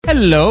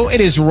Hello, it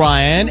is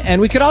Ryan,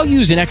 and we could all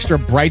use an extra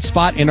bright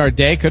spot in our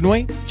day, couldn't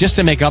we? Just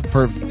to make up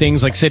for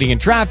things like sitting in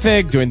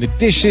traffic, doing the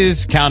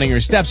dishes, counting your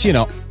steps, you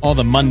know, all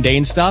the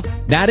mundane stuff.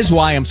 That is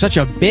why I'm such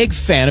a big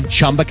fan of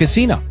Chumba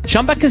Casino.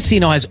 Chumba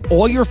Casino has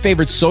all your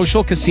favorite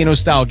social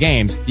casino-style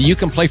games that you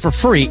can play for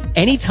free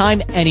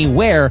anytime,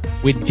 anywhere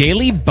with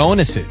daily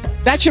bonuses.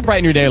 That should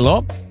brighten your day a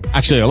little.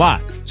 Actually, a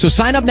lot. So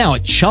sign up now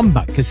at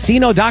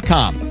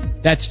ChumbaCasino.com.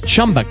 That's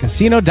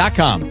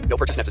ChumbaCasino.com. No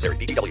purchase necessary.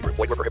 TIW. Void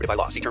where prohibited by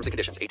law. See terms and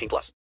conditions.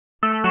 18+.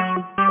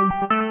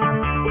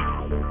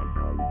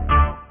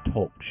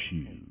 Talk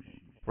shoes.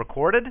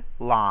 Recorded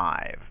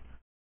live.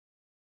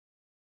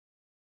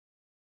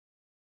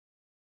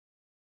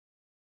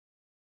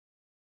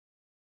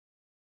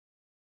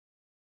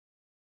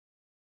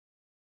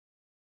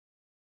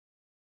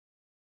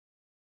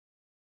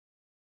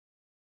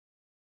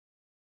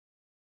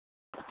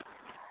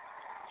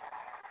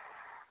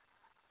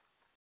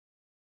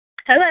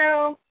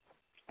 Hello.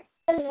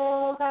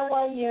 Hello, how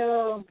are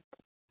you?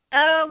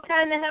 Oh,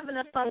 kind of having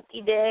a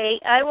funky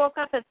day. I woke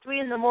up at 3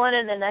 in the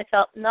morning and I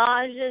felt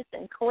nauseous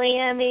and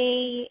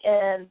clammy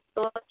and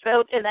sore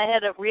throat, and I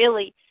had a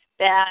really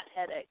bad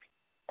headache.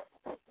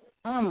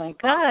 Oh, my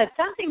God.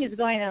 Something is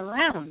going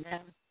around.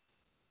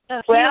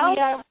 So Well, here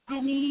we are,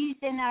 Denise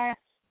and our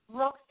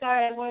rock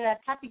star, and we're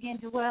tapping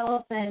into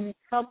wealth and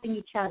helping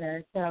each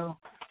other. So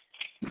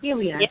here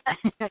we are.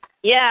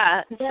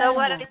 Yeah. So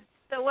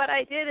what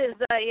I did is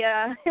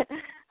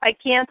I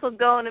canceled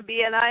going to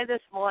BNI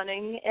this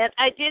morning, and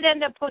I did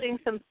end up putting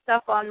some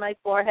stuff on my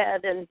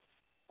forehead, and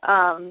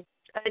I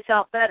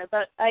felt better.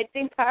 But I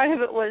think part of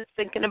it was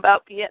thinking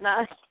about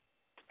BNI.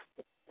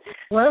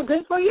 Well,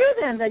 good for you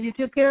then that you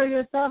took care of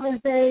yourself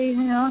and say,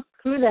 you know,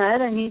 screw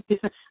that. I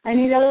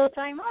need a little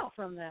time off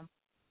from them.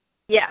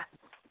 Yeah.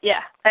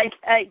 Yep,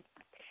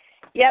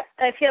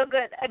 I feel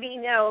good. I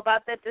mean,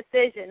 about that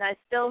decision. I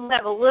still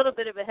have a little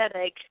bit of a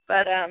headache,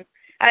 but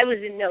I was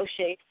in no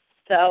shape,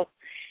 so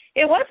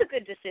it was a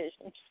good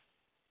decision.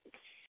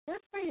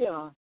 Good for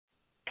you.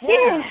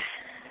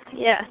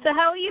 Yeah. So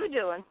how are you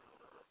doing?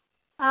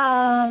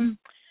 I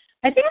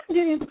think I'm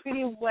doing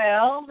pretty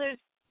well. There's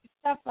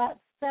stuff up,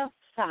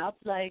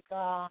 like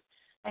I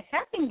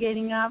have been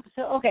getting up.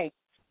 So, okay,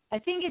 I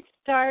think it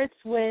starts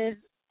with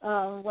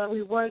what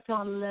we worked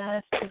on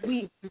last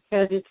week,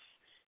 because it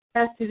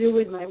has to do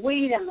with my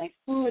weight and my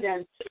food.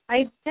 And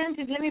I tend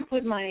to, let me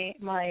put my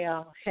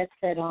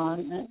headset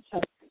on so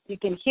you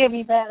can hear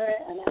me better.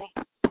 And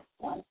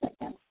one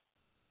second.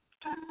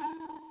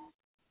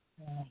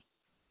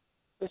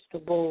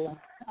 Crystal bowl.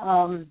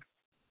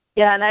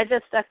 Yeah, and I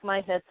just stuck my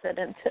headset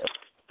in too.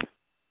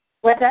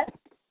 What's that?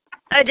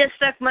 I just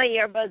stuck my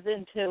earbuds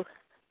in too.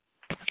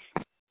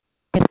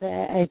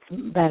 It's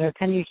better.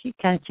 Can't you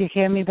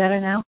hear me better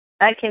now?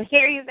 I can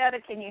hear you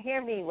better. Can you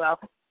hear me well?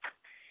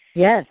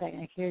 Yes, I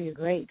can hear you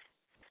great.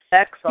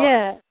 Excellent.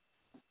 Yeah.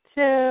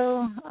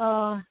 So,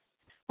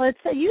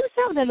 you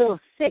sound a little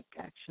sick,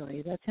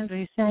 actually. That's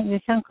interesting. You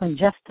sound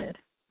congested.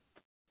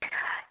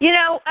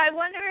 I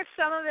wonder if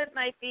some of it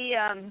might be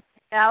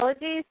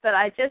allergies, but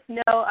I just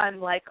know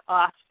I'm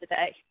off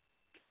today.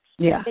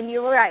 Yeah. And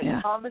you're right.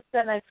 Yeah. All of a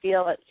sudden I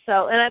feel it.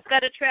 So, and I've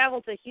got to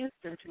travel to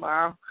Houston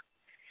tomorrow.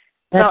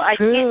 That's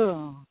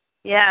true.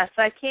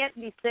 So I can't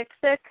be sick.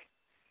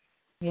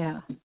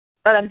 Yeah.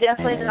 But I'm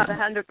definitely not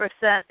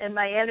 100%, and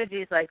my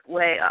energy's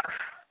way off.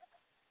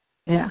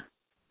 Yeah.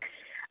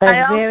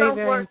 That's very,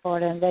 very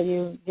important that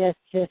you just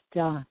do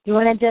you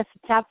want to just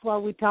tap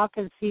while we talk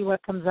and see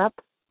what comes up?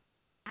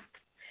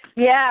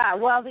 Yeah.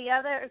 Well, the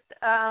other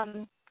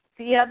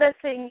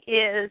thing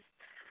is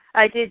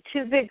I did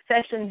 2 big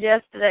sessions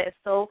yesterday of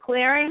soul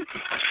clearing.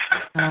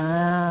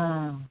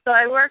 Ah. So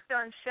I worked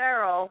on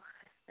Cheryl,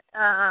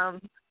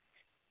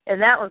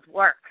 and that was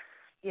work.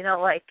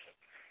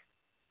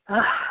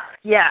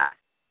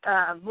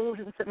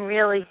 Moving some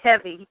really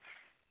heavy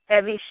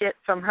shit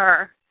from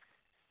her,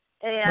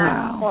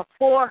 and or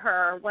for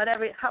her,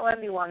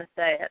 however you want to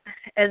say it.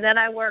 And then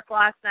I worked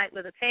last night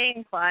with a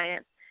paying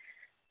client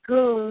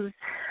who's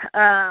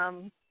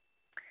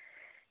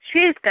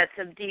she's got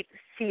some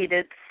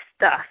deep-seated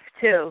stuff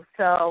too.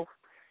 So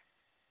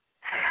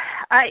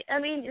I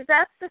mean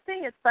that's the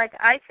thing. It's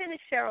I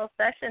finished Cheryl's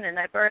session and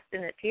I burst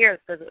into tears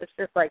because it was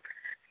just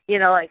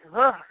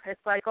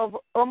it's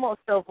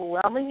almost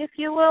overwhelming, if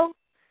you will.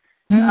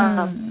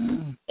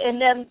 And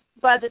then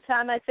by the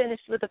time I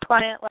finished with the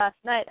client last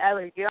night, I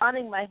was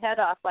yawning my head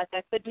off I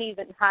couldn't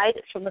even hide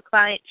it from the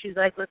client. She's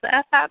like, "Was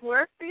that hard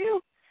work for you?"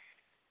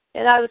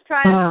 And I was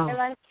trying to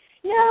say,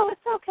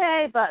 it's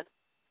okay, but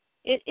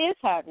it is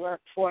hard work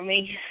for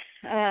me.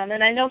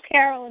 And I know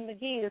Carolyn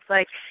McGee is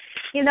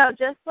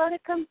just let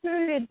it come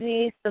through,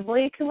 Denise. The more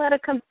you can let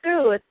it come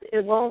through,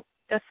 it won't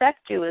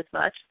affect you as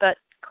much. But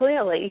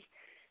clearly,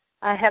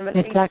 I haven't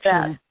reached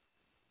that.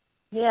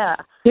 Yeah.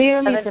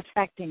 Clearly it's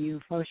affecting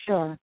you, for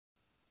sure.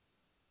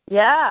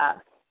 Yeah.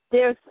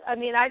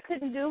 I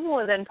couldn't do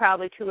more than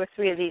probably 2 or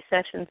 3 of these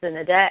sessions in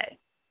a day.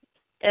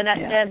 And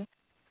I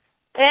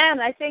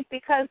think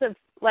because of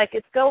like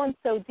it's going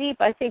so deep,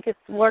 I think it's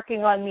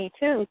working on me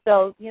too.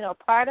 So,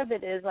 part of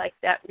it is like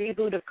that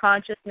reboot of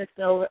consciousness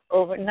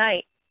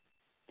overnight.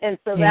 And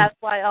so that's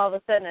why all of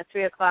a sudden at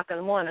 3 o'clock in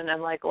the morning,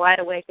 I'm like wide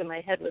awake and my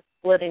head was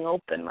splitting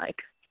open like.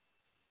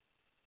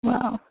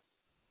 Wow.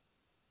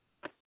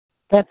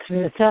 That's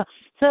really, so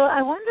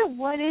I wonder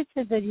what is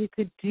it that you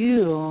could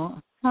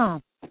do?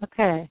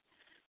 Okay.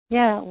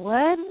 Yeah,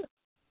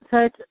 so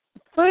it's,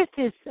 first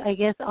is, I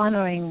guess,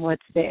 honoring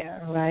what's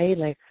there, right?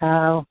 Like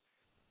how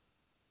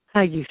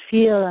you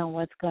feel and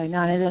what's going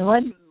on. And then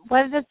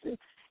what is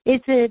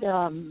it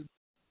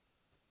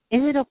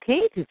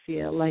okay to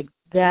feel like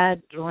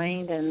that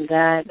drained and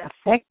that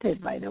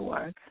affected by the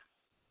work?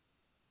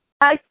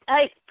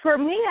 For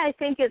me, I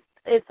think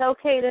it's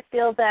okay to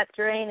feel that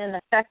drained and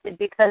affected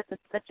because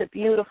it's such a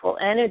beautiful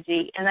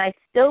energy, and I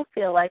still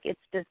feel like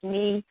it's just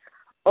me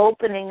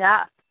opening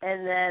up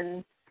and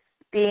then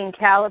being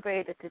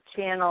calibrated to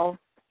channel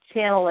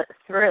it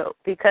through,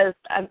 because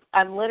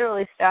I'm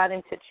literally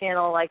starting to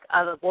channel like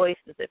other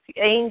voices,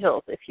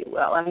 angels, if you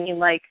will. I mean,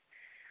 like,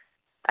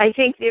 I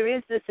think there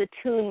is this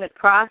attunement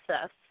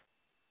process.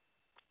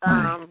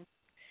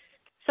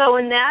 So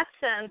in that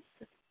sense,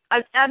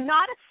 I'm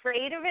not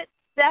afraid of it.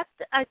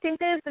 I think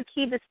there's a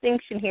key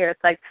distinction here.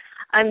 It's like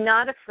I'm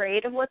not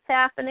afraid of what's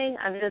happening.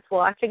 I'm just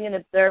watching and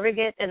observing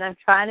it, and I'm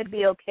trying to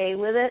be okay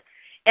with it,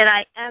 and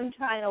I am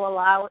trying to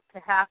allow it to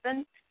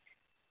happen.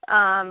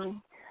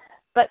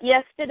 But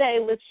yesterday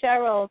with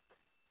Cheryl,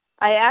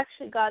 I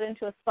actually got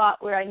into a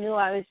spot where I knew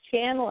I was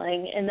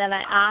channeling, and then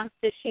I asked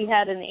if she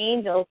had an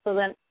angel. So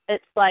then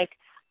it's like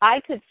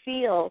I could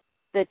feel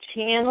the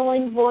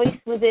channeling voice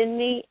within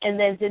me, and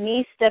then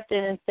Denise stepped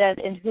in and said,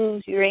 "And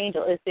who's your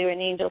angel? Is there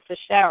an angel for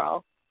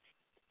Cheryl?"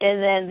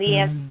 And then the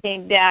answer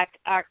came back,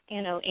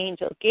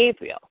 Angel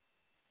Gabriel.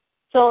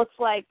 So it's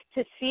like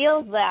to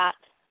feel that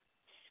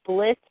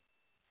split,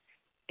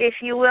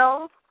 if you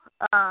will.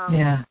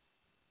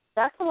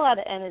 That's a lot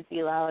of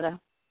energy, Laura.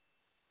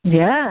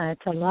 Yeah,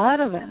 it's a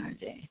lot of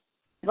energy.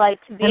 Like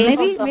to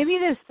be maybe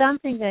there's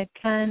something that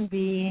can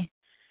be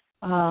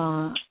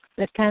done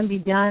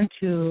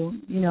to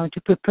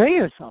prepare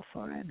yourself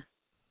for it.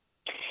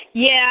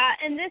 Yeah,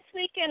 and this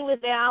weekend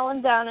with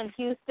Alan down in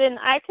Houston,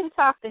 I can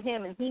talk to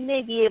him, and he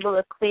may be able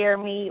to clear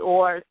me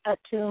or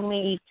attune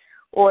me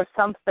or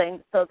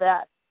something so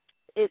that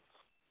it's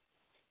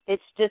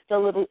just a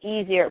little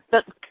easier.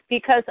 But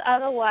because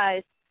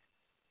otherwise,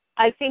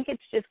 I think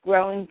it's just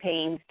growing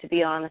pains, to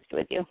be honest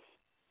with you.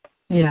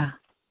 Yeah.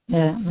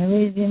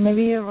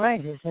 Maybe you're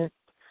right. It's just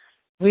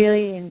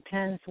really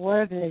intense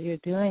work that you're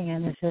doing,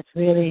 and it's just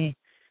really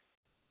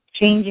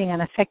changing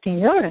and affecting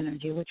your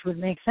energy, which would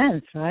make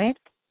sense, right?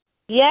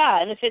 Yeah,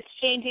 and if it's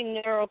changing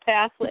neural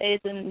pathways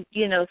and,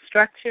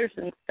 structures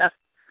and stuff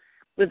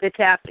with the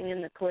tapping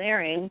and the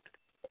clearing,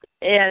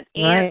 and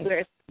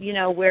where,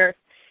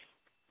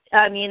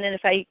 and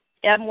if I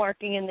am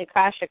working in the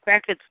Akashic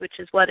Records, which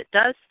is what it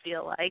does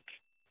feel like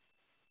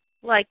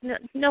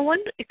no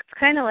wonder, it's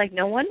kind of like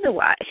no wonder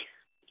why,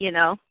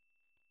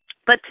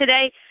 But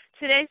today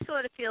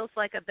sort of feels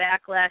like a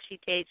backlashy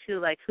day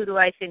too, like who do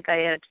I think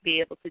I am to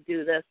be able to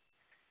do this?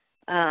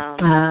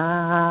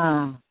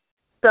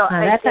 So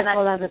that's a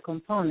whole other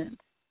component.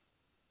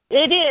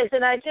 It is,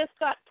 and I just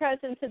got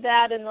present to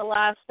that in the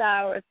last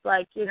hour. It's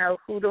like,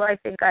 who do I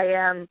think I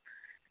am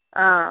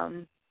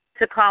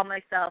to call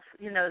myself,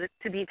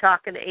 to be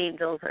talking to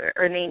angels or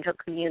an angel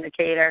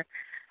communicator.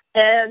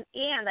 And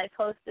I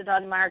posted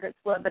on Margaret's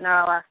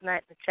webinar last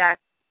night in the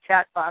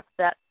chat box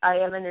that I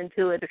am an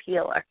intuitive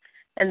healer.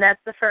 And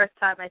that's the first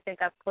time I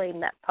think I've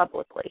claimed that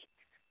publicly.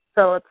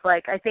 So it's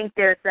like I think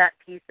there's that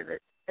piece of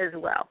it as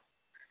well.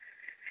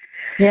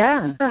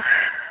 Yeah.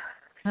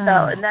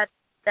 And that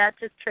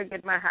just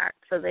triggered my heart.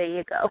 So there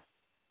you go.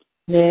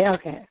 Yeah.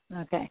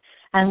 Okay.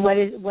 And what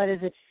does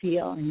it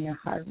feel in your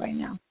heart right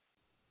now?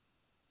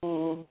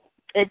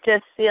 It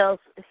just feels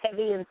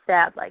heavy and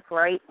sad, like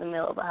right in the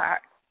middle of the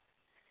heart.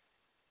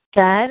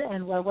 Sad,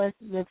 and what was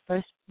the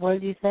first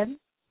word you said?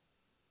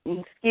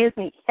 Excuse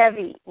me,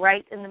 heavy,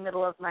 right in the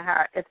middle of my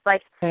heart. It's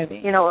like,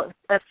 heavy. A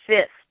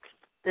fist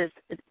is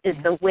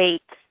the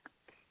weight.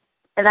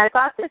 And I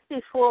thought this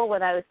before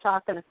when I was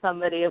talking to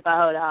somebody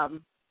about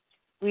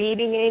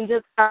reading angel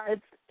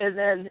cards, and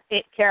then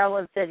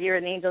Carolyn said, "You're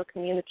an angel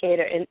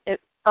communicator." And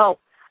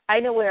I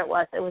know where it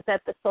was. It was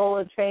at the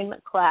soul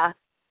entrainment class.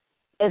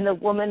 And the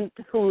woman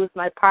who was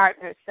my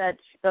partner said,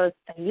 she goes,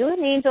 "Are you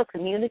an angel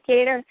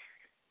communicator?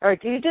 Or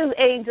do you do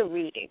angel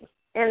readings?"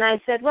 And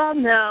I said, "Well,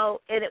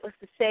 no." And it was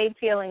the same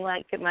feeling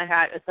like in my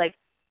heart. It was like,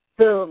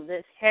 boom,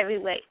 this heavy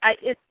weight.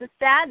 It's the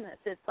sadness.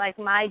 It's like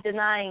my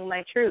denying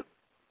my truth.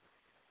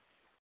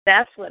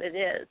 That's what it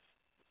is.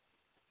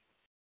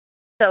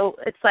 So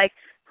it's like,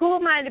 who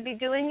am I to be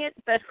doing it,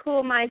 but who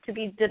am I to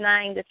be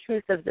denying the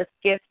truth of this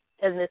gift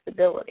and this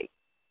ability?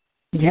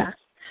 Yeah.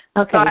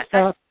 Okay,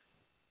 so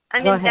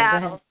I'm in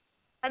battle.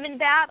 I'm in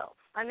battle.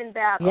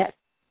 Yes.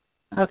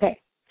 Okay.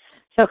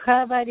 So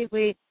how about if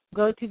we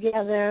go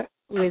together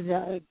with,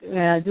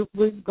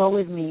 go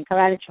with me,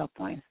 karate chop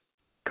point.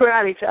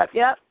 Karate chop,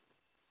 yep.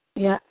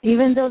 Yeah,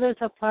 even though there's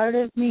a part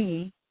of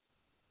me.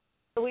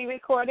 Are we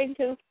recording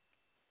too?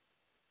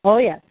 Oh,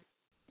 yes.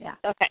 Yeah.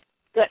 Okay,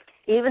 good.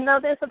 Even though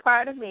there's a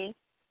part of me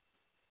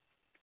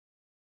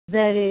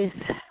that is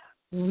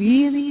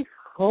really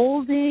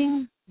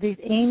holding these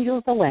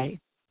angels away.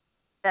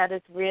 that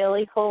is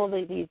really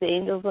holding these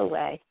angels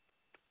away.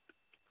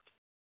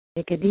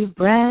 Take a deep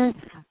breath.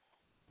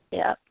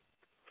 Yep.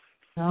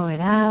 Blow it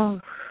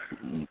out.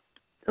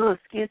 Oh,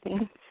 excuse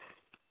me.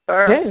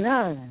 Good,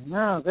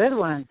 no, good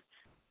one.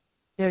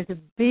 There's a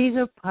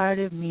bigger part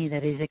of me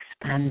that is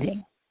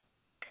expanding.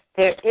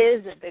 There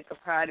is a bigger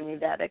part of me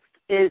that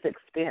is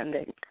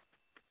expanding.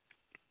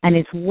 And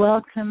it's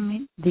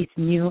welcoming this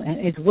new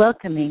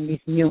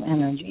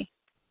energy.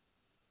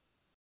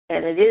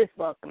 And it is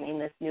welcoming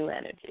this new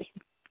energy.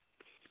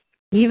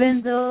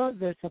 Even though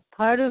there's a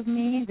part of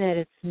me that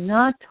is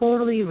not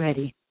totally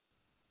ready.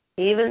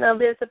 Even though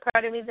there's a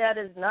part of me that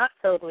is not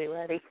totally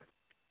ready.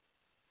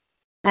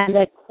 And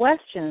that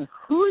question,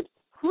 who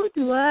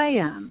do I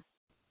am?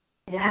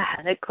 Yeah,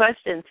 the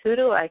question, who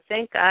do I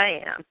think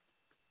I am?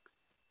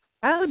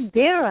 How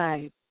dare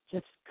I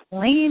just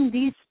claim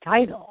this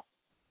title?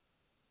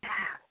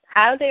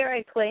 How dare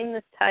I claim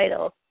this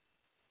title?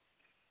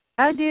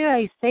 How dare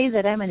I say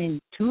that I'm an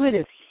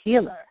intuitive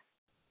healer?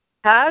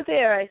 How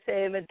dare I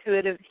say I'm an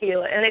intuitive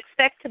healer and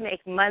expect to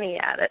make money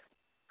at it?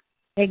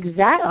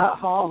 Exactly.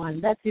 Oh,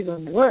 and that's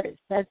even worse.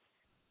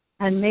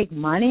 And make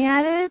money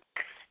at it?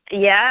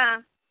 Yeah.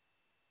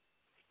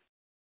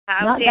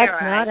 How dare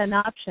that's I? not an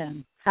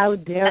option. How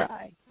dare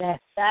I? Yes.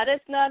 That is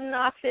not an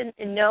option,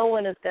 and no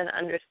one is going to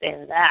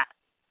understand that.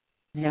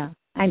 Yeah.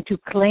 And to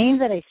claim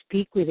that I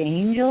speak with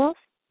angels?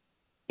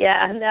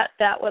 Yeah, and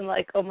that one,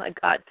 like, oh my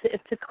God,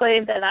 to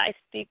claim that I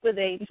speak with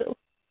angels.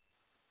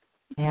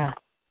 Yeah.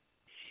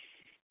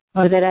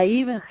 Or that I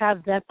even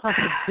have that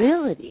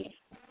possibility.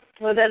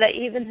 Or that I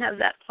even have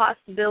that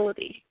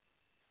possibility.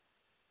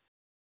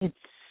 It's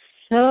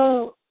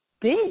so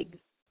big.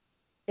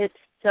 It's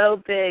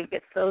so big.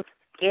 It's so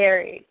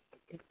scary.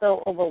 It's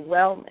so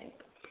overwhelming.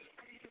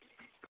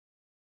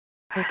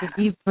 Take a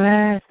deep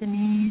breath,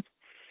 Denise.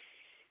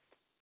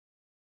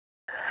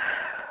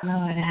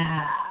 Blow it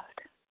out.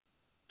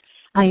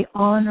 I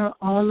honor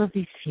all of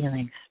these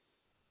feelings.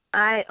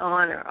 I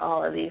honor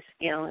all of these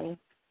feelings.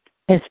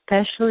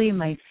 Especially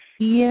my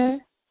fear.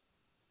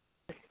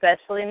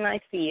 Especially my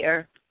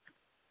fear.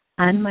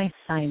 And my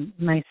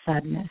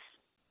sadness.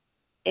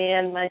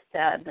 And my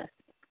sadness.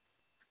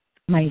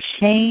 My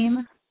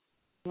shame.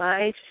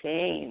 My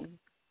shame.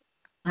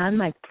 And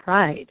my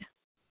pride.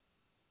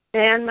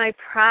 And my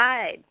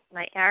pride.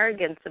 My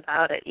arrogance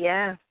about it,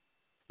 yeah.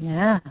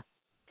 Yeah.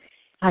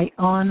 I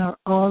honor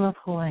all of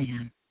who I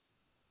am.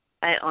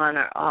 I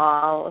honor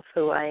all of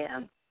who I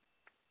am.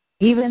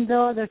 Even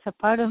though there's a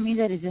part of me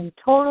that is in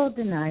total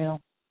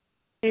denial.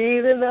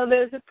 Even though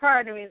there's a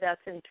part of me that's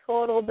in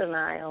total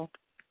denial.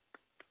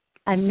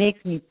 And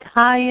makes me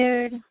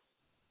tired.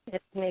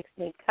 It makes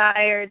me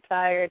tired.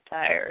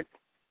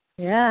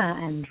 Yeah,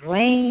 and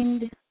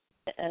drained.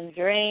 And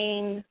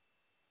drained.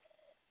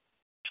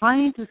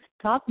 Trying to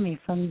stop me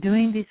from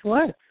doing this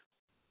work.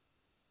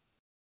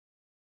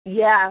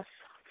 Yes,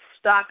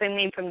 stopping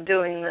me from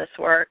doing this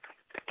work.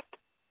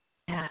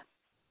 Yeah.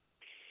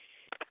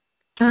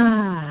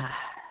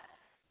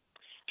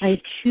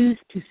 I choose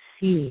to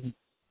see.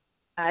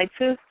 I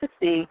choose to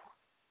see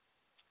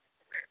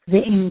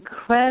the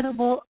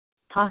incredible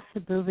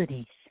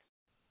possibilities.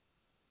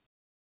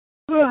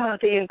 The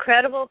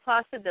incredible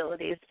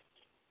possibilities.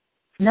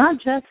 Not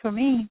just for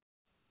me.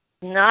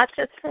 Not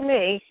just for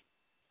me.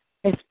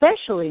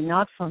 Especially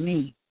not for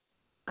me.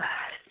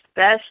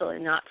 Especially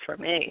not for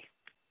me.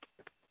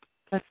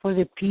 But for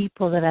the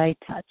people that I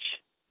touch.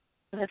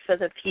 But for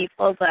the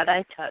people that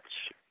I touch.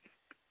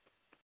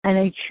 And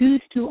I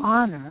choose to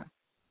honor.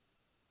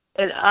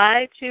 And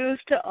I choose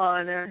to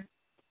honor.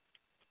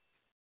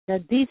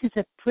 That this is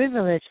a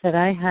privilege that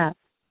I have.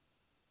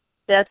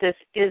 That this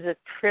is a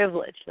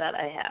privilege that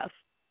I have.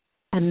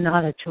 And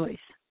not a choice.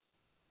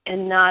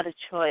 And not a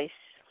choice.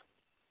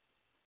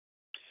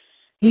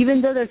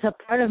 Even though there's a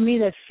part of me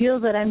that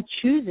feels that I'm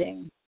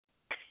choosing.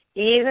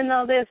 Even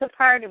though there's a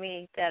part of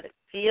me that it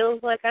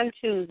feels like I'm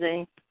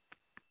choosing.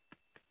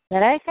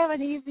 That I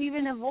haven't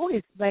even a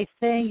voice by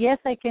saying, yes,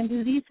 I can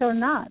do this or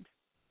not.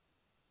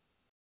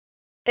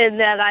 And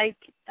that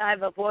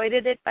I've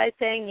avoided it by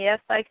saying, yes,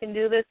 I can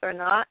do this or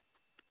not.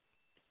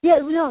 Yeah,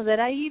 no, that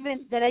I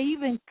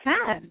even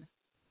can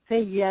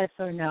say yes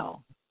or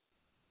no.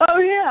 Oh,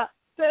 yeah,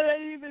 that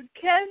I even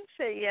can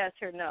say yes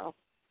or no.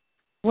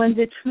 When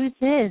the truth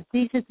is,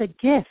 this is a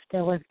gift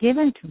that was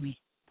given to me.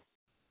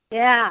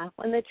 Yeah,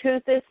 when the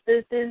truth is,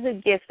 this is a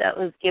gift that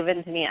was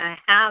given to me. I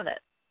have it.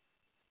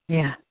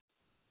 Yeah.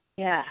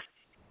 Yeah.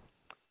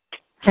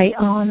 I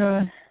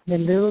honor the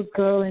little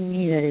girl in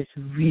me that is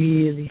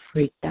really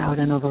freaked out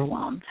and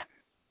overwhelmed.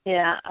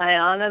 Yeah, I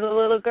honor the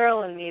little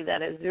girl in me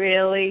that is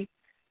really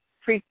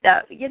freaked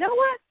out. You know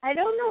what? I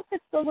don't know if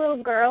it's the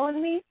little girl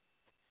in me.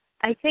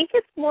 I think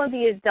it's more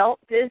the adult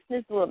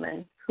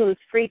businesswoman who's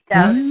freaked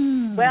out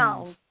and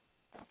overwhelmed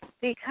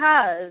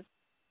because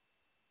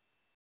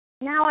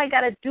now I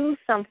got to do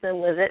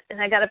something with it,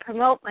 and I got to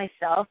promote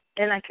myself,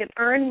 and I can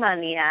earn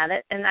money at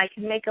it, and I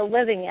can make a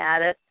living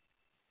at it,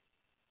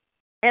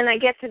 and I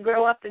get to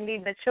grow up and be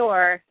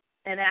mature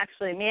and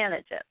actually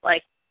manage it,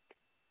 like,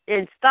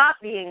 and stop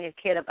being a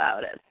kid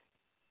about it.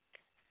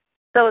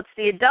 So it's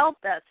the adult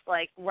that's,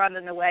 like,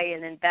 running away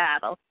and in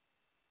battle.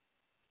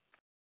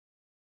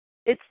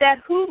 It's that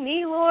who,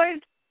 me, Lord,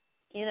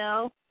 you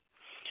know?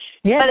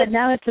 Yeah, but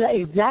now it's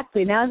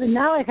exactly. Now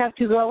I have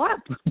to grow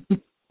up.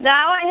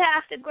 Now I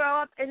have to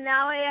grow up, and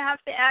now I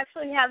have to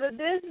actually have a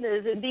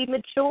business and be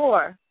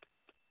mature.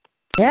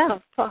 Yeah.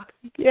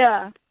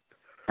 Yeah.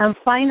 And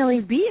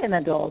finally be an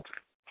adult.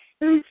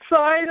 And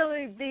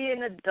finally be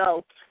an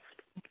adult.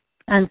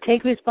 And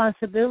take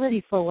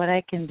responsibility for what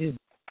I can do.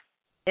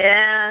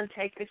 And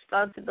take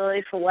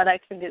responsibility for what I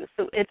can do.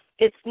 So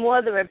it's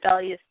more the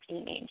rebellious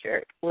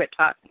teenager we're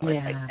talking with,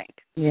 I think.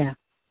 Yeah.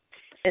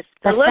 It's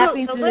the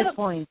little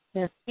point.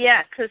 Yes.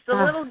 Yeah, because the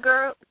little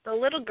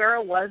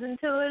girl was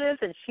intuitive,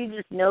 and she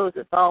just knows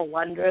it's all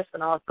wondrous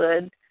and all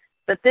good.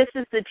 But this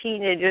is the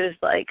teenager who's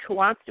like, who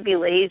wants to be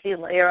lazy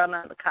and lay around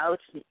on the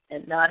couch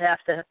and not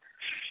have to,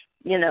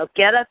 you know,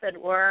 get up and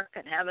work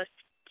and have a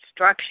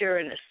structure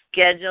and a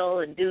schedule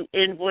and do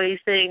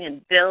invoicing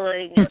and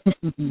billing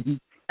and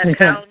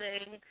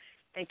accounting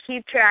and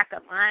keep track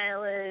of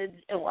mileage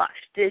and wash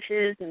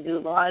dishes and do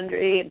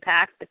laundry and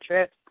pack the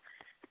trips.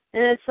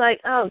 And it's like,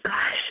 oh,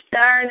 gosh,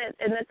 darn it.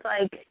 And it's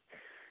like,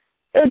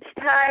 it's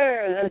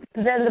tired.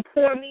 And then the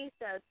poor me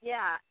says,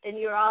 yeah, and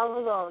you're all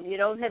alone. You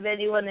don't have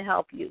anyone to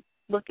help you.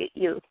 Look at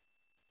you.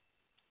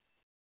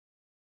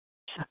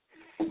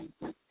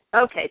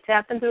 Okay,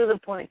 tapping through the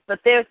points. But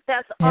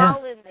that's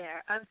all in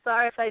there. I'm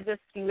sorry if I just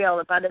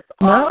derailed it, but it's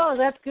all. No,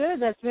 that's good.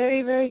 That's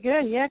very, very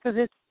good. Yeah, because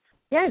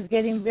it's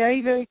getting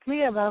very, very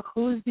clear about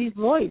who's this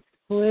voice,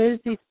 who is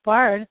this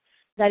part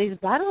that is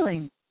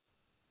battling.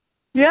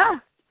 Yeah.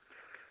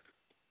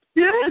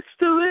 Yeah, it's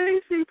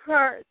the lazy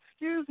part.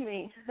 Excuse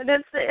me. And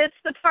it's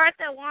the part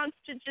that wants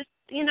to just,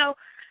 you know,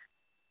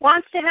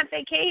 wants to have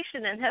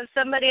vacation and have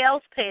somebody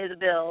else pay the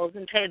bills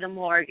and pay the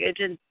mortgage,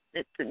 and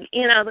it's,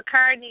 you know, the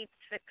car needs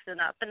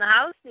fixing up and the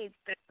house needs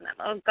fixing up.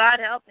 Oh,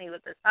 God help me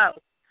with this house.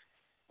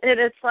 And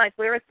it's like,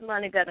 where is the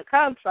money going to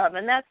come from?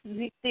 And that's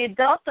the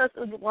adult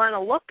doesn't want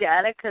to look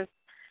at it because,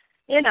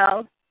 you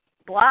know,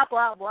 blah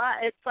blah blah.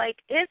 It's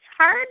like, it's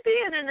hard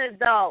being an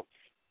adult.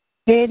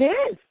 It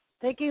is.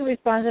 Taking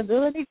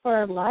responsibility for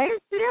our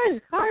lives,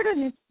 it's hard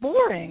and it's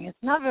boring.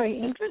 It's not very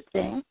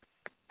interesting.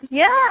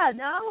 Yeah,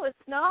 no,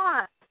 it's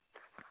not.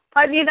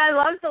 I mean, I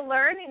love the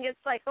learning.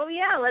 It's like, oh,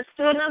 yeah, let's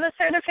do another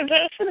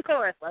certification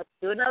course. Let's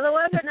do another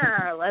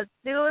webinar. Let's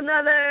do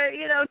another,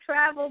 you know,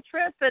 travel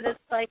trip. And it's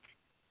like,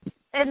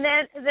 and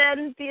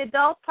then the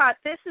adult part,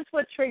 this is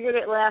what triggered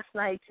it last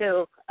night,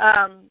 too.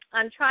 I'm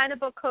trying to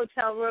book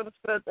hotel rooms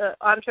for the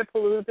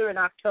Entrepalooza in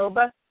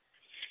October.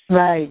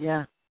 Right,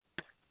 yeah.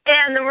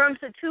 And the rooms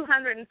are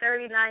 $239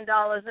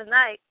 a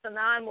night. So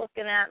now I'm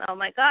looking at, oh,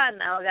 my God,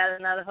 now I got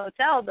another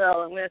hotel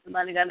bill, and where's the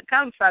money going to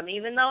come from?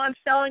 Even though I'm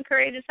selling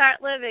Courageous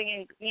Heart Living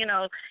and, you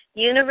know,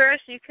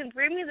 universe, you can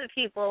bring me the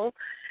people,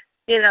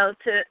 you know,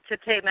 to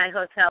pay my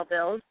hotel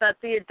bills. But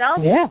the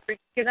adults are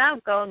freaking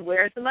out going,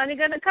 where's the money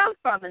going to come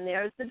from? And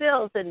there's the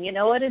bills. And you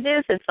know what it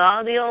is? It's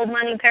all the old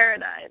money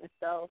paradigm.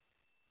 So.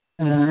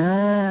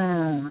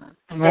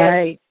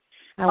 Right.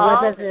 And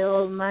what does the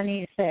old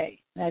money say?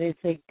 That is,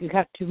 like, you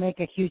have to make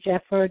a huge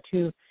effort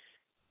to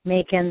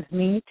make ends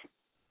meet?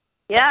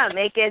 Yeah,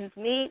 make ends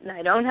meet, and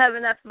I don't have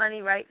enough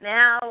money right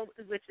now,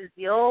 which is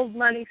the old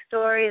money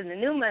story, and the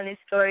new money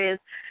story is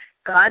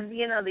God,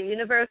 you know, the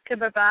universe can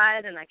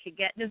provide, and I could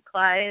get new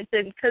clients,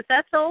 and because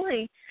that's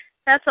only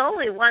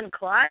one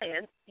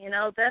client, you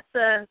know, that's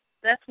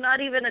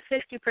not even a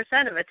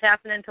 50% of it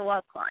tapping into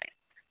one client.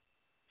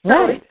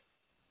 Right.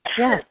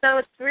 So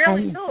it's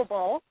really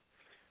doable.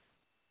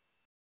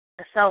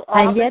 So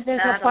and yet there's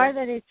a part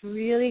that is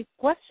really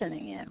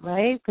questioning it,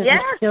 right? Because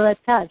it's still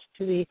attached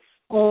to the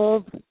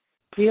old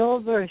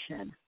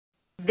version.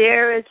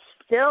 There is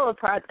still a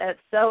part that's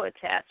so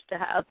attached to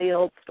how the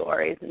old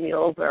stories and the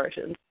old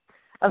versions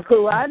of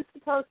who I'm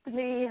supposed to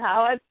be,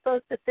 how I'm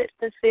supposed to fit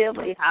this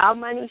family, how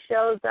money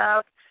shows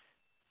up,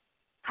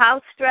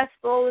 how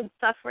stressful and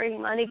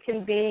suffering money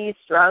can be,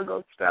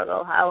 struggle,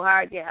 how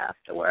hard you have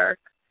to work.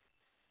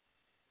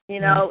 You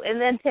know, and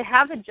then to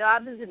have a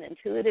job as an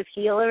intuitive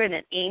healer and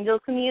an angel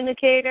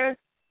communicator,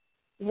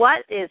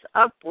 what is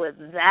up with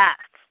that?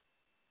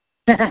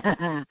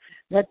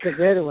 That's a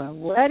good one.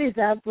 What is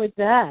up with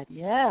that?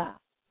 Yeah.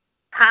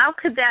 How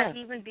could that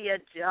even be a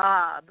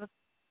job?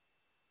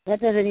 That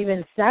doesn't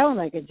even sound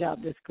like a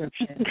job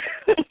description.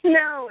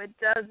 No, it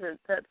doesn't.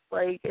 That's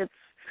like,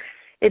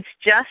 it's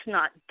just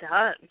not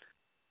done.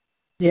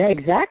 Yeah,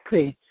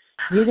 exactly.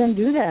 You don't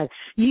do that.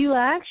 You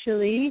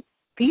actually...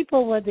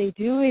 People, what they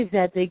do is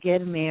that they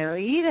get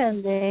married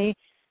and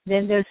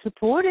then they're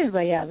supported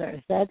by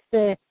others. That's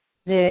the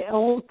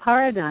old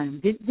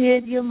paradigm.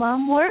 Did your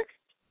mom work?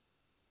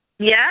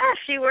 Yeah,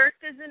 she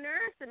worked as a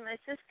nurse, and my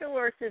sister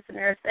worked as a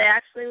nurse. They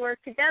actually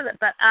worked together.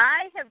 But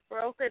I have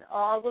broken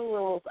all the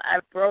rules.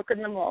 I've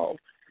broken the mold.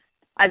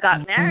 I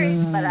got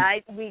married, but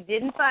we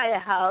didn't buy a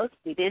house.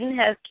 We didn't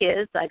have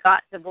kids. I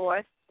got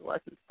divorced. I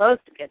wasn't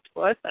supposed to get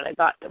divorced, but I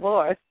got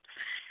divorced.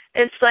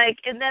 It's like,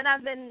 and then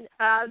I've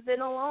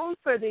been alone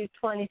for these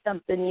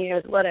 20-something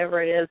years,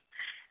 whatever it is,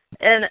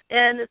 and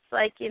it's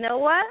like, you know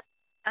what?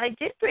 I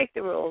did break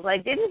the rules. I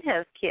didn't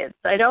have kids.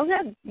 I don't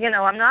have,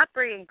 I'm not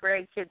bringing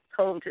grandkids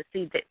home to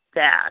see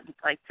dad,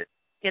 like to,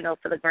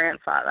 for the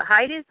grandfather.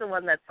 Heidi's the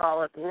one that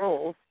followed the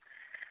rules,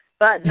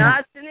 but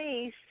not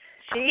Denise.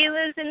 She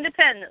lives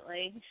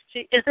independently.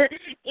 She's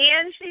intuitive,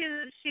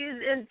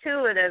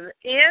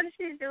 and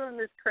she's doing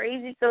this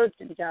crazy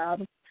coaching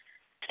job,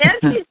 and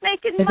she's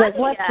making money. Like,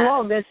 what's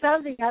wrong? There's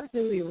something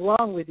absolutely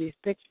wrong with this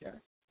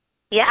picture.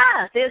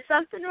 Yeah, there's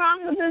something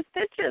wrong with this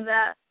picture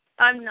that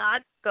I'm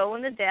not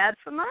going to dad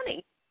for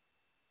money.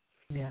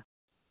 Yeah.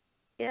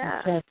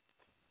 Yeah. Okay.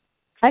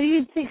 How do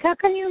you think? How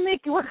can you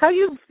make? How do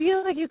you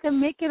feel like you can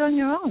make it on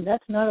your own?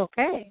 That's not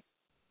okay.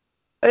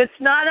 It's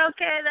not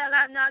okay that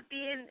I'm not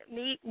being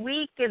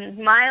weak and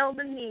mild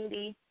and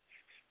needy.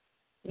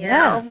 You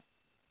know?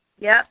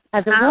 Yep.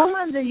 As a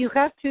woman, that you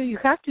have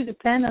to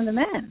depend on the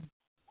man.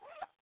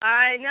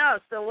 I know.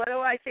 So what do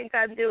I think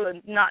I'm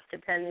doing? Not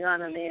depending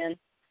on a man.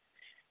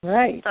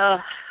 Right.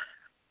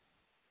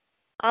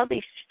 All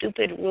these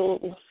stupid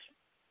rules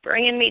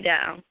bringing me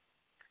down.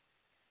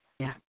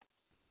 Yeah.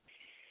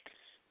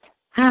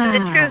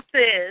 And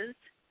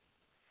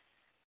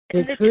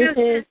the truth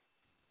is,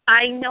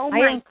 I know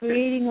I am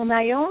creating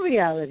my own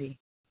reality.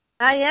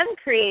 I am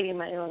creating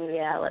my own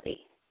reality.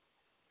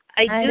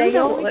 I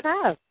always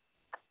have.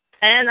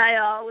 And I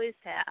always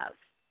have.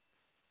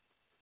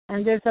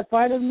 And there's a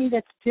part of me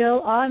that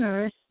still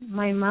honors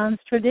my mom's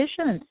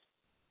traditions.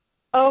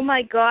 Oh,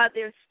 my God,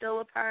 there's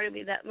still a part of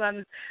me that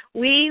runs.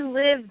 We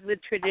lived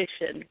with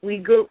tradition. We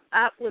grew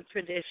up with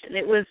tradition.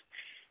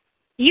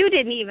 You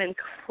didn't even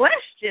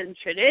question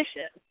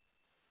tradition.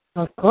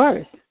 Of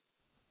course.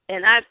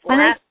 And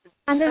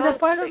there's a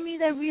part of me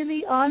that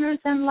really honors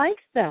and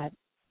likes that.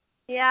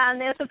 Yeah,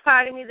 and there's a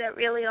part of me that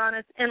really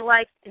honors and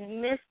likes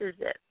and misses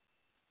it.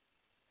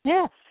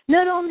 Yeah.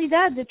 Not only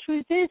that, the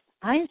truth is,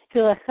 I'm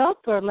still a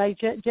helper, like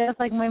just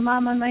like my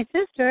mom and my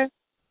sister.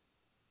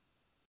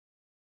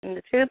 And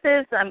the truth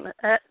is, I'm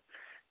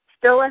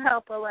still a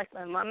helper like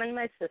my mom and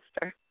my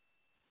sister.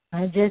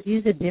 I just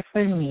use a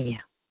different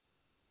media.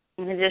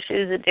 And I just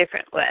use a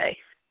different way.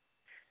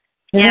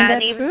 Isn't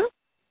that true?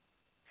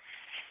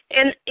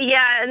 And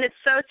it's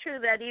so true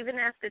that even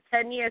after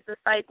 10 years of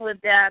fighting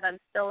with Dad, I'm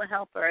still a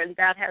helper, and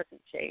that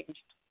hasn't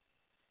changed.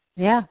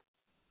 Yeah.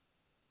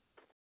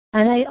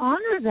 And I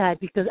honor that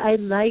because I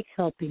like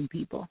helping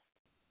people.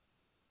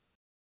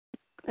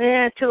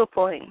 Yeah, to a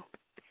point.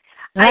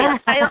 Well,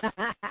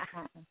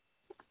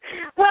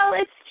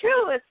 it's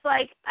true. It's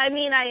like, I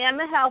am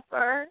a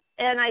helper,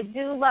 and I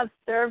do love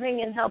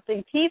serving and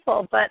helping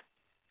people, but,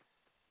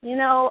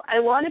 I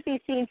want to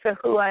be seen for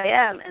who I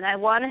am, and I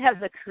want to have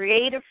the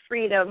creative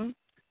freedom,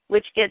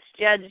 which gets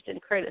judged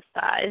and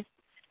criticized,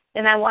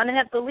 and I want to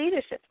have the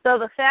leadership. So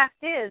the fact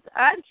is,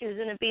 I'm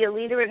choosing to be a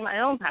leader in my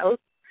own house,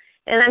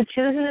 and I'm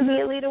choosing to be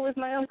a leader with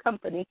my own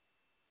company.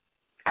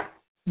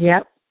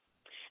 Yep.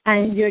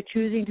 And you're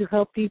choosing to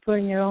help people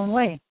in your own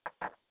way.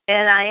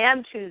 And I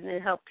am choosing to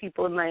help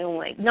people in my own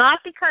way. Not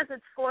because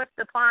it's forced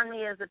upon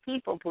me as a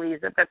people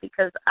pleaser, but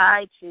because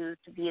I choose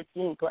to be a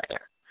team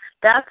player.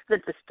 That's the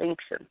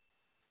distinction.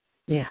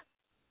 Yeah.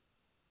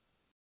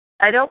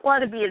 I don't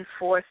want to be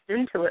enforced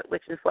into it,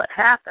 which is what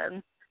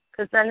happens,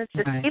 because then it's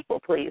just people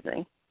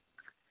pleasing.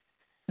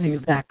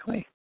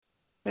 Exactly.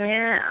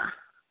 Yeah.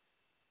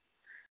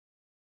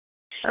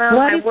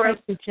 What if I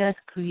could just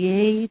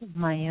create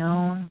my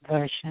own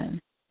version?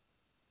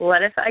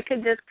 What if I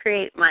could just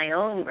create my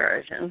own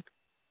version?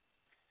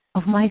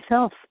 Of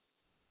myself.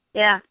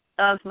 Yeah,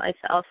 of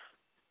myself.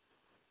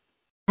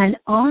 And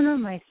honor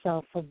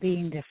myself for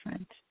being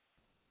different.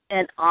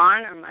 And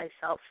honor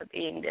myself for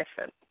being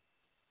different.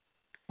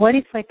 What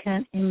if I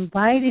can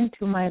invite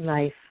into my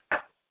life?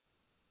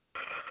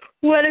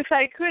 What if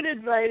I could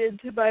invite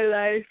into my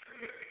life?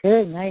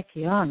 Very nice,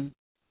 young.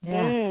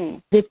 Yeah.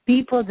 The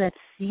people that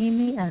see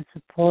me and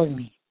support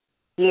me.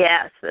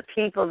 Yes, the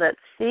people that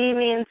see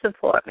me and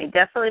support me.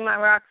 Definitely my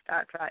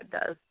Rockstar tribe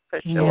does, for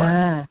Yeah,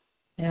 sure.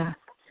 yeah.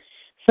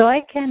 So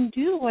I can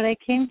do what I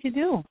came to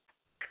do.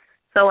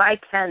 So I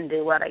can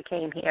do what I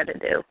came here to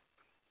do.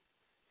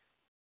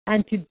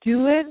 And to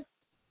do it,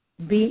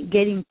 be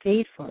getting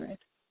paid for it.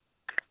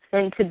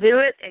 And to do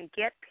it and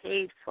get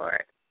paid for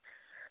it.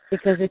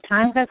 Because the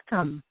time has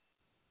come.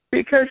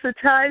 Because the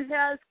time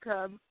has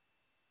come.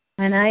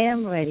 And I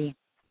am ready.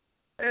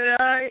 And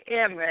I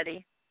am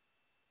ready.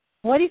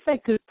 What if I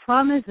could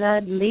promise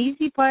that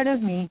lazy part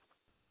of me?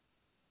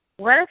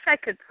 What if I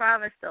could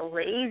promise the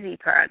lazy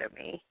part of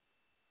me?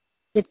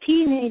 The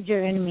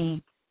teenager in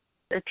me.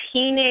 The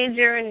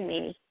teenager in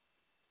me.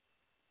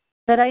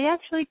 That I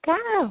actually can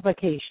have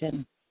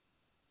vacation.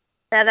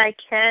 That I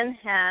can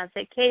have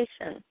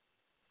vacation.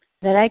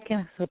 That I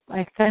can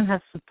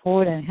have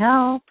support and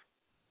help.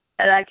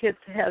 That I could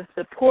have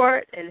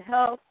support and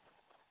help.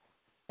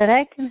 That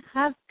I can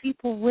have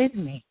people with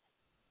me.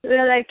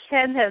 that I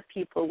can have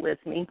people with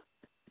me.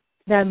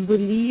 That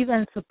believe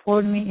and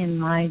support me in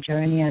my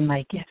journey and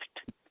my gift.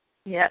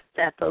 Yes,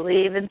 that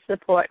believe and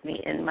support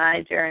me in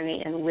my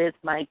journey and with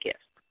my gift.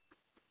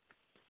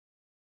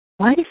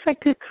 What if I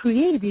could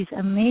create this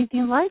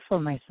amazing life for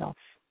myself?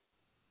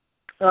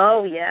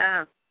 Oh,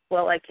 yeah.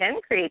 Well, I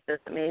can create this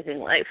amazing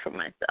life for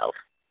myself.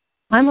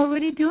 I'm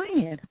already doing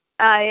it.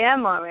 I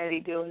am already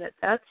doing it.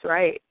 That's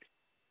right.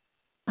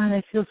 And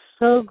I feel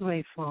so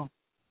grateful.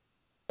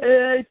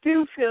 I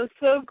do feel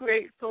so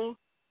grateful.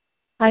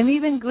 I'm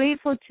even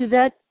grateful to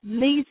that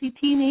lazy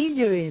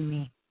teenager in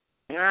me.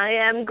 I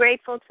am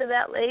grateful to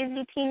that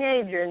lazy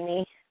teenager in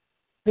me.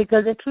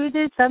 Because the truth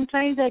is,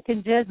 sometimes I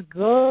can just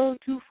go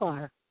too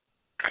far.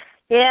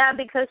 Yeah,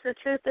 because the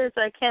truth is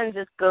I can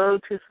just go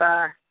too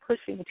far,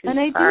 pushing too far. And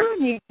I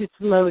do need to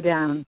slow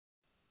down.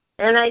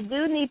 And I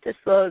do need to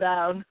slow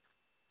down.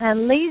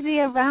 And lazy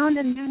around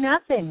and do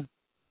nothing.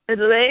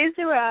 And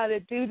lazy around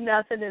and do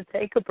nothing and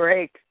take a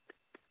break.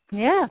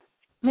 Yeah.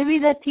 Maybe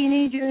that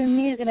teenager in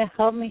me is going to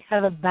help me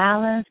have a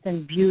balanced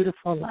and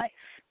beautiful life.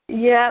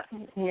 Yeah,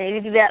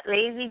 maybe that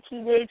lazy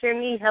teenager in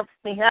me helps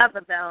me have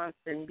a balanced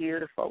and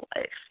beautiful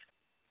life.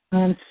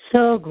 I'm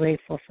so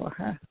grateful for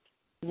her.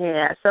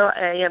 Yeah, so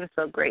I am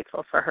so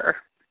grateful for her.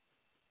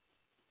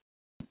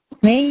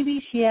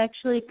 Maybe she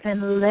actually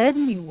can let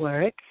me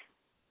work.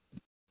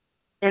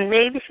 And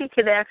maybe she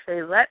could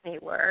actually let me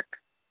work.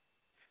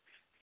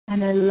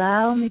 And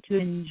allow me to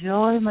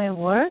enjoy my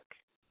work.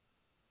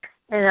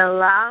 And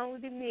allow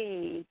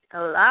me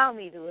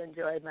to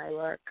enjoy my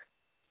work.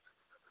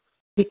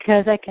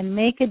 Because I can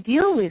make a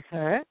deal with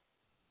her.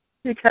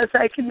 Because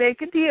I can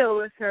make a deal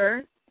with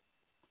her.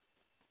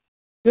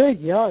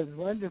 Good, yeah, it's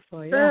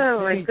wonderful. Yeah, oh,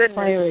 my very goodness.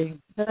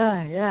 inspiring.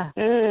 Yeah.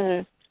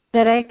 Mm.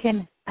 That I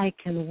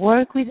can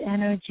work with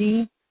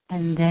energy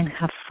and then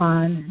have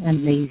fun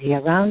and lazy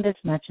around as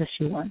much as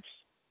she wants.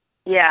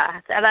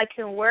 Yeah, that I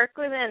can work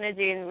with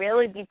energy and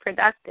really be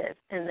productive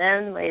and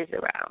then lazy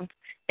around.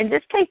 And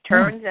just take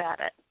turns at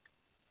it.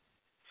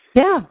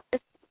 Yeah.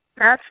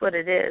 That's what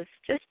it is.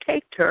 Just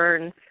take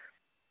turns.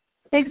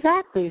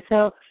 Exactly.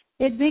 So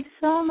it makes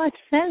so much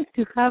sense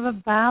to have a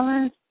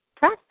balanced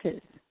practice.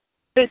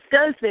 It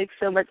does make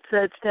so much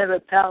sense to have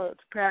a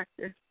balanced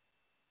practice.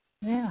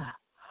 Yeah.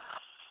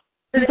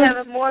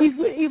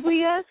 If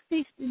we ask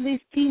this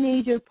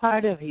teenager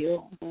part of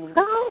you,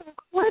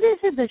 what is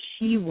it that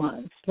she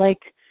wants?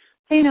 Like,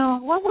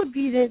 what would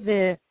be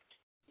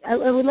I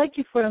would like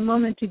you for a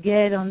moment to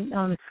get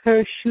on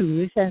her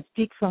shoes and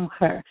speak from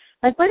her.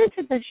 Like, what is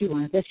it that she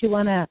wants? Does she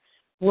want to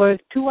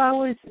work 2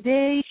 hours a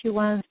day? She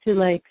wants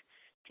to,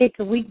 take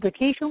a week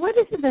vacation? What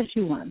is it that she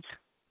wants?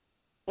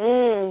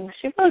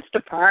 She wants to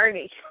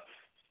party.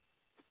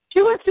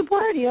 She wants to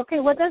party. Okay,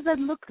 what does that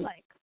look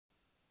like?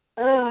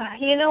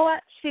 You know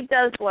what? She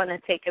does want to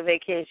take a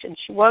vacation.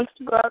 She wants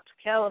to go out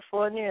to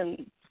California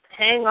and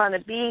hang on a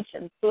beach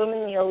and swim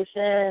in the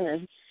ocean,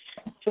 and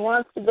she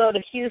wants to go to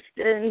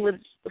Houston with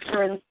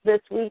friends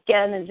this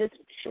weekend, and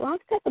she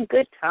wants to have a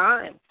good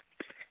time.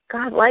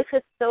 God, life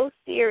is so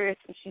serious,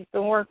 and she's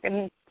been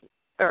working,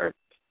 or,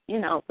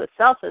 the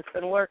self has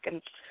been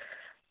working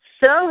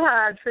so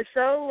hard for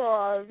so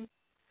long.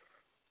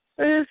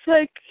 And it's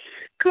like,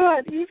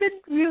 God,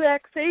 even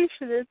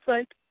relaxation, it's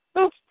like,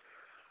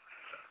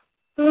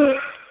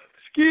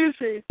 excuse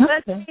me.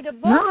 Let's read a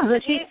book. No,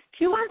 but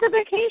she wants a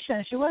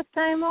vacation. She wants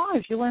time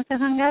off. She wants to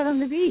hang out on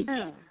the beach.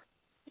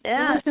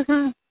 Yeah. She wants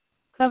to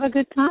have a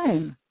good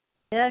time.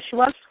 Yeah, she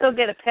wants to go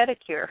get a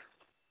pedicure.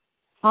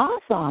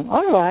 Awesome.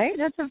 All right.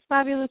 That's a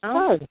fabulous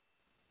plug.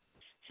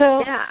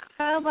 So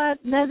how about,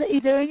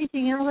 is there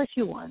anything else that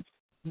she wants?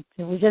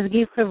 We just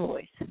give her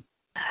voice.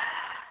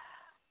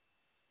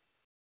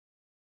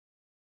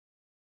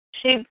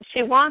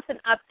 She wants an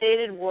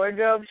updated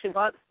wardrobe. She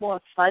wants more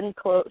fun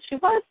clothes. She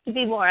wants to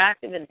be more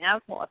active and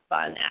have more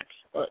fun,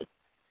 actually.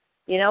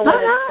 Whether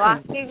it's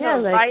walking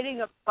or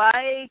riding a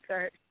bike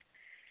or,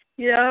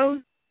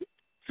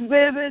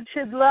 women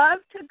should love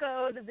to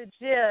go to the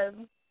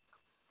gym.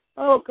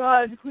 Oh,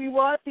 God, we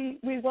want the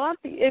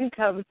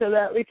income so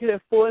that we can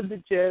afford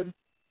the gym.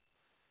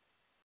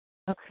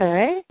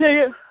 Okay.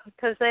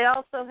 Because they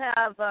also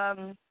have,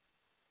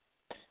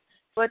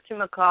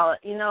 whatchamacallit,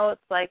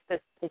 it's like the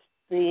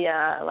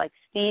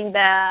steam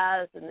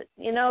baths, and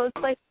it's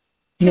like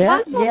she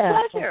wants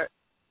more pleasure.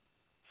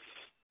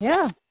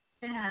 Yeah.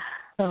 Yeah.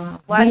 So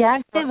be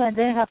active and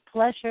then have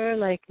pleasure,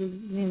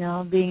 being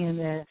in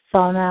the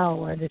sauna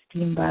or the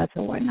steam bath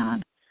or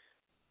whatnot.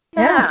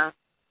 Yeah.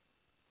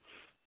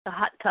 The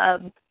hot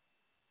tub.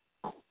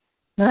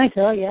 Nice.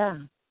 Oh, yeah.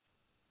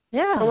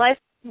 Yeah.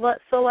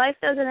 So life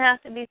doesn't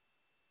have to be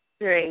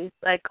serious.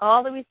 Like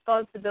all the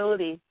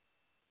responsibilities.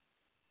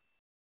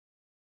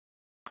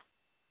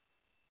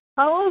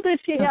 How old does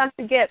she have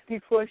to get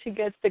before she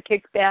gets to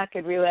kick back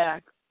and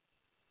relax?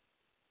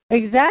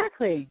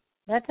 Exactly.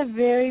 That's a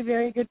very,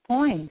 very good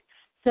point.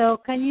 So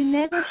can you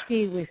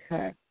negotiate with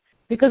her?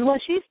 Because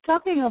what she's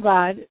talking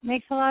about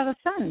makes a lot of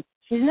sense.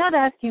 She's not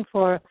asking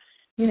for,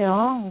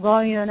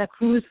 going on a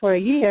cruise for a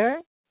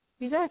year.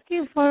 She's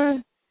asking for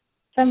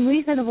some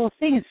reasonable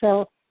things.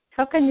 So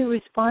how can you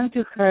respond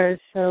to her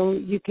so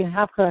you can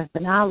have her as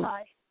an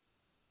ally?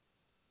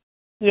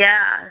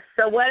 Yeah.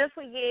 So what if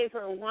we gave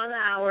her 1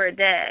 hour a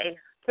day,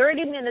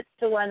 30 minutes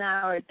to 1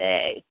 hour a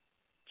day,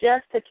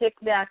 just to kick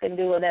back and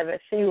do whatever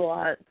she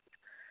wants,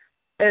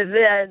 and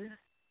then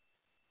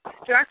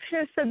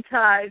structure some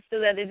time so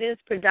that it is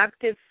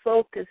productive,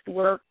 focused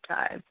work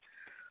time.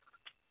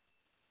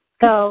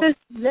 So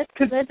let's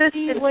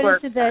see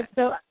what is that.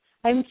 So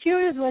I'm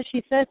curious what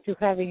she says to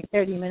having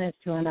 30 minutes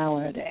to an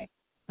hour a day.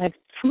 Like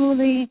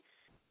truly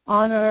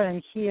honor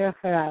and hear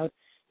her out.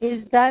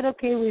 Is that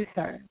okay with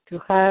her to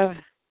have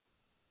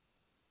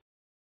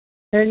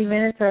 30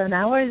 minutes or an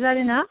hour? Is that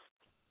enough?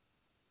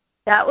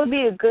 That would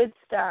be a good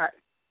start.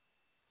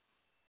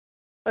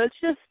 Let's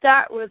just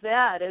start with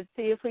that and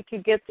see if we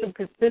could get some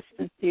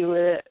consistency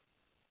with it.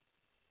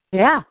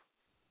 Yeah.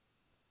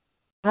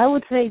 I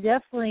would say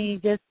definitely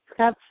just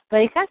have, but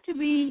it has to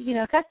be,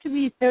 it has to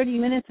be 30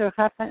 minutes or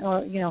half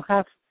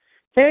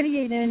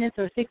 38 minutes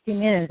or 60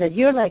 minutes that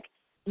you're like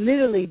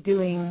literally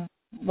doing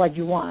what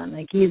you want,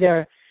 like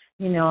either,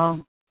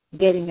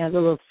 getting a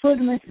little foot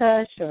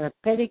massage or a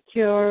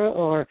pedicure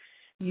or,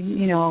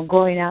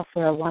 going out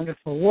for a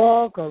wonderful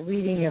walk or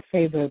reading your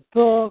favorite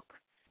book,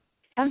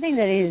 something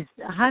that is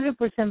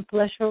 100%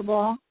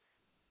 pleasurable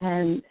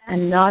and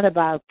not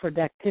about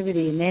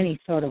productivity in any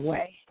sort of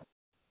way.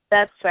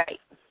 That's right.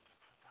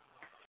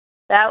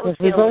 That would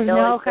we feel both really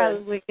know good. how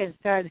we can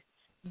start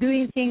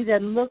doing things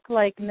that look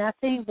like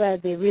nothing,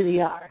 but they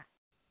really are.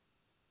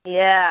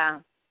 Yeah.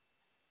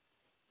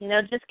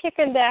 Just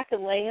kicking back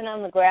and laying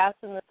on the grass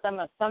in the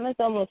summer. Summer's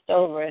almost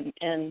over,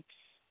 and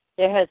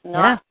there has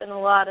not been a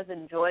lot of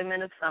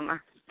enjoyment of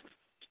summer.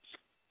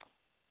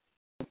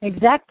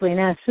 Exactly.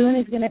 Now, soon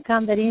is going to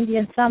come that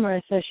Indian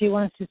summer, so she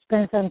wants to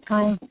spend some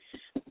time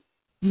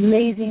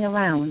lazing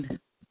around.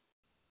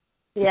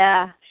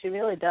 Yeah, she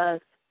really does.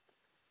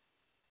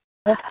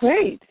 That's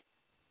great.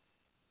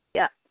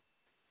 Yeah.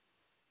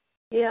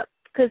 Yep,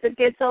 because it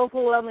gets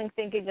overwhelming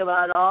thinking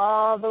about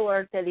all the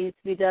work that needs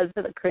to be done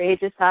for the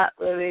Courageous Hot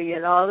Living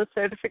and all the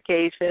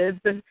certifications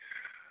and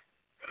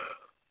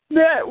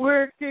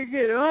networking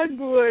and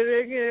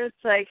onboarding, and it's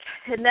like,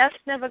 and that's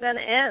never going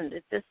to end.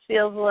 It just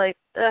feels like,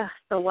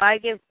 so why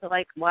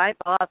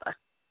bother?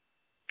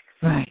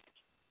 Right.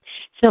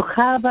 So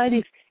how about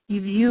if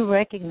you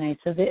recognize,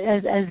 so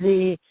as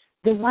the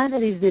one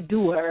that is the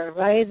doer,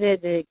 right,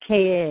 the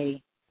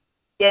KA,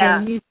 yeah,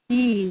 and you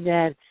see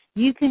that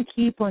you can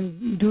keep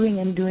on doing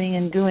and doing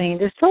and doing,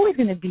 there's always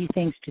going to be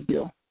things to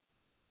do.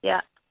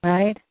 Yeah.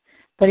 Right?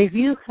 But if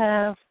you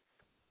have,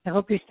 I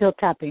hope you're still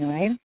tapping,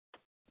 right?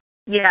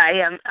 Yeah, I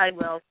am.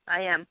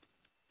 I am.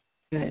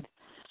 Good.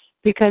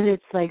 Because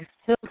it's like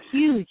so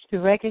huge to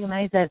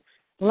recognize that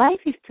life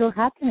is still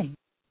happening.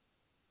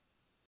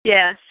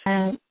 Yes.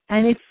 And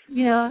if,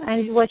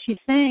 and what she's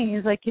saying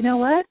is like, you know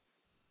what?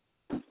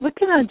 We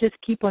cannot just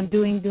keep on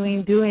doing.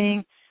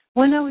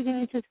 When are we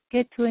going to just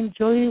get to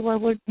enjoy what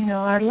we're,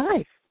 our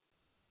life?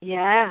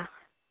 Yeah.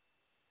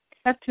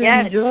 Have to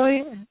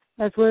enjoy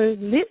as we're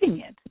living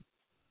it.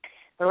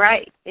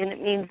 Right. And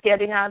it means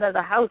getting out of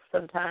the house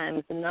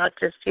sometimes and not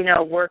just,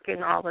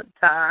 working all the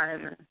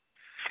time.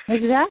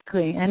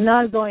 Exactly. And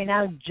not going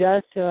out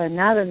just to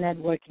another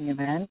networking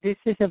event. This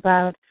is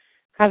about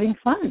having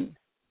fun.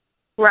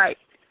 Right.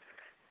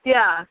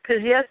 Yeah,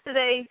 because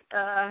yesterday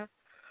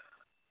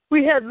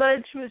we had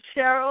lunch with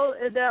Cheryl,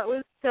 and that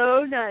was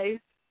so nice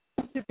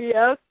to be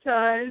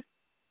outside.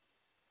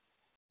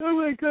 Oh,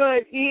 my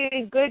God,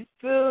 eating good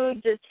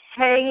food, just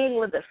hanging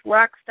with a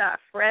rock star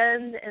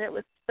friend, and it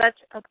was such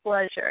a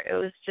pleasure. It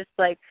was just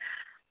like,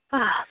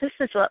 this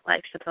is what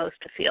life's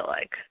supposed to feel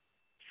like.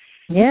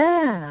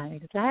 Yeah,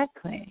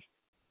 exactly.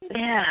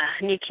 Yeah,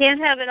 and you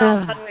can't have it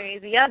all one way or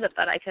the other,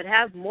 but I could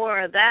have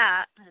more of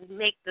that and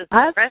make the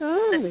rest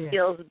of it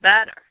feels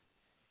better.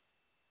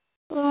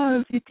 Or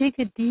if you take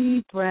a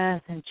deep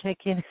breath and check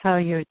in how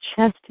your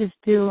chest is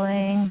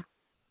doing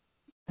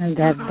and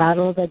that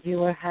battle that you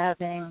were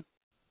having.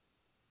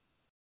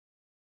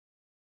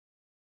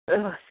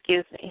 Oh,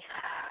 excuse me.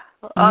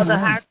 Oh, the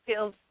heart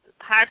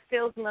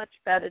feels much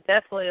better.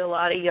 Definitely a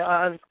lot of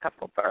yawns, a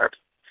couple burps.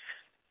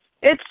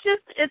 It's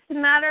a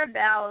matter of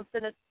balance,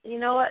 and it's, you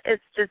know what,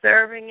 it's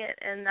deserving it,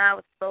 and now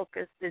it's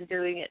focused in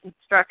doing it and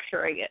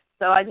structuring it.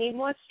 So I need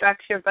more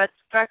structure, but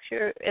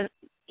structure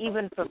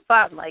even for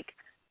fun, like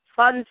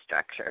fun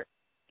structure,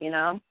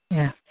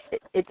 Yeah.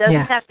 It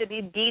doesn't have to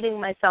be beating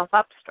myself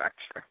up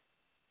structure.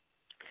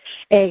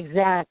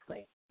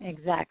 Exactly.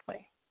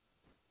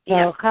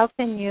 So how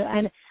can you,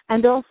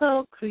 and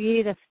also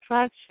create a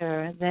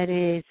structure that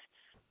is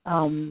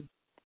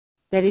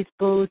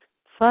both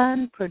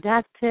fun,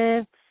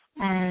 productive,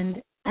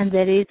 and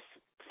that it's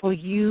for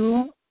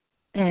you,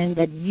 and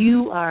that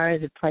you are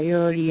the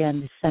priority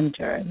and the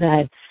center.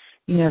 That,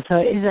 so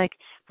it's like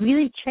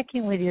really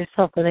checking with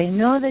yourself. Because I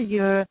know that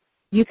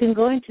you can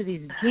go into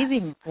this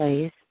giving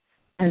place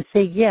and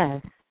say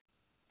yes.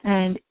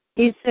 And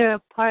is there a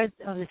part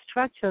of the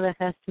structure that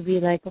has to be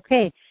like,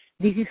 okay,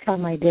 this is how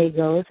my day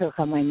goes, or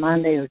how my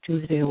Monday or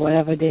Tuesday or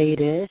whatever day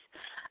it is,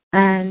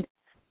 and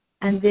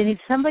And then if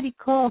somebody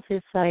calls,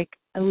 it's like,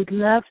 I would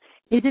love,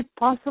 is it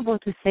possible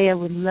to say, I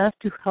would love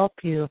to help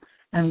you,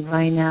 and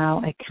right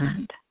now I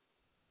can't?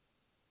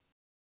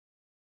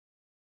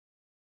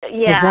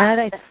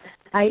 Yeah.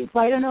 I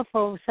don't know,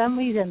 for some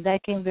reason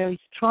that came very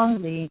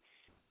strongly,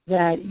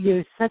 that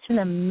you're such an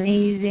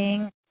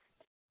amazing,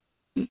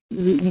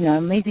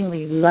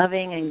 amazingly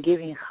loving and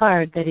giving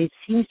heart, that it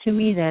seems to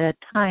me that at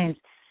times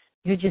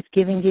you're just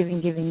giving,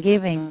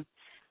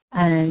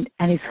 and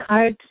it's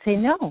hard to say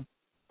no.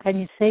 Can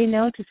you say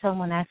no to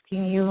someone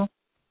asking you?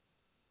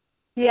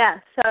 Yeah,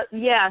 so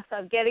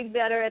I'm getting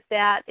better at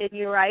that, and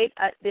you're right.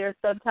 There's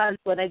sometimes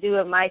when I do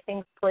a my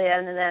things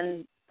plan, and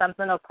then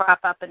something will crop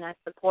up, and I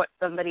support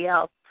somebody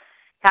else.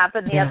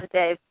 Happened the other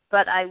day,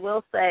 but I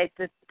will say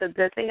that the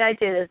good thing I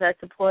did is I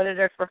supported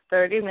her for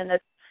 30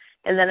 minutes,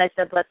 and then I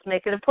said, let's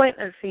make an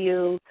appointment for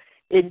you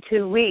in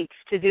 2 weeks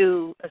to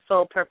do a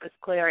soul purpose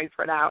clearing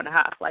for an hour and a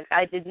half. Like,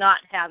 I did not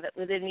have it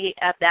within me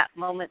at that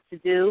moment to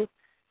do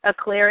a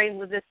clearing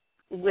with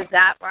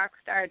that rock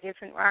star, a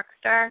different rock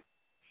star.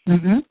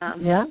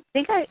 Mm-hmm. Yeah.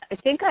 I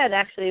think I had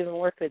actually even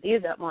worked with you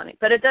that morning,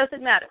 but it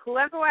doesn't matter.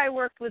 Whoever I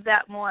worked with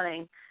that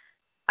morning,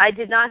 I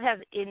did not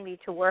have in me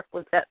to work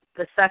with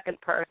the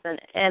second person,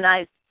 and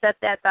I set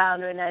that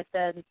boundary, and I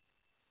said,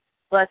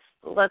 let's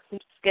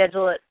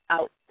schedule it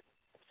out.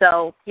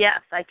 So yes,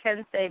 I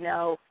can say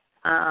no.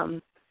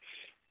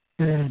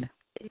 Good.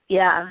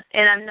 Yeah,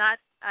 and I'm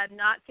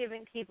not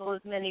giving people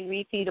as many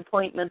repeat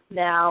appointments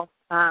now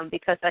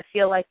because I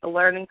feel like the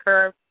learning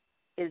curve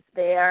is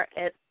there,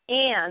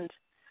 and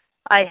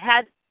I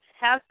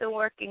have been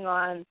working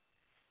on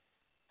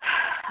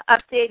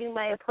updating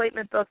my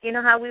appointment book. You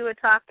know how we were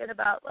talking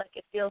about, like,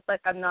 it feels like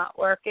I'm not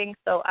working,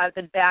 so I've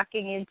been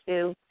backing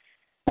into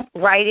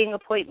writing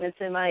appointments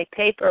in my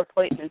paper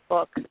appointment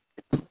book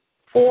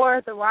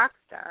for the rock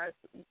stars,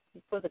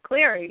 for the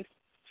clearings,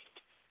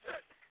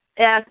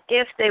 as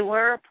if they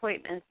were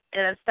appointments,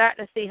 and I'm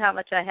starting to see how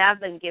much I have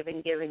been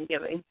giving.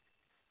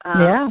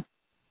 Yeah.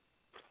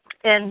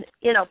 And,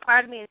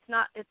 part of me,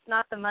 it's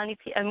not the money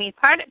piece. I mean,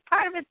 part of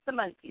it's the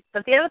money piece,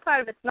 but the other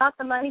part of it's not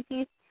the money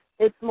piece.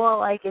 It's more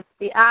like it's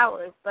the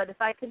hours. But if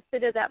I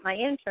consider that my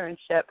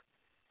internship,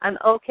 I'm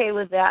okay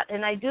with that.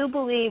 And I do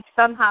believe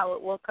somehow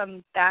it will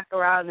come back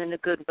around in a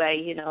good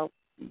way.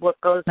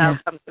 What goes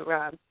out comes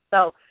around.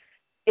 So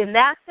in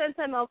that sense,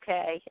 I'm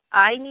okay.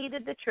 I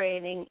needed the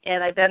training,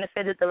 and I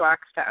benefited the rock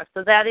star.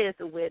 So that is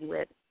a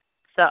win-win.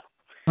 So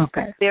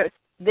okay.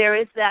 There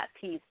is that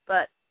piece,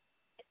 but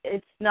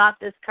it's not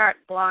this carte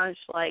blanche,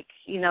 like,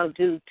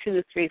 do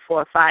 2, 3,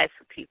 4, 5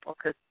 for people,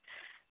 because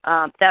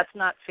that's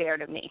not fair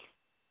to me.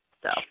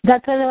 So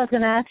that's what I was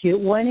going to ask you.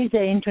 When is the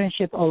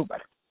internship over?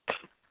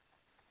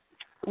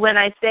 When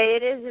I say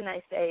it is, and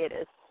I say it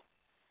is.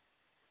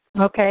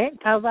 Okay.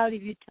 How about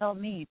if you tell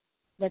me?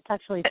 Let's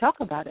actually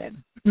talk about it.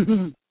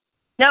 No,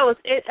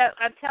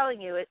 I'm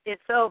telling you,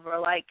 it's over.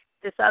 Like,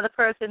 this other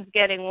person's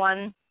getting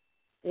one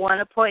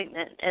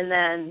appointment, and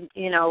then,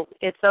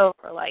 it's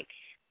over. Like,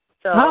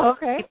 so. Oh,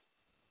 okay.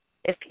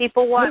 If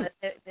people want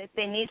it,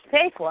 they need to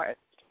pay for it.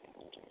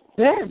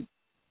 Good.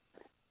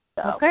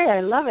 So. Okay,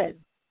 I love it.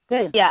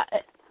 Good. Yeah,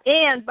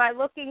 and by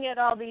looking at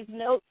all these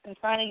notes and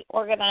trying to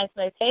organize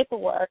my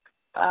paperwork,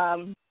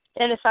 and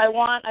if I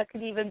want, I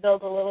could even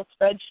build a little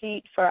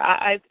spreadsheet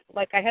I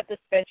have the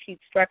spreadsheet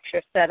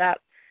structure set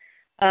up.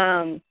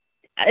 And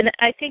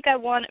I think I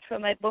want it for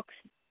my books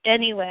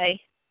anyway.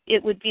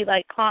 It would be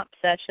like comp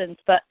sessions,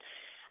 but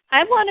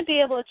I want to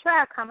be able to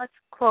track how much,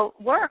 quote,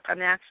 work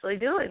I'm actually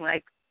doing.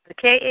 Like, the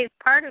KA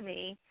part of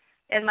me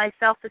and my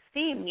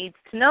self-esteem needs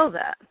to know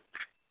that.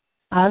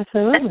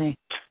 Absolutely.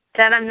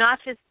 That I'm not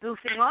just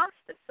goofing off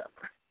this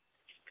summer.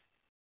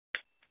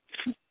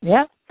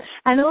 Yeah.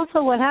 And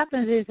also what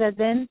happens is that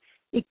then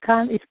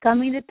it's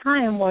coming the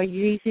time where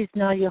this is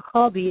not your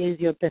hobby, it's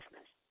your business.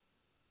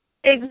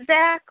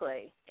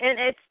 Exactly. And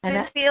it's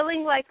been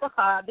feeling like a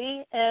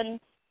hobby, and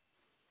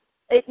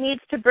it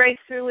needs to break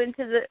through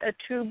into a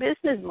true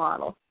business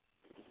model.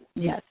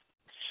 Yes.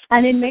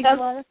 And it makes a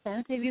lot of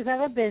sense. If you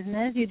have a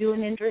business, you do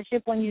an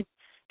internship when you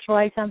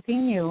try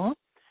something new,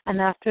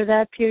 and after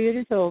that period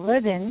is over,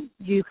 then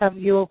you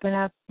open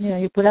up,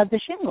 you put up the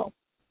shingle.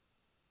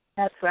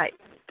 That's right.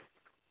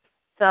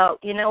 So,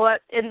 you know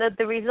what? And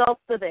the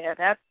results are there.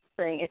 That's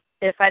the thing.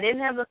 If I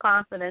didn't have the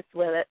confidence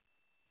with it,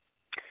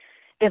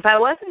 if I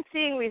wasn't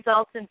seeing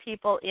results in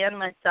people and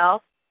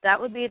myself, that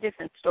would be a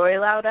different story,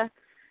 Lauda.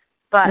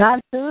 But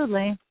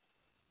absolutely.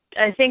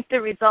 I think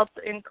the results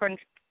are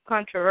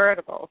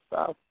incontrovertible,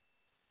 so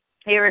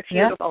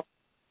irrefutable.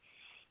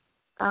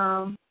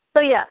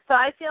 Yeah. So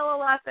I feel a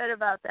lot better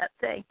about that.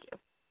 Thank you.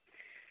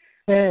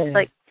 Good.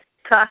 Like,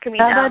 talking me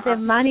How down. about the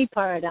money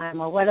paradigm,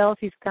 or what else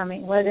is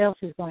coming? What else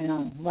is going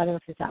on? What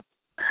else is up?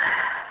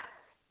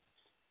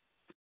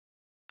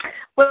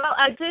 Well,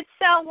 I did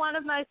sell one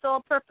of my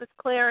soul purpose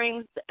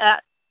clearings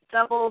at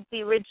double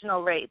the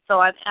original rate, so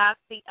I'm at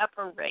the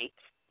upper rate.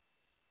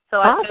 So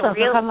awesome.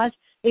 So how much?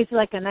 It's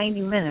like a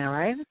 90-minute,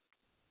 right?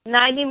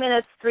 90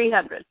 minutes,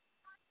 300.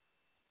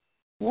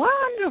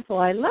 Wonderful.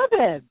 I love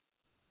it.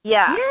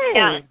 Yeah. Yay.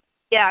 Yeah.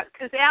 Yeah,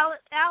 because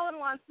Alan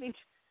wants me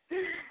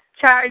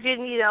charging,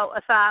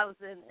 $1,000,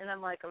 and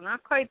I'm like, I'm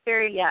not quite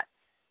there yet.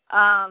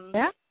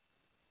 Yeah.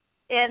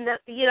 And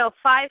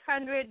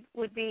 500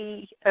 would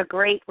be a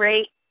great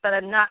rate, but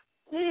I'm not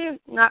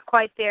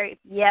quite there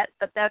yet.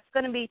 But that's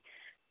going to be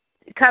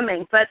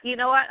coming. But you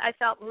know what? I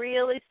felt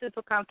really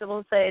super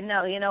comfortable saying,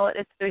 no, you know what?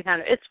 It's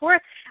 300. It's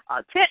worth.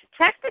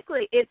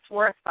 Technically, it's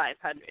worth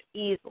 500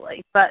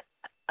 easily, but.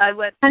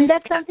 And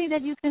that's something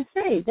that you can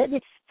say.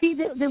 See,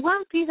 the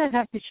one piece I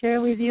have to share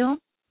with you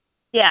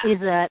is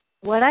that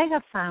what I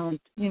have found,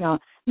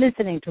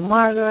 listening to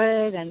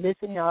Margaret and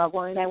listening,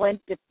 when I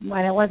went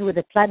with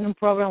the Platinum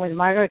program with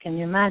Margaret, can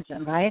you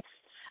imagine, right?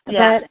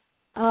 Yeah.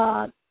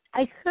 But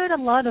I heard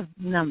a lot of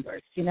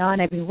numbers, and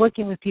I've been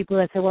working with people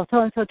that say, well,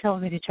 so-and-so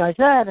told me to charge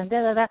that and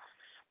da-da-da.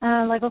 And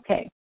I'm like,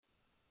 okay,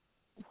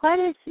 what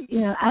is,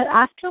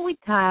 after we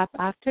tap,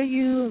 after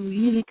you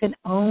really can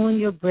own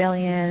your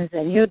brilliance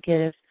and your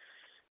gifts,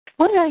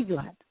 what are you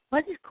at?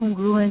 What is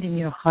congruent in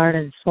your heart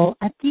and soul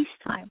at this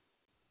time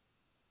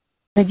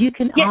that you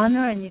can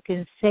honor and you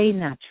can say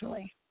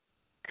naturally?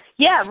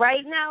 Yeah,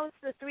 right now it's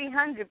the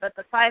 300, but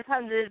the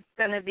 500 is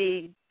going to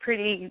be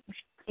pretty,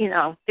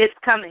 it's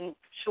coming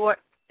short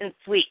and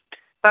sweet.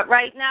 But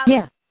right now,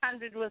 the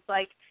 300 was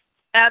like,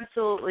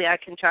 absolutely, I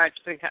can charge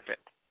 300.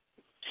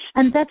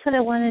 And that's what I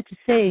wanted to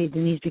say,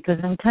 Denise, because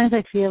sometimes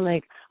I feel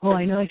like, oh,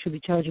 I know I should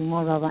be charging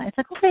more, blah, blah. It's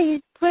like, okay,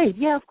 great.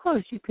 Yeah, of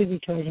course you could be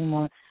charging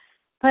more.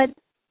 But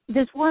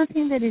there's one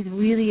thing that is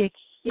really a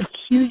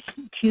huge,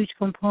 huge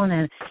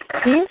component.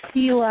 If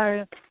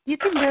you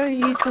can very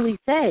easily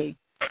say,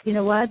 you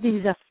know what, this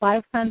is a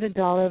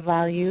 $500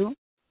 value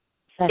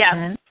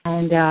session,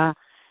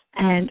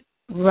 and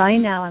right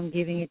now I'm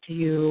giving it to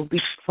you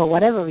for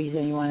whatever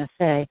reason you want to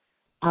say,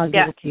 I'll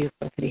give it to you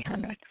for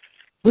 300,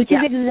 which is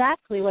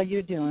exactly what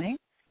you're doing.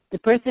 The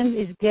person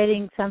is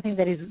getting something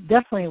that is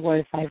definitely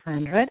worth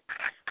 500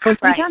 for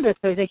 300. Right.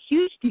 So it's a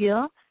huge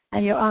deal,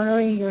 and you're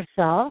honoring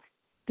yourself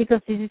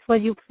because this is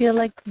what you feel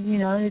like,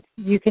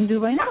 you can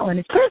do right now, and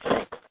it's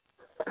perfect.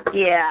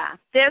 Yeah,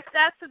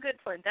 that's a good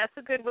point. That's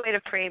a good way to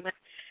frame it.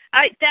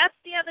 That's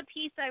the other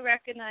piece I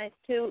recognize,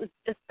 too,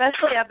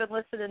 especially I've been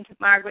listening to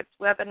Margaret's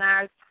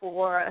webinars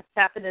for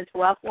Tapping Into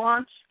Wealth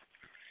launch.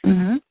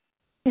 Mm-hmm.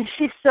 And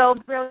she's so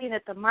brilliant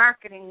at the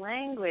marketing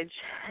language.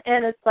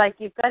 And it's like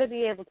you've got to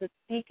be able to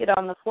speak it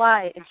on the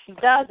fly, and she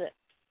does it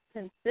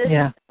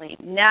consistently,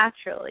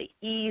 naturally,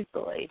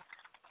 easily.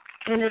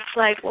 And it's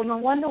like, well, no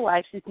wonder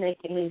why she's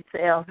making these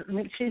sales. I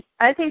mean,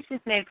 I think she's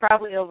made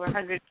probably over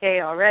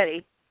 $100K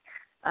already.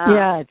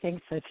 Yeah, I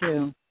think so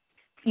too.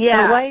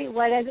 Yeah.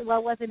 So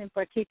what was it in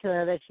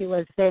particular that she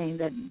was saying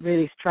that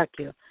really struck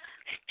you?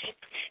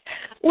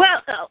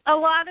 Well, a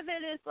lot of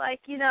it is like,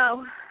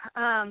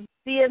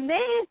 the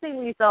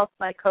amazing results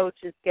my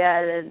coaches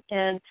get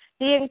and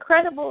the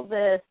incredible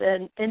this,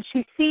 and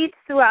she feeds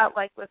throughout,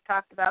 like we've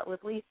talked about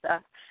with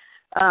Lisa.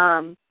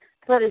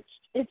 But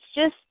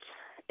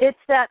it's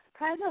that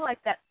kind of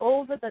like that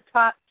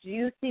over-the-top,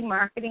 juicy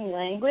marketing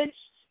language.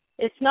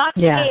 It's not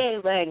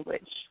PA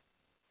language.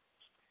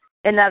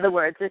 In other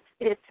words,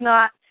 it's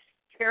not,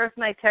 here's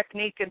my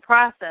technique and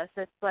process.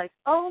 It's like,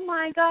 oh,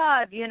 my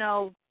God,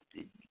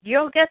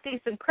 you'll get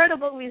these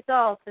incredible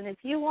results. And if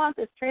you want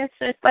this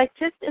transfer,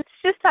 it's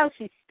just how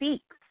she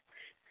speaks.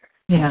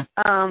 Yeah.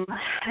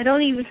 I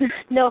don't even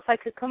know if I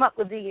could come up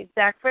with the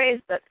exact phrase,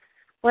 but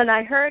when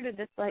I heard it,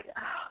 it's like,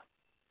 oh,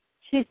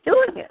 she's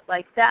doing it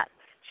like that.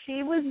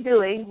 She was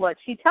doing what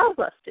she tells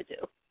us to do.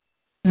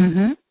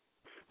 Mm-hmm.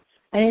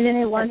 And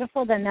isn't it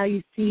wonderful that now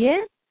you see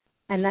it?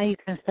 And now you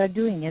can start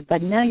doing it.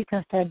 But now you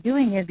can start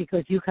doing it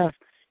because you have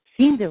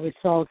seen the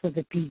results of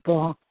the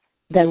people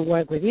that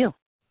work with you.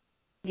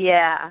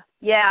 Yeah.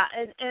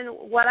 And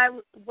what I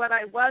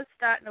was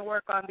starting to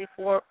work on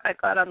before I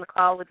got on the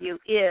call with you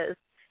is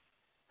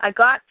I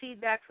got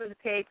feedback from the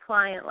paid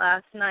client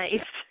last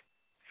night,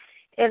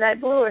 and I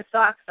blew her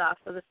socks off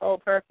for this whole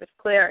purpose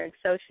clearing.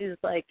 So she's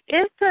like,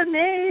 it's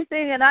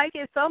amazing, and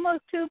it's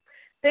almost too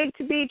big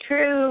to be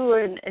true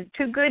and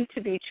too good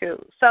to be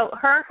true. So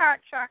her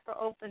heart chakra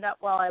opened up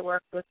while I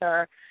worked with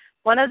her.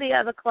 Two of the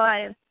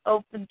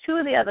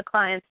other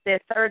clients, their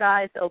third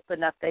eyes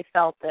opened up. They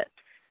felt it.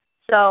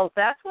 So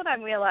that's what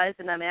I'm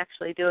realizing I'm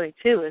actually doing,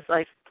 too, is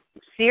like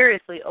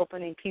seriously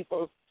opening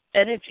people's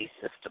energy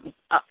systems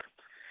up.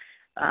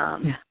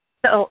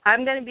 So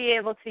I'm going to be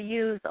able to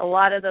use a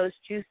lot of those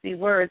juicy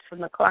words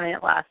from the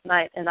client last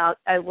night, and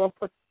I will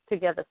put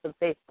together some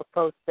Facebook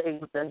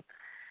postings and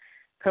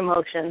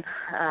promotion.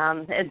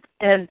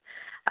 And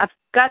I've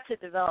got to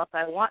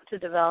I want to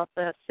develop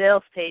a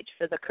sales page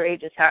for the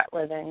Courageous Heart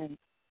Living.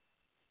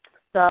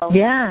 So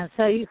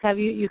so you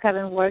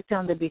haven't worked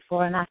on the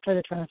before and after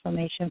the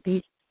transformation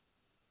piece?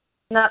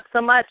 Not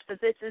so much,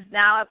 but this is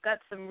now I've got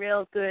some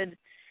real good,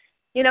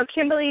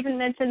 Kimberly even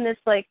mentioned this,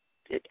 like,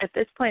 at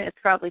this point it's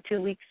probably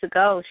 2 weeks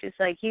ago. She's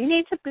like, you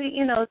need to be,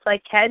 it's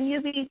like, can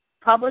you be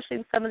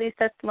publishing some of these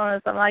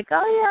testimonials? I'm like,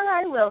 oh,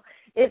 yeah, I will.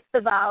 It's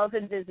the vow of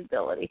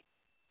invisibility.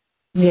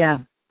 Yeah,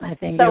 I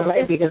think you're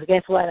right, because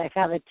guess what? I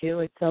have it too.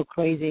 It's so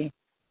crazy.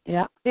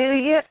 Yeah. Do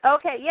you?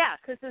 Okay, yeah,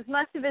 because as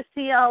much of a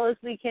CL as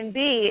we can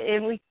be,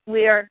 and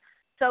we are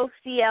so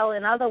CL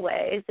in other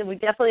ways, and we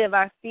definitely have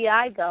our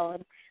CI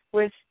going,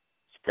 we're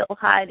still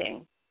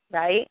hiding,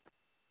 right?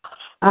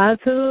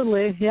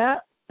 Absolutely, yeah.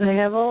 I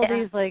have all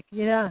these, like,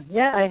 I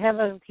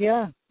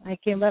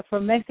came back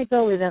from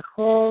Mexico with a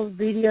whole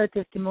video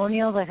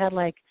testimonials. I had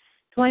like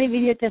 20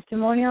 video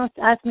testimonials.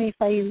 Ask me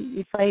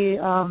if I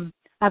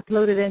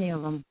uploaded any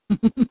of them.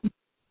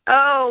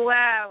 Oh,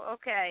 wow.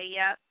 Okay,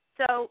 yeah.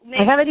 So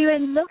maybe, I haven't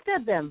even looked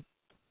at them.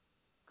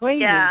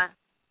 Crazy. Yeah.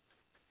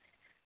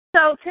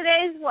 So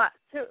today's what?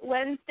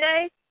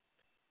 Wednesday?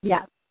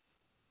 Yeah.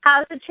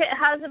 How's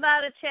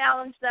about a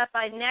challenge that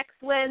by next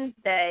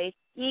Wednesday,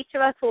 each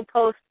of us will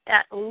post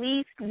at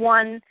least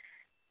one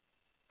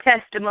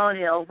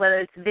testimonial, whether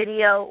it's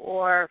video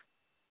or,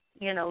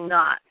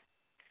 not.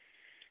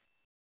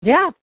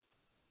 Yeah.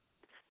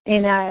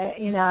 In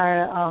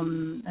our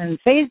on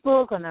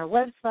Facebook, on our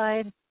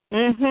website.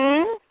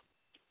 Mhm.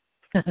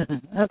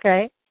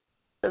 Okay.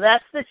 So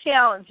that's the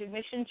challenge. Your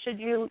mission, should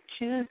you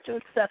choose to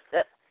accept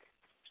it.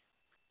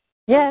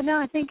 Yeah, no,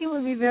 I think it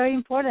would be very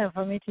important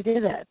for me to do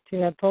that,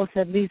 to post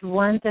at least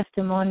one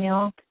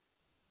testimonial.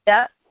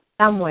 Yeah.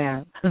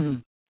 Somewhere.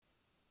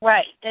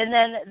 Right. And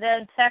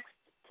then text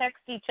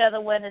each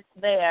other when it's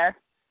there.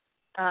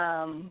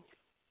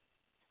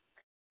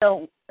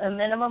 So a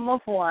minimum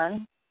of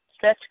one.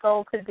 Stretch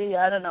goal could be,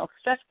 I don't know,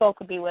 stretch goal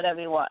could be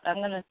whatever you want. So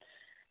I'm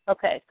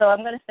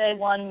going to say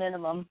one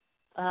minimum.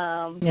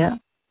 Yeah.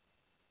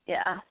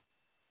 Yeah.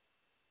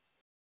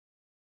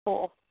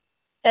 Cool.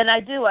 And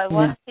I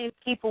want to see if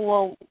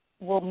people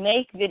will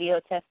make video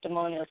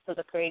testimonials for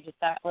the Courageous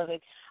Art Living.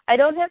 I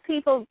don't have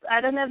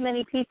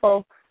many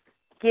people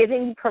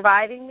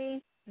providing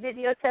me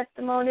video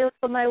testimonials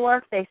for my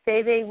work. They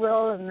say they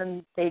will, and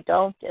then they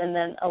don't, and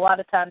then a lot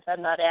of times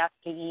I'm not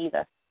asking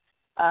either.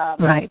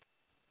 Right.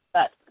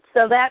 But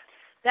so that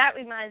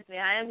reminds me,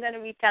 I am going to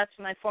reach out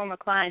to my former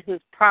client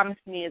who's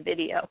promised me a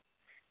video,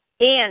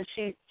 and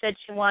she said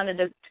she wanted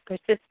to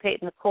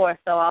participate in the course.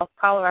 So I'll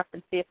call her up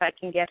and see if I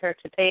can get her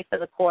to pay for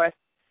the course,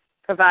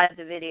 provide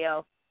the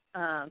video,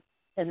 and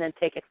then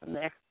take it from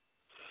there.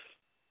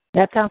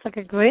 That sounds like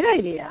a great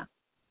idea.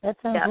 That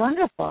sounds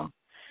wonderful.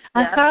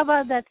 And how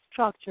about that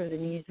structure,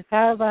 Denise?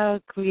 How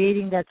about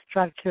creating that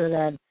structure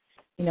that,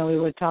 we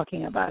were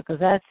talking about? Because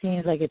that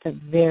seems like it's a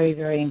very,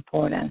 very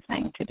important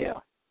thing to do.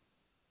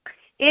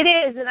 It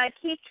is, and I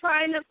keep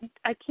trying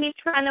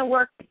to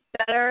work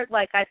better.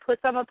 Like I put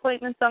some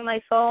appointments on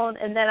my phone,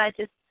 and then I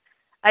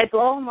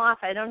blow them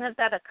off. I don't have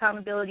that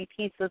accountability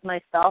piece with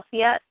myself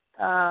yet.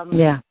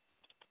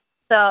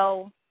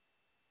 So.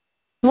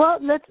 Well,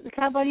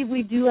 how about if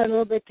we do a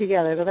little bit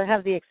together? Because I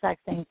have the exact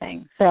same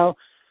thing. So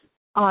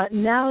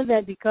now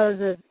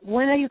that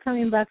when are you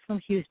coming back from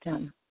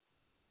Houston?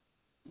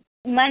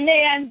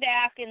 Monday I'm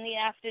back in the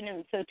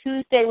afternoon. So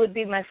Tuesday would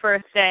be my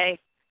first day,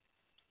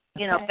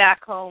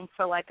 back home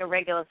for like a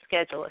regular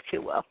schedule, if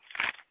you will.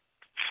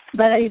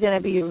 But are you going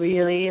to be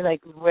really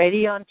like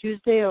ready on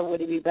Tuesday, or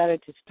would it be better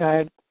to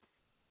start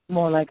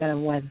more like on a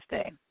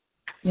Wednesday?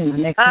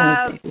 Next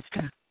Wednesday to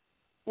start.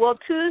 Well,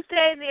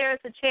 Tuesday there's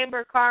a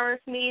Chamber of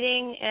Commerce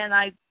meeting, and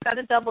I got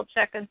to double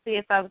check and see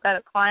if I've got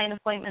a client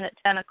appointment at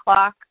 10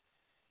 o'clock.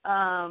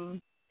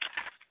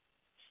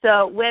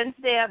 So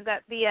Wednesday I've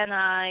got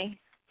BNI.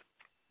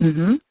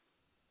 Mhm.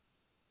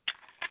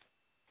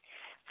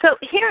 So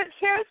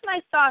here's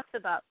my thoughts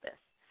about this.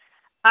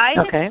 I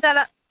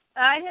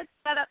had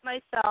set up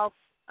myself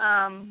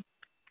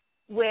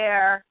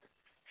where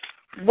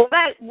what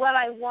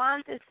I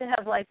want is to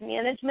have like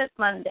management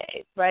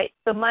Mondays, right?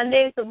 So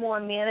Mondays are more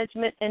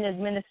management and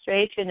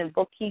administration and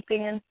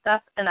bookkeeping and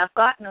stuff, and I've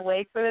gotten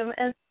away from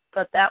it,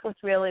 but that was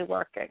really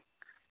working.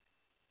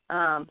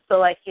 So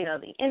like,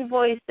 the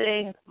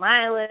invoicing,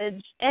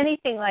 mileage,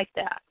 anything like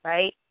that,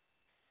 right?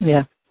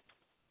 Yeah.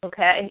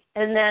 Okay.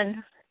 And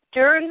then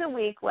during the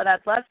week, what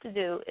I'd love to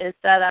do is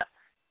set up,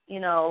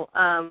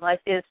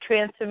 like there's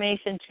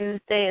Transformation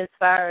Tuesday as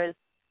far as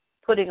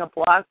putting a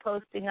blog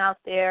posting out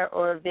there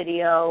or a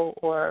video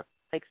or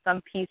like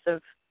some piece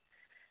of,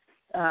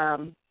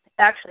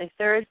 actually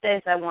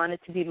Thursdays I want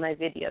it to be my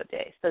video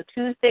day. So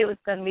Tuesday was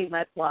going to be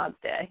my blog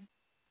day.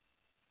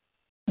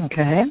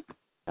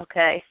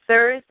 Okay.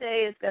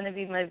 Thursday is going to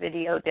be my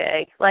video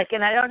day.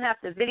 And I don't have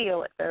to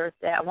video it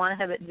Thursday. I want to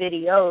have it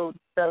videoed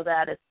so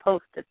that it's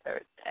posted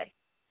Thursday.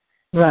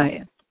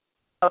 Right.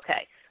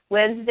 Okay.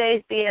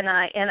 Wednesday's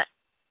BNI, and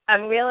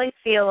I'm really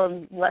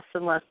feeling less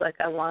and less like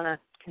I want to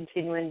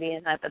continue in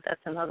BNI, but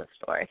that's another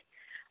story.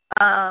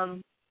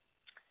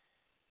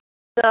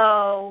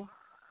 So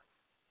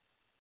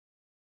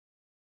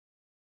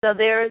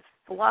there's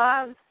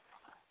blogs.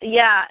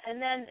 Yeah,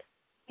 and then,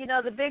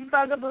 the big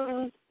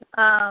bugaboos,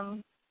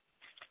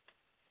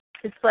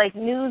 it's like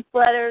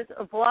newsletters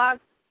or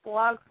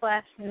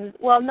blog/news.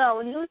 Well, no,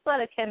 a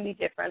newsletter can be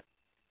different.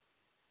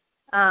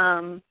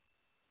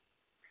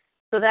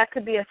 So that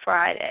could be a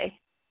Friday.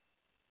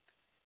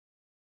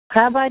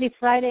 How about if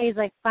Friday is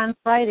like Fun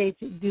Friday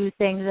to do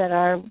things that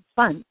are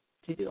fun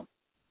to do?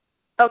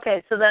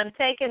 Okay, so then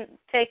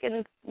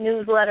taking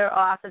newsletter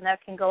off, and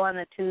that can go on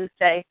a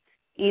Tuesday,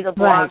 either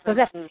blog Right. So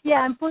that,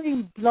 I'm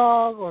putting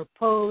blog or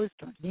post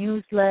or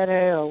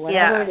newsletter or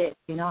whatever it is,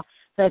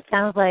 So it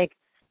sounds like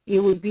it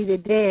would be the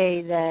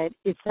day that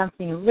it's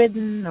something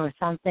written or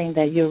something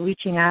that you're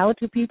reaching out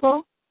to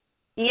people.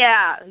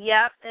 Yeah,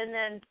 yep. And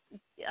then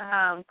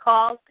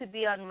calls could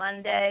be on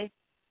Monday.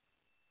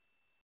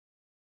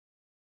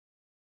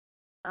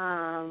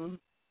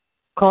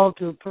 Call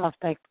to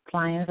prospect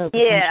clients or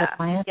potential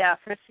clients? Yeah,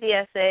 for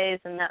CSAs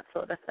and that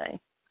sort of thing.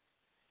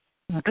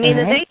 Okay. I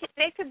mean,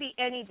 they could be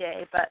any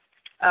day, but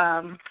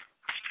and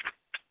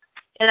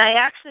I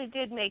actually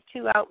did make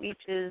 2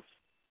 outreaches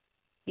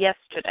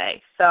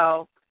yesterday,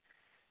 so.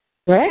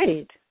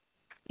 Great.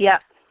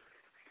 Yep.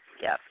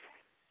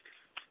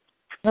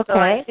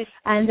 Okay. So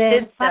and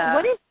then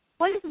what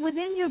is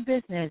within your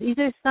business? Is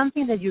there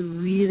something that you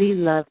really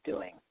love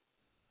doing?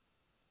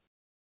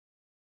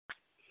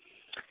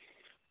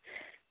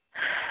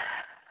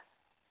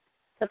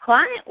 The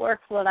client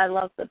work's what I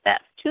love the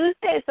best.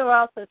 Tuesdays are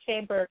also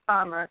Chamber of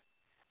Commerce.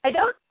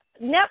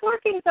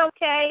 Networking's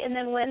okay, and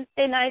then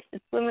Wednesday nights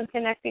it's women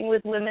connecting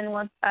with women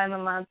one time a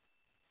month.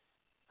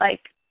 Like,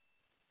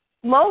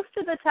 most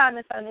of the time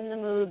if I'm in the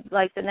mood,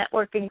 like, the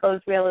networking goes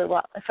really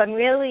well. If I'm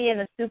really in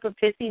a super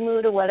pissy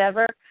mood or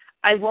whatever,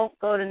 I won't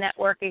go to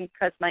networking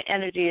because my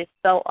energy is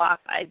so off.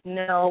 I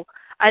know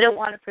I don't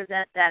want to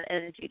present that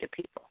energy to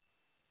people.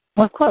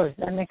 Of course,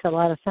 that makes a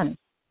lot of sense.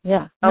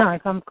 Yeah. Okay. No, I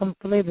come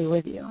completely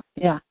with you.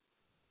 Yeah.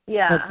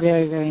 Yeah. That's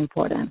very, very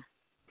important.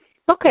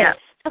 Okay. Yeah.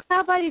 So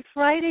how about if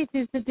Fridays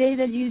is the day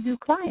that you do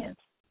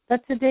clients?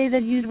 That's the day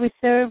that you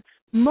reserve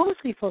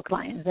mostly for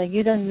clients. Like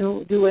you don't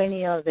do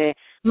any of the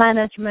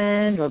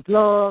management or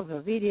blogs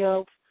or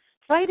videos.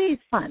 Friday is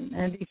fun.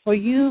 And for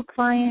you,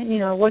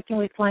 working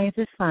with clients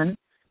is fun.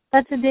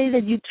 That's the day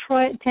that you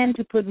tend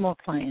to put more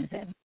clients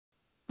in.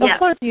 Yeah. Of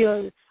course,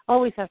 you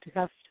always have to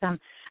have some.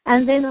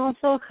 And then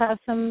also have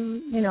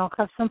some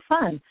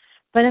fun.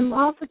 But I'm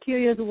also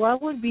curious,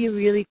 what would be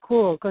really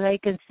cool? Because I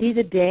can see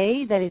the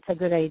day that it's a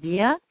good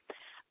idea,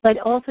 but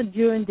also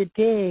during the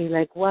day,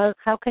 like,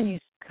 how can we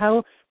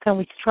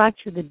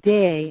structure the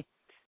day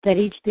that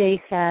each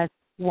day has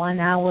 1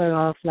 hour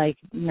of like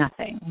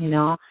nothing,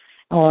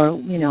 or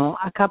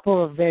a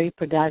couple of very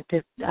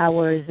productive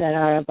hours that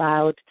are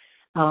about,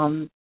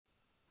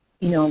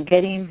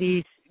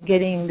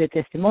 getting the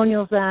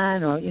testimonials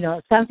done, or,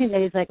 something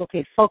that is like,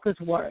 okay, focus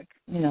work.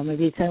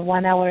 Maybe it's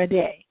 1 hour a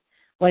day.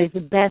 What is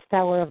the best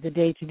hour of the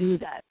day to do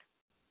that?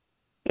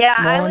 Yeah,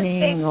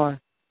 morning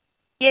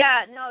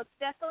Yeah, no, it's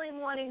definitely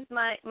morning's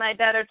my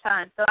better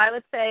time. So I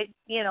would say,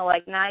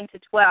 like 9 to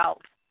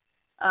 12.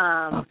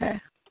 Okay.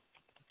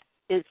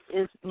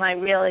 Is my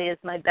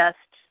best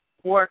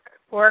work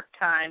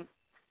time.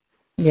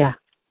 Yeah.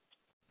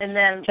 And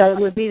then so it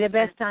would be the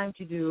best time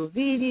to do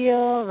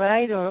video,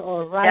 right,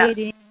 or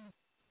writing.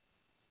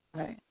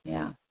 Yeah. Right.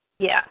 Yeah.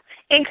 Yeah,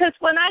 and because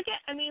when I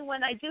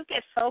do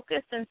get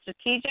focused and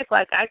strategic,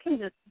 like I can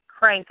just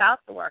crank out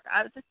the work.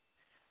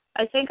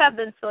 I think I've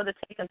been sort of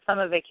taking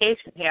summer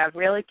vacation here. I've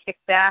really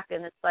kicked back,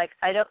 and it's like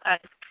I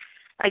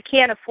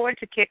can't afford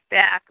to kick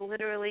back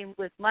literally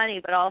with money,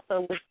 but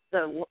also with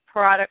the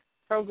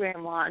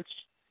program launch,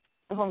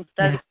 the home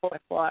study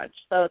course launch.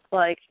 So it's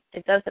like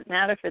it doesn't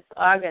matter if it's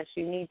August.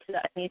 I need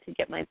to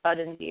get my butt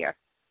in gear.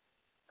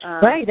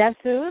 Right.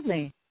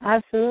 Absolutely.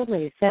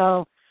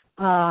 So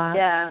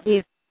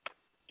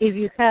if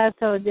you have,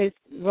 so there's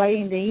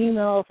writing the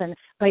emails, and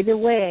by the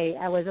way,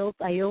 I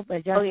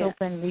just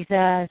opened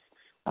Lisa's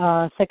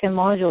second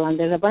module, and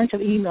there's a bunch of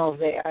emails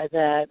there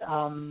that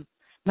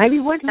might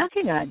be worth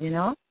looking at,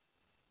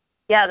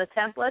 Yeah, the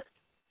templates.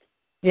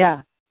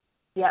 Yeah.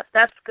 Yeah,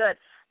 that's good.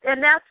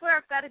 And that's where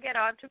I've got to get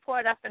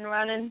Entreport up and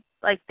running,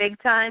 like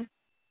big time.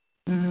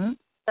 Mm-hmm.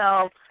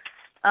 So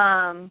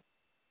I'm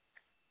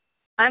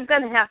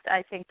going to have to,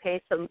 I think,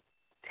 pay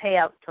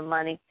out some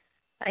money.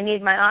 I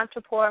need my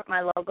Entreport,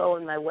 my logo,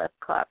 and my web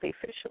copy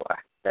for sure.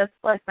 That's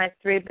like my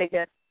 3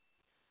 biggest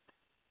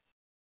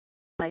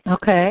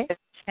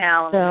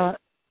challenges.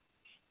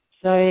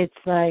 So it's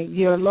like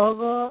your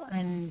logo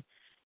and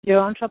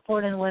your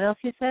Entreport, and what else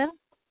you said?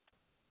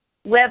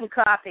 Web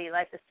copy,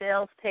 like the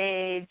sales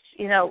page,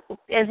 and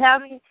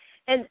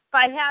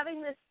by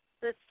having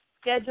this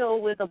schedule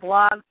with the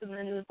blogs and the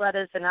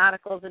newsletters and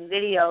articles and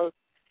videos,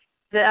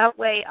 that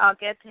way I'll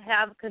get to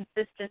have a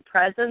consistent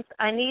presence.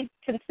 I need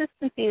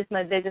consistency is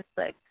my biggest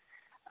thing.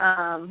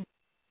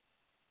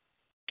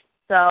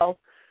 So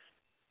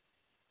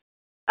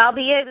I'll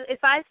be able, if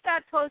I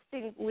start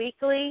posting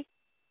weekly,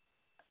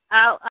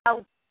 I'll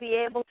be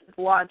able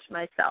to launch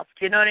myself.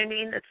 Do you know what I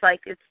mean? It's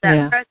like it's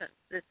that presence.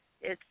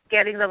 It's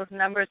getting those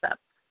numbers up.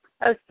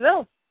 I was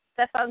thrilled.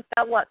 Stefan's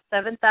got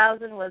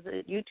 7,000 was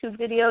it YouTube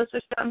videos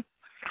or something?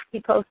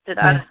 He posted,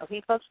 I don't know,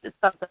 he posted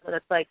something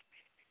that's like,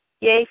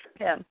 yay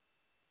for him.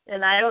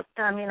 And I've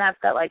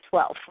got like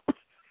 12.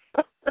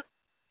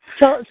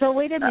 So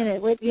wait a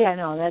minute.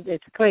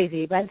 It's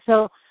crazy. But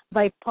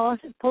by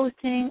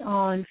posting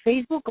on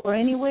Facebook or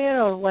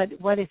anywhere, or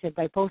what is it?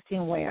 By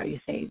posting where, you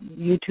say?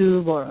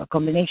 YouTube or a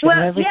combination of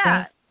everything?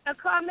 Yeah, a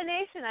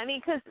combination. I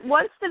mean, because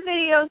once the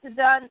videos are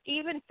done,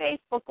 even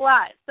Facebook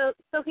Live. So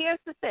here's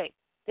the thing.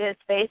 There's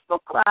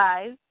Facebook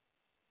Live.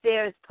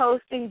 There's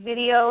posting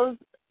videos.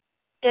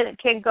 It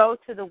can go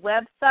to the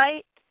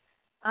website.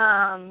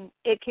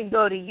 It can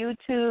go to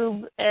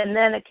YouTube, and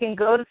then it can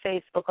go to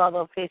Facebook,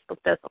 although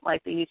Facebook doesn't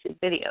like the YouTube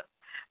videos.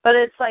 But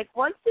it's like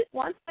once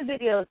the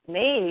video is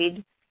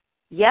made,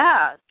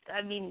 yeah,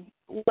 I mean,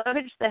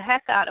 leverage the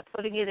heck out of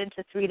putting it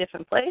into 3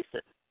 different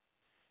places.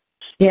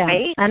 Yeah,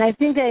 right? And I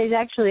think that is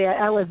actually,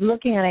 I was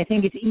looking, and I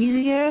think it's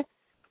easier.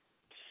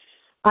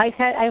 I've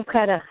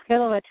had a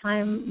hell of a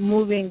time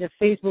moving the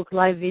Facebook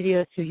Live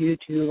videos to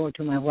YouTube or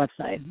to my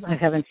website. I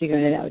haven't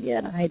figured it out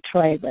yet. I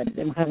tried, but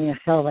I'm having a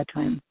hell of a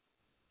time.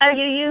 Are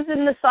you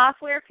using the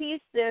software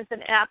piece? There's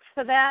an app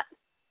for that?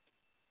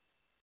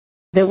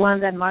 The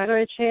one that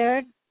Margaret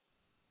shared?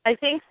 I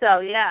think so,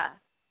 yeah.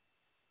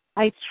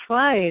 I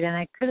tried, and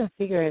I couldn't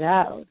figure it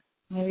out.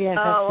 Maybe I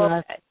have to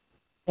ask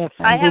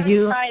Stefan. I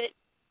haven't tried it.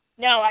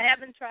 No, I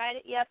haven't tried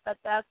it yet, but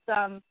that's,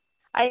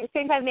 I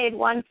think I made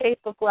one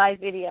Facebook Live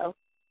video.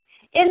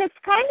 And it's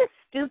kind of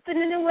stupid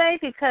in a way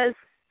because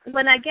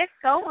when I get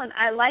going,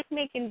 I like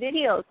making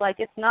videos. Like,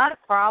 it's not a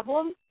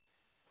problem.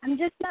 I'm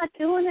just not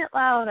doing it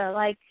louder.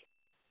 Like,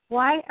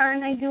 why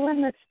aren't I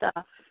doing this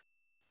stuff?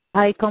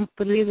 I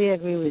completely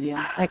agree with you.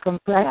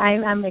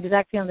 I'm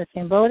exactly on the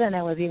same boat, and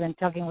I was even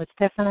talking with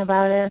Stefan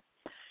about it.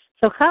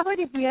 So how about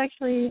if we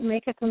actually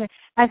make a commitment?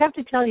 I have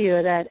to tell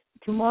you that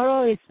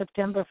tomorrow is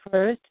September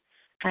 1st,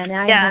 and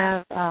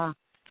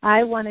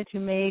I wanted to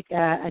make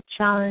a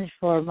challenge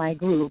for my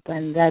group,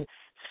 and that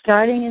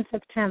starting in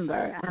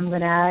September, I'm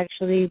going to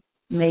actually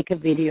make a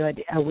video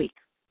a week,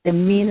 the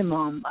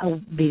minimum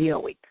of video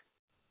a week.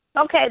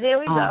 Okay, there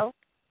we go.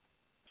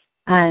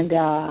 And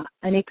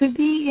it could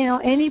be,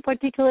 any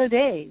particular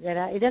day.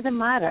 It doesn't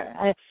matter.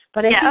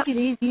 But I think it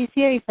is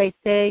easier if I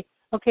say,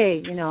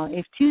 okay,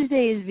 if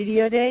Tuesday is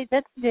video day,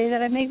 that's the day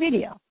that I make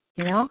video,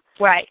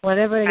 Right.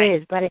 Whatever it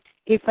is. But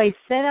if I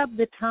set up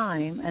the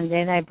time and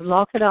then I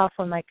block it off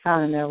on my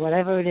calendar,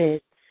 whatever it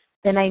is,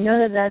 then I know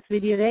that that's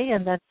video day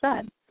and that's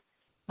that.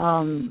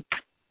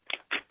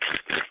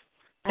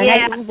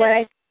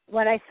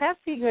 What I have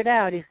figured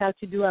out is how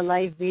to do a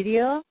live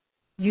video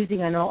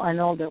using an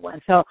older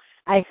one. So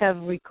I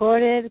have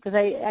recorded, because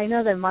I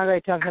know that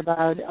Margaret talked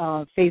about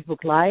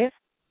Facebook Live.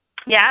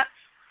 Yeah.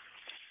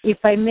 If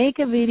I make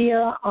a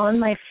video on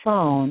my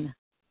phone,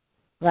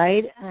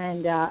 right,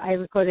 and I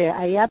record it,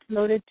 I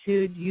upload it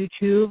to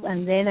YouTube,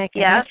 and then I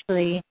can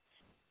actually,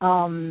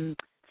 from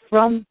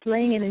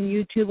playing it in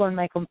YouTube on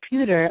my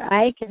computer,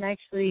 I can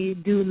actually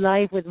do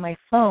live with my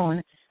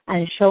phone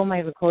and show my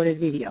recorded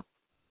video.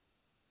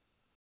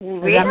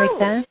 Really? Does that make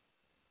sense?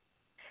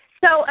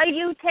 So are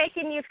you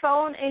taking your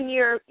phone and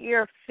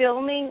you're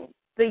filming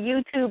the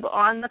YouTube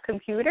on the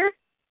computer?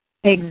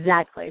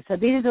 Exactly. So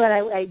this is what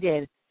I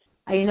did.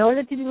 In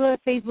order to do a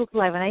Facebook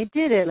Live, and I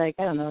did it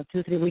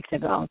 2-3 weeks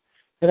ago,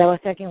 because I was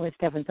talking with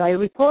Stefan. So I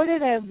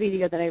recorded a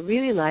video that I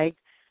really liked,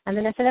 and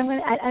then I said, and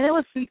I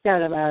was freaked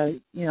out about,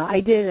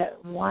 I did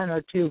 1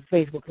 or 2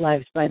 Facebook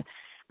Lives, but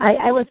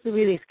I was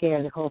really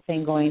scared, the whole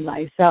thing going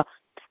live. So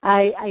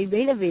I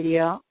made a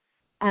video.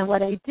 And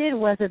what I did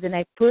was that then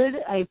I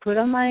put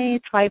on my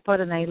tripod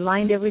and I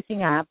lined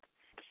everything up,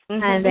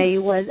 and I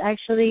was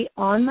actually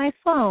on my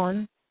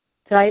phone.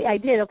 So I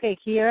did, okay,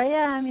 here I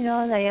am,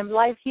 I am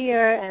live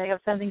here, and I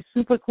have something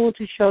super cool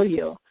to show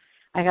you.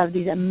 I have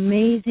this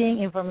amazing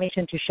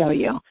information to show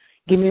you.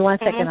 Give me 1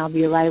 second, I'll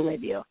be right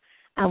with you.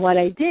 And what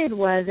I did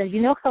was,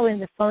 you know how in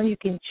the phone you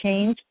can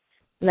change,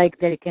 like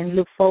that it can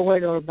look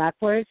forward or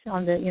backwards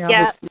on the,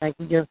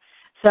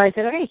 So I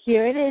said, okay,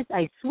 here it is.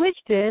 I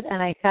switched it,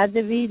 and I had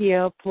the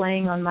video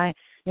playing on my,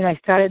 I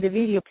started the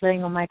video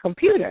playing on my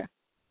computer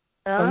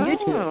from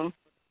YouTube.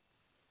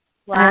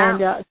 Wow.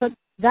 And so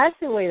that's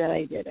the way that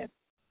I did it.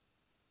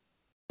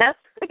 That's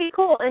pretty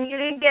cool. And you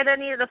didn't get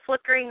any of the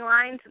flickering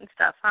lines and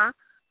stuff, huh?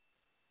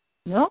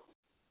 No.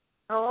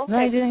 Oh, okay. No,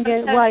 I didn't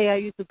get. Why? Are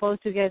you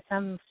supposed to get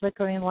some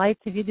flickering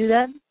lights if you do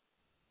that?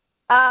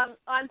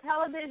 On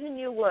television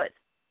you would,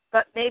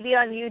 but maybe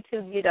on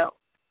YouTube you don't.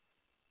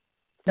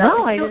 So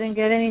no, I didn't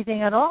get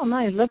anything at all. No,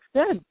 it looks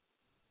good.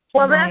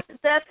 Well,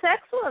 that's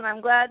excellent.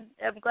 I'm glad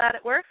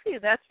it worked for you.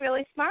 That's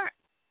really smart.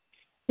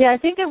 Yeah, I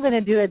think I'm going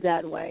to do it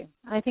that way.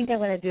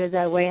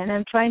 And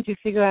I'm trying to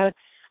figure out.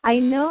 I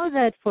know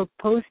that for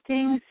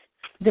postings,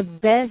 the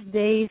best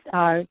days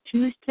are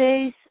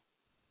Tuesdays.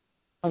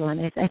 Hold on,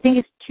 I think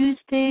it's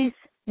Tuesdays.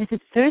 Is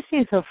it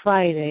Thursdays or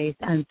Fridays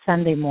and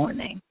Sunday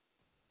morning?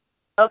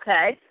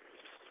 Okay.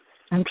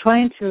 I'm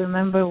trying to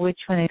remember which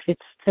one, if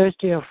it's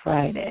Thursday or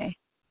Friday.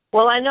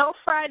 Well, I know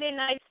Friday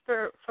nights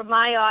for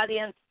my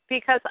audience,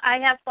 because I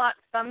have bought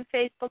some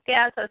Facebook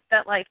ads. I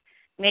spent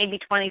maybe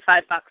 $25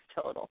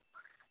 total.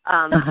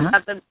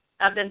 I've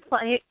been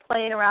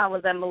playing around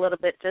with them a little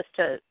bit just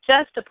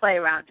to play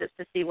around, just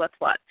to see what's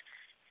what.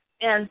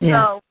 And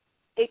so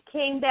it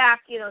came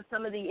back,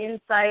 some of the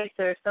insights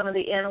or some of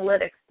the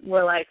analytics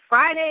were like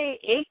Friday,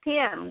 8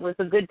 p.m. was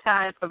a good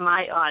time for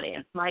my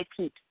audience, my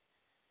peeps.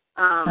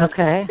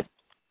 Okay.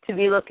 To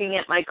be looking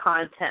at my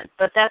content.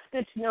 But that's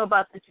good to know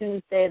about the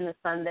Tuesday and the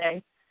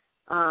Sunday.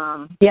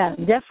 Yeah,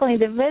 definitely.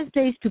 The best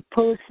days to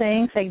post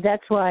things, like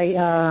that's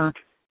why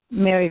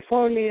Mary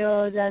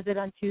Forleo does it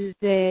on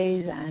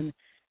Tuesdays, and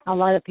a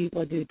lot of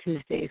people do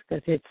Tuesdays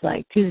because it's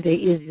like Tuesday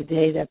is the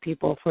day that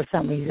people, for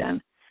some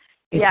reason,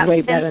 it's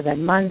way better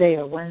than Monday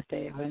or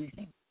Wednesday or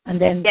anything. And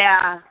then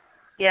and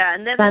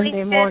then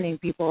Sunday morning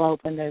people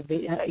open their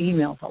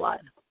emails a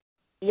lot.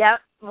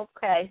 Yep.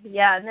 Okay.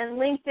 Yeah, and then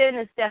LinkedIn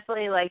is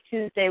definitely like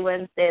Tuesday,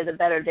 Wednesday, the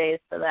better days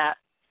for that.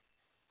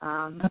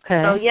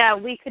 Okay. So yeah,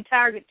 we could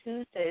target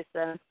Tuesdays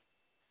then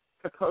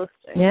for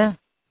posting. Yeah.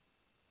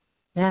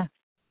 Yeah.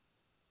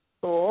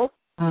 Cool.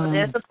 So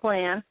there's a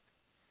plan.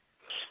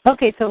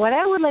 Okay, so what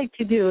I would like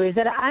to do is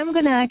that I'm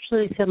going to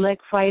actually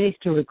select Fridays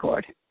to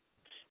record.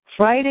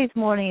 Fridays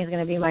morning is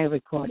going to be my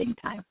recording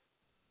time.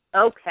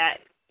 Okay.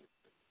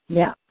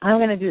 Yeah, I'm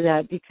going to do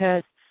that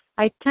because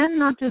I tend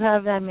not to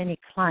have that many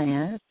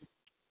clients,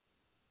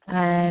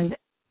 and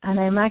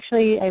I'm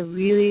actually, next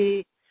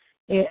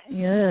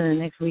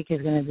week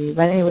is going to be,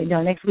 but anyway,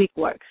 no, next week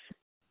works.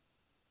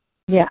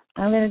 Yeah,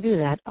 I'm going to do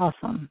that.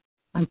 Awesome.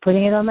 I'm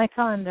putting it on my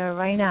calendar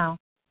right now.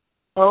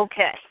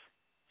 Okay.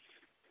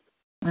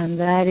 And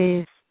that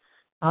is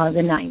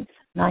the 9th,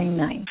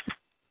 9/9.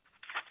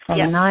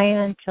 From 9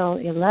 until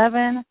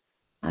 11,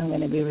 I'm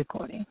going to be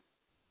recording.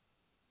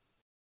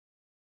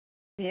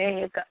 There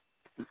you go.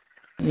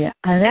 Yeah,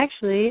 and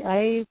actually,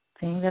 I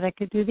think that I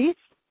could do this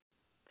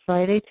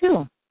Friday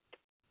too.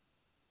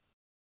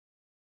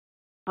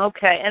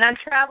 Okay, and I'm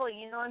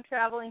traveling. I'm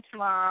traveling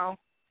tomorrow.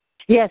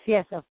 Yes,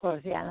 of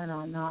course. Yeah,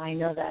 no, I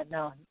know that.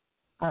 No.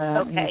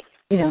 Okay.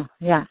 Yeah,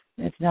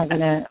 it's not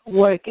going to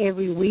work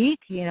every week,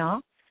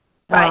 Right.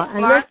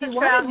 Unless you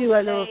want to do a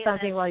little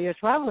something while you're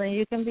traveling,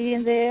 you can be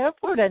in the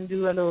airport and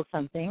do a little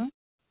something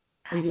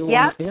if you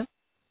want to.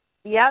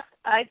 Yep.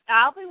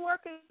 I'll be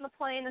working on the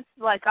plane. It's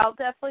like I'll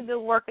definitely be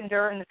working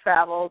during the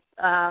travels.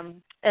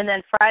 And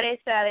then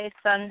Friday, Saturday,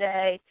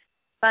 Sunday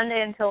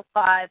until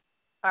 5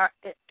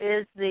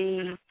 is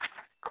the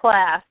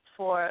class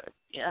for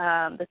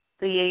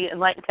the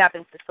Enlightened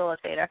Captain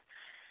Facilitator.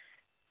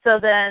 So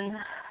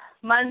then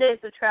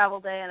Monday's the travel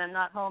day, and I'm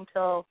not home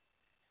till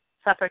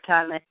supper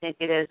time, I think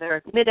it is,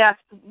 or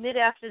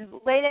mid-afternoon,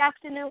 late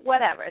afternoon,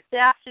 whatever. It's the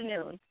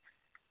afternoon.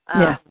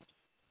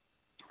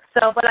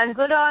 So, but I'm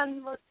good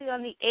on, let's see,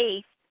 on the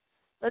 8th.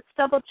 Let's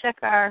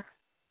double-check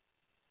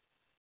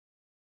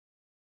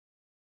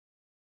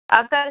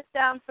I've got it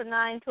down for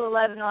 9 to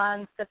 11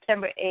 on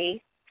September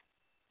 8th.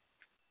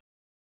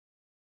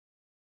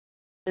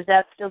 Is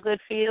that still good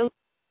for you?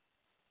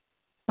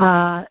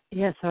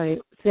 Yeah, sorry.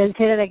 Say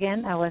that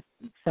again. I was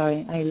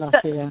sorry. I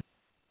lost you there.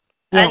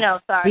 Yeah. I know,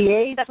 sorry. The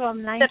 8th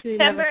from 9 to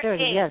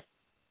 11:30, yes.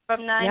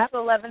 From 9 to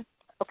 11?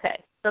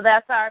 Okay, so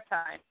that's our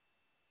time.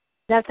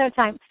 That's our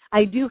time.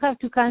 I do have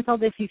to cancel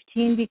the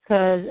 15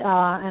 because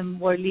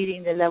we're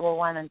leading the level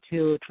 1 and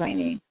 2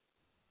 training.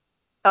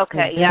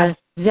 Okay, so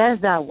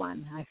just that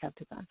one I have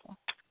to cancel.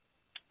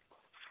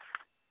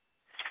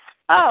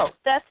 Oh,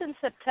 that's in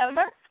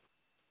September?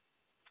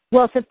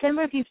 Well,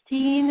 September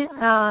 15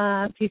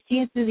 to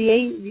the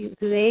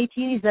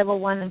 18 is level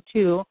 1 and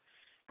 2,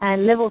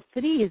 and level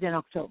 3 is in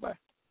October.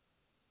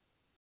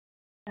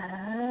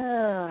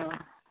 Oh.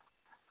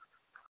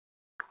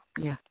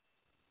 Yeah.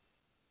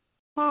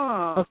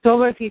 Huh.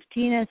 October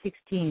 15 and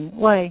 16.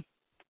 Why?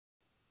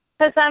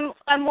 Because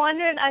I'm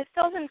wondering, I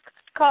still haven't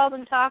called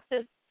and talked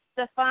to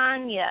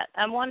Stefan yet.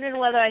 I'm wondering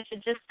whether I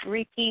should just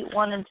repeat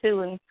 1 and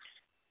 2 and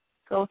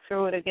go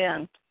through it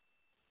again.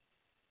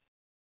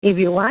 If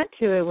you want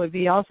to, it would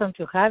be awesome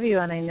to have you,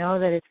 and I know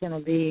that it's going to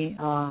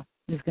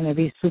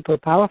be super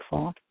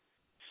powerful.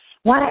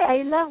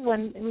 I love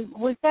when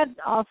we get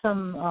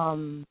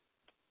awesome.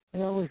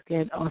 We always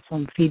get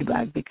awesome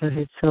feedback because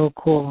it's so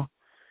cool.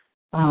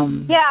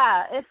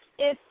 Yeah,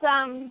 it's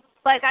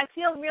like I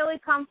feel really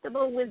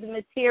comfortable with the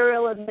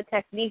material and the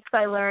techniques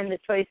I learned, the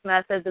choice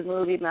method, the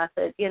movie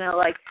method.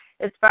 Like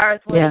as far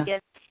as when it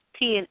gets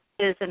T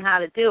is and how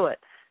to do it.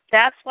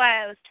 That's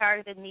why I was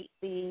targeting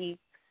the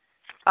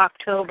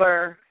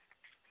October.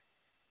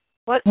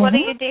 What are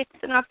your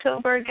dates in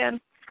October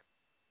again?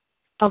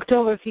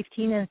 October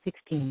 15 and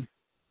 16.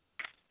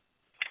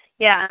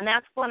 Yeah, and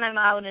that's when I'm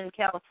out in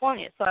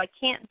California, so I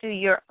can't do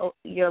your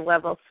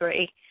level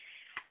 3.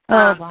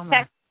 Bummer.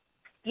 And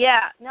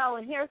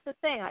here's the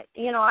thing. I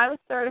was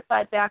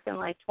certified back in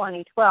like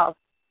 2012,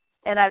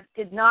 and I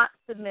did not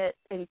submit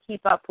and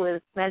keep up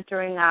with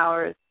mentoring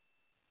hours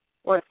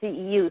or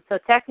CEU. So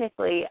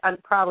technically, I'm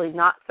probably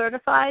not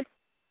certified.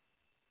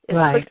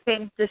 Push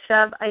came to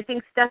shove. I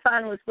think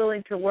Stefan was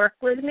willing to work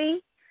with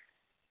me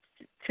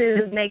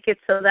to make it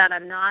so that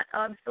I'm not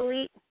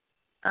obsolete.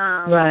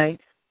 Right.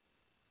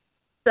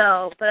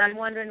 So, but I'm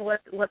wondering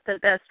what the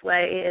best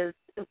way is.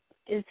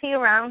 Is he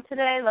around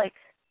today? Like,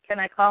 can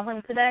I call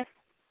him today?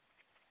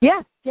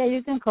 Yeah,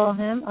 you can call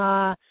him.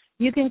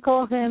 You can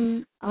call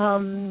him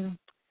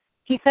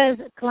he says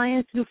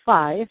clients do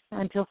 5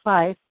 until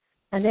 5,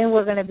 and then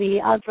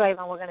I'll drive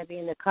and we're going to be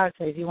in the car.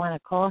 So if you want to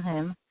call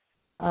him,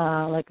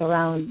 like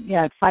around,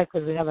 at 5,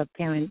 because we have a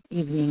parent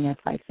evening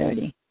at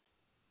 5:30.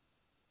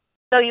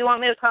 So you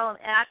want me to call him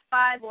at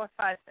 5 or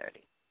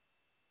 5:30?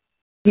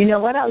 You know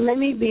what? Let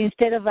me be,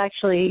 instead of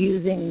actually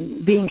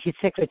being his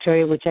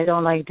secretary, which I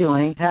don't like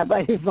doing, how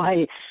about if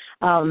I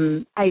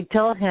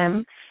tell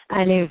him,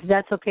 and if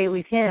that's okay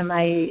with him,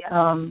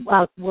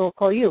 we'll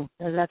call you.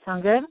 Does that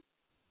sound good?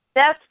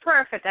 That's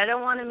perfect. I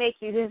don't want to make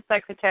you his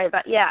secretary,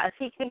 but yeah, if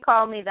he can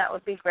call me, that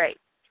would be great.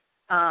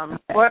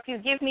 Okay. Or if you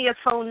give me a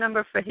phone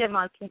number for him,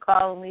 I can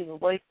call and leave a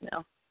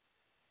voicemail.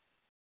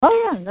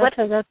 Oh yeah, that's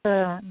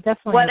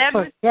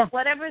definitely.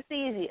 Whatever's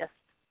easiest.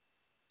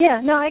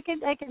 Yeah, no, I can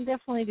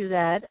definitely do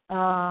that.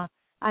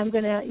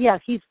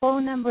 His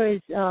phone number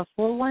is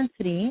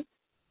 413.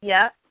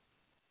 Yeah.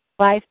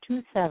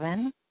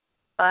 527.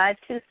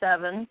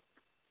 527.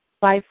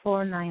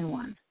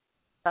 5491.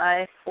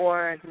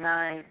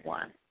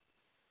 5491.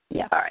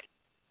 Yeah. All right.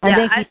 And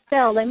then his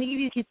cell, let me give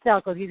you his cell,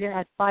 because he's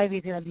at 5,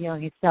 he's going to be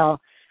on his cell,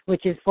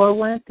 which is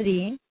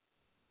 413.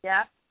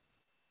 Yeah.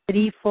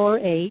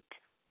 348.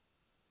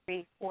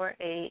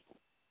 348.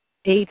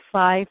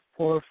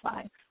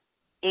 8545.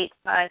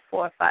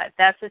 8545.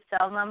 That's his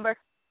cell number?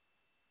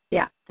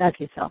 Yeah, that's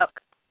his cell.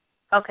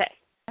 Okay.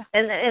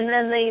 And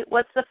then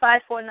what's the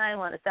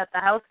 5491? Is that the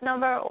house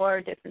number or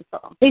a different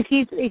phone? It's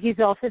his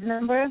office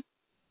number.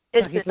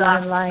 It's his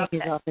office line. Okay.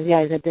 His office. Yeah,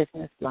 it's a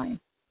business line.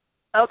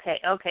 Okay,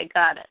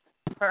 got it.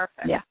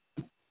 Perfect. Yeah.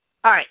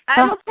 All right.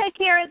 I will take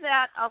care of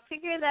that. I'll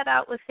figure that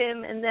out with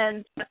him, and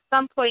then at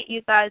some point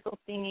you guys will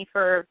see me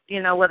for,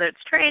 whether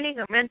it's training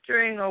or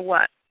mentoring or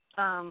what.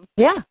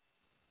 Yeah.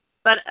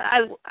 But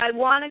I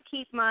want to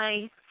keep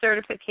my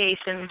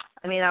certification.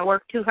 I mean, I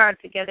worked too hard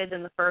to get it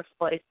in the first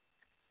place.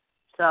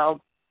 So.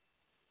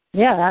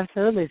 Yeah,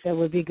 absolutely. So it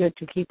would be good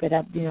to keep it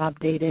up,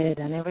 updated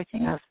and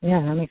everything else.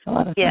 Yeah, that makes a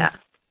lot of sense.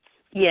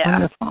 Yeah.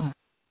 Wonderful.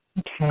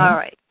 Okay. All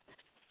right.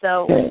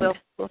 So Good.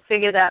 we'll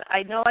figure that.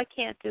 I know I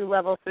can't do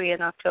level 3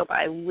 in October.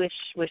 I wish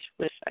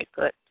I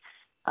could.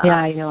 Yeah,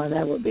 I know,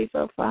 that would be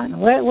so fun.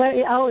 Where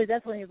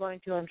that's when you're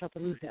going to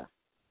Anthropalooza.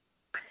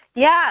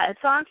 Yeah,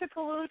 it's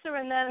Entrepalooza,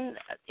 and then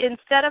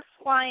instead of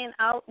flying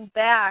out and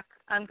back,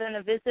 I'm going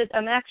to visit.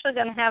 I'm actually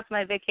going to have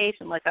my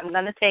vacation. Like, I'm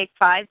going to take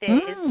 5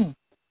 days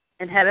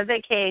and have a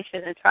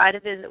vacation and try to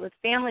visit with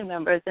family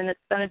members, and it's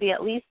going to be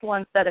at least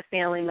one set of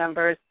family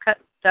members,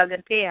 Doug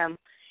and Pam.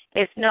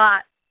 If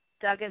not,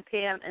 Doug and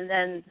Pam, and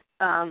then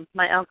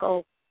my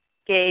Uncle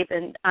Gabe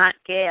and Aunt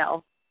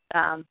Gail.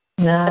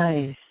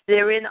 Nice.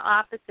 They're in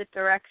opposite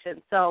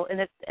directions. So, and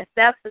if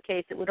that's the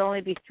case, it would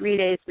only be 3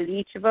 days with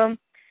each of them,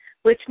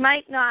 which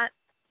might not,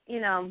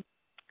 I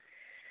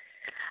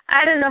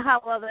don't know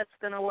how well that's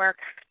going to work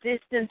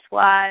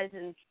distance-wise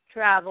and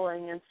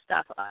traveling and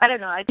stuff. I don't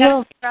know.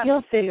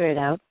 You'll figure it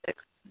out.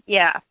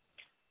 Yeah.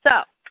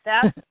 So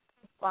that's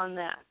on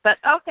that. But,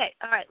 okay,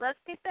 all right, let's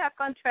get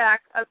back on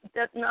track.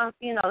 That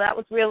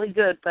was really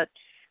good, but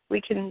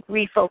we can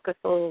refocus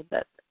a little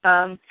bit.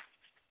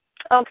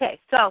 Okay,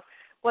 so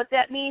what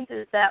that means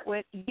is that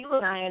you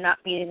and I are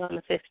not meeting on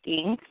the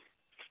 15th.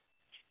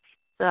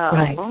 So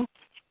right.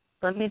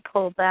 Let me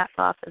pull that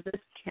off of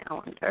this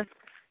calendar.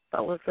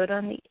 But we're good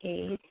on the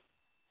 8th.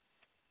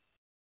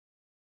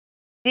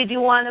 Did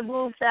you want to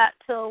move that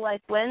till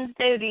like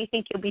Wednesday, or do you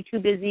think you'll be too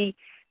busy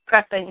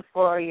prepping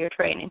for your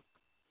training?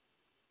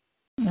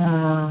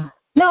 No.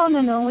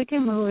 We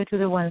can move it to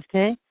the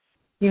Wednesday.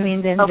 You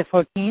mean then the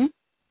 14th?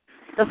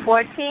 The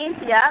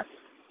 14th, yeah.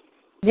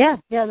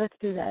 Yeah, let's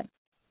do that.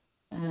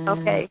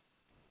 Okay.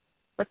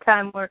 What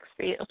time works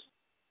for you?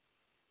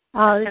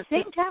 The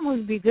same time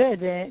would be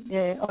good.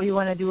 Or you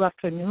want to do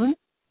afternoon?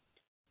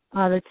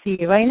 Let's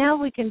see. Right now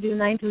we can do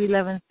 9 to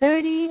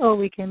 11:30, or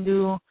we can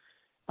do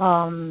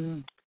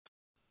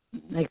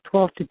like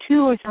 12 to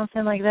 2 or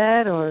something like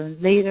that, or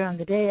later on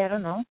the day. I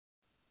don't know.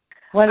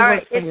 What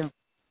works for you?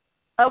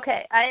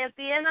 Okay, I have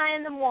BNI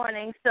in the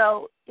morning,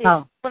 so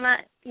I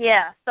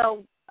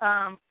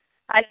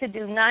could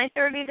do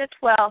 9:30 to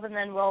 12 and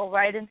then roll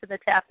right into the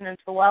tapping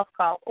into wealth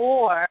call,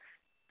 or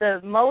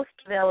the most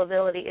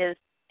availability is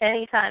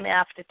anytime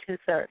after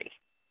 2:30.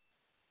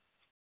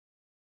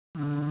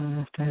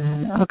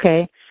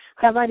 Okay.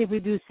 How about if we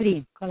do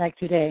 3, like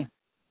today?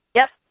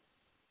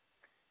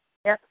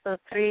 Yep, so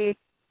 3, I'm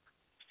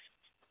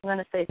going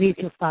to say 3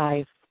 to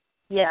 5.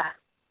 Yeah.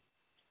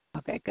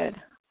 Okay, good.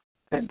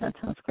 That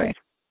sounds great.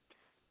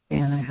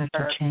 And I have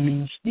to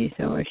change these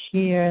over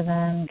here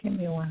then. Give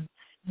me 1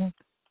 second.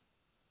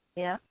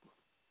 Yeah.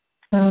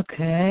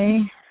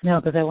 Okay.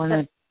 No, because I want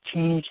to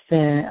change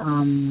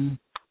the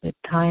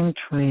time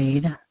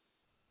trade.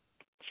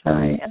 So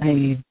I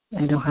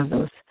don't have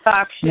those.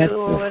 Talk shoe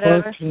or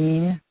whatever.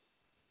 14.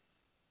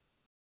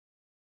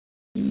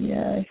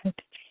 Yeah, I have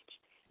to change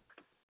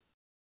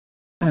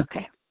these.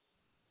 Okay.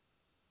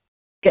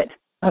 Good.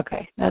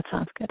 Okay, that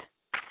sounds good.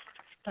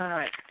 All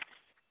right.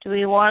 Do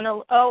we want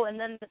to? And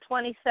then the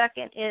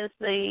 22nd is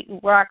the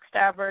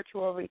Rockstar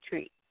Virtual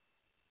Retreat.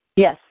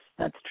 Yes,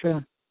 that's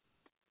true.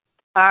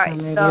 All right.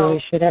 Maybe So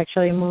we should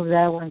actually move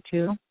that one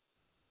too.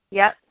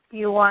 yep.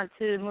 You want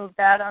to move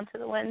that onto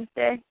the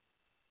Wednesday?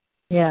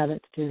 Yeah,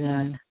 let's do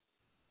that.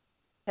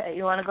 Okay.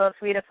 You want to go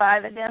 3 to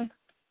 5 again?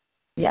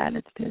 Yeah,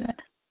 let's do that.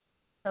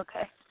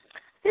 Okay.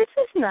 This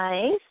is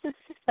nice. It's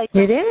just like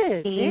It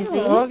is. easy. Yeah,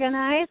 we're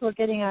organized. We're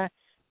getting our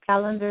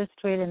calendars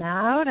straightened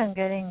out and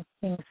getting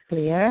things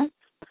clear.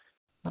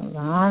 Hold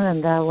on,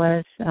 and that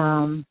was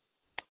the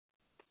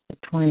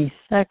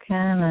 22nd.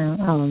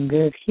 And I'm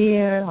good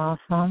here.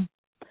 Awesome.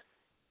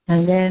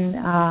 And then,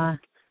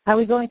 are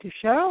we going to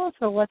Cheryl's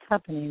or what's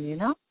happening? You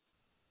know?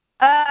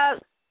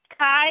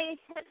 Kai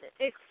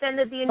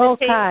extended the invitation. Oh,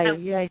 Kai.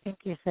 Yeah, I think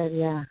you said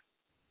yeah.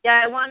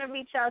 Yeah, I want to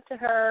reach out to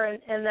her,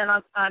 and then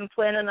I'm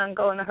planning on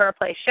going to her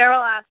place.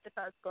 Cheryl asked if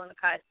I was going to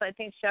Kai's, so I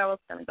think Cheryl's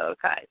going to go to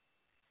Kai's.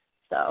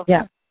 So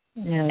Yeah,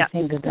 I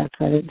think that's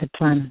what the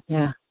plan.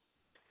 Yeah.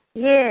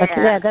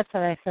 Yeah. That's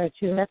what I heard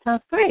too. That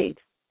sounds great.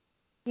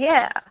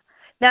 Yeah.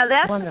 Now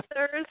that's Wonderful.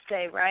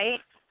 Thursday, right?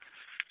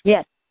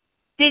 Yes,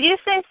 Did you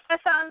say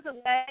Stefan's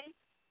away?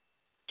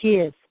 she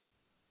is.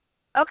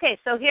 Okay,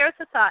 so here's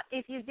the thought.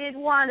 If you did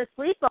want a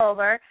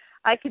sleepover,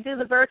 I could do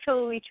the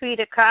virtual retreat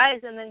at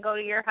Kai's and then go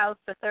to your house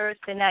for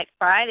Thursday night,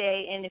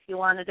 Friday, and if you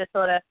wanted to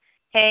sort of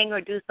hang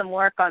or do some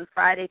work on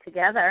Friday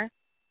together.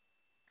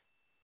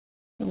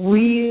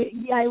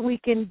 We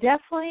can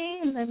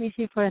definitely, let me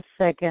see for a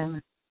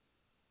second.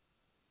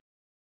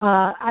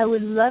 I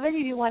would love it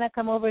if you want to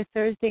come over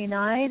Thursday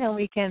night and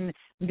we can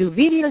do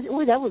videos.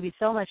 Oh, that would be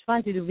so much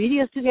fun to do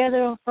videos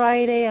together on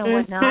Friday and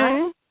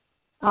whatnot.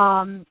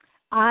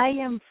 I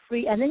am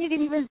free, and then you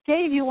can even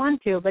stay if you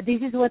want to, but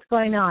this is what's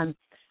going on.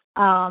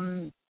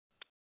 The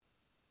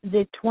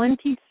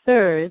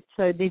 23rd,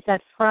 so this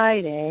that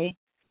Friday,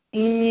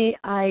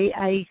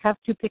 I have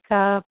to pick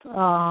up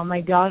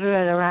my daughter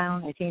at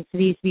around, I think,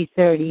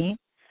 3:30.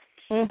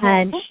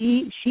 And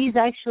she's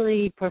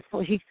actually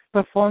she's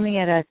performing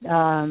at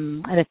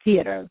a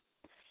theater,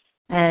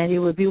 and it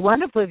would be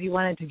wonderful if you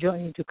wanted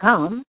to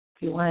come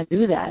if you want to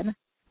do that.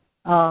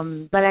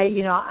 But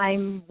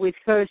I'm with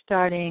her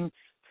starting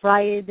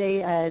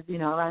Friday at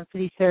around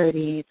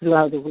 3:30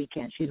 throughout the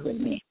weekend. She's with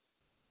me.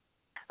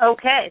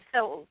 Okay,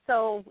 so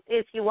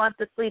if you want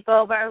the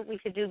sleepover, we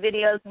could do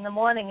videos in the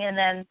morning, and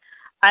then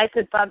I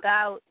could bug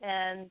out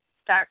and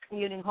start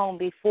commuting home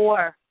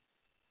before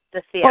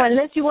the theater. Oh,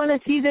 unless you want to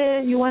see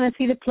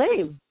the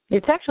play.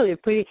 It's actually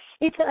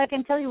I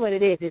can tell you what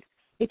it is.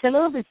 It's a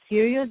little bit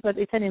serious, but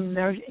it's an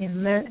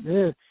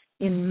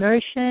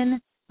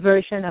immersion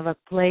version of a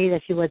play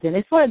that she was in.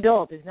 It's for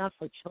adults. It's not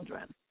for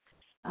children.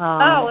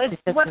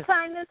 What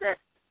time is it?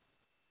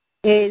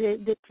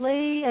 The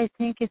play, I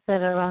think, is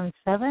at around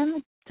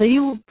 7. So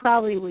you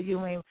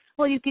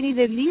can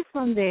either leave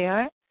from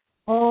there,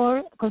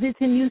 or because it's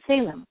in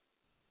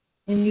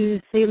New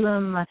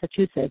Salem,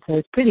 Massachusetts, so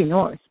it's pretty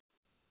north.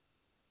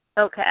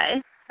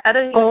 Okay. I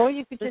don't even or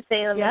you could just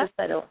Salem yeah. is,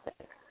 I don't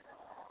think.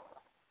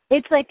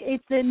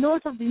 It's the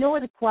north of,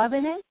 where the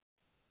Quabbin is?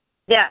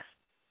 Yes.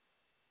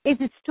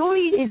 It's a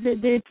story.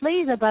 The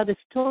play is about the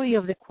story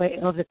of the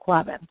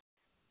Quabbin,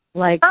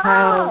 like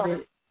how.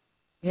 So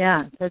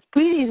it's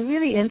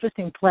really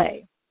interesting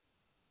play.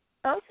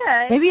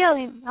 Okay. Maybe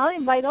I'll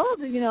invite all of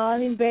you.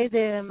 I'll invite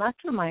the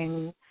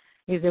mastermind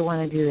if they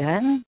want to do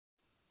that.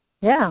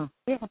 Yeah.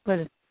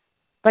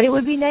 But it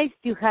would be nice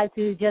to have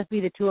to just be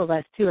the two of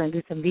us too and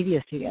do some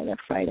videos together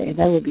Friday.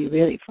 That would be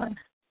really fun.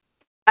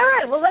 All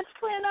right. Well, let's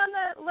plan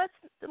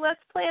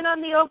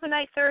on the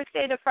overnight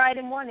Thursday to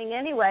Friday morning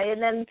anyway,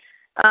 and then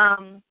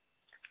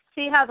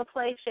see how the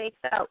play shakes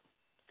out.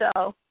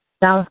 So.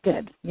 Sounds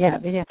good. Yeah.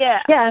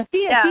 Yeah. She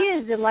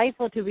is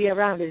delightful to be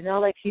around. It's not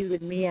like she's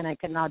with me and I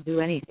cannot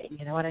do anything.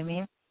 You know what I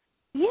mean?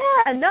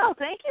 Yeah. No.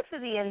 Thank you for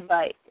the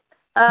invite.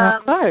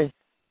 Of course.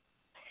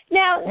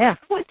 Now,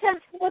 what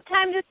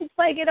time does the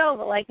play get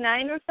over? Like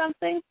 9 or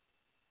something?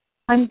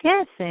 I'm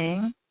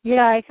guessing.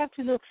 Yeah, I have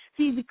to look.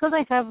 See, because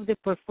I have the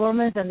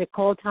performance and the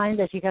call time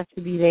that she has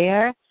to be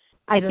there,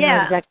 I don't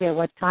know exactly at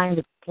what time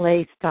the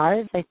play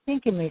starts. I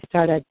think it may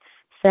start at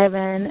 7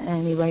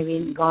 and it might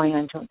be going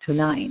until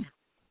 9.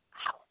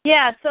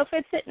 Yeah, so if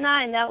it's at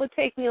 9, that would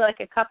take me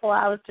like a couple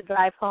hours to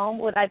drive home.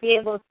 Would I be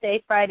able to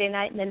stay Friday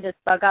night and then just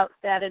bug out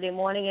Saturday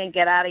morning and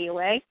get out of your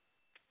way?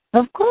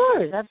 Of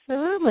course,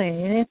 absolutely.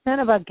 And it's not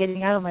about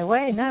getting out of my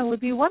way. No, it would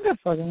be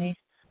wonderful, Denise.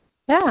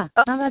 Yeah,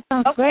 that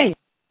sounds great.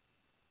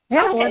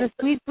 Yeah, what a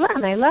sweet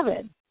plan. I love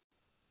it.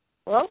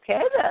 Well,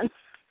 okay, then.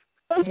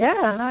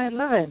 Yeah, no, I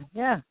love it.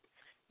 Yeah.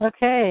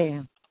 Okay.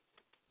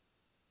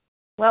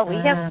 Well, we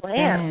have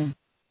plans.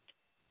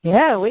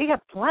 Yeah, we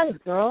got plans,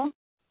 girl.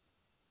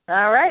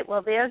 All right.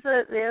 Well, there's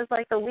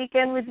like a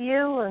weekend with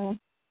you, and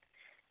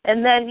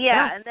then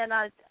and then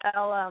I'll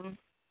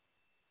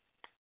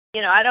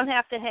I don't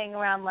have to hang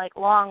around like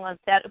long on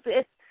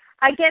Saturday.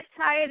 I get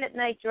tired at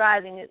night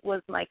driving. It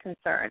was my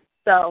concern.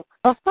 So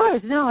of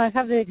course, no, I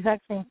have the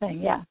exact same thing.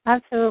 Yeah,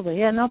 absolutely.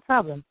 Yeah, no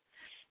problem.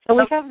 So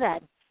we have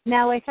that.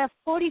 Now I have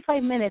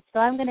 45 minutes, so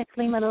I'm going to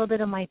claim a little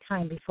bit of my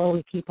time before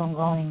we keep on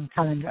going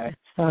calendar.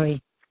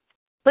 Sorry.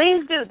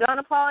 Please do. Don't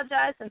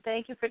apologize, and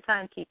thank you for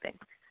timekeeping.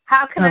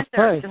 How can I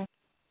serve you?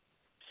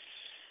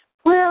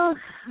 Well,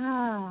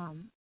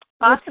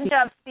 Awesome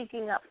job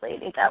speaking up,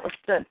 lady. That was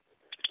good.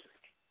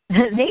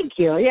 thank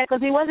you. Yeah,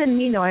 because it wasn't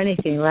mean or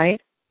anything, right?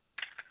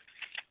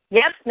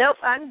 Yep. Nope.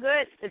 I'm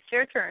good. It's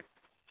your turn.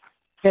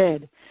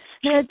 Good.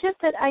 No, just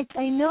that I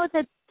know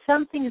that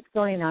something is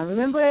going on.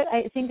 Remember,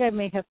 I think I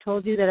may have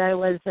told you that I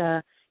was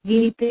a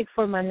guinea pig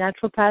for my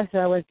naturopath. So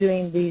I was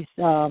doing these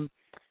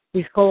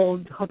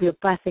cold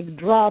homeopathic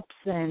drops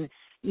and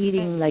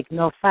eating like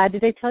no fat.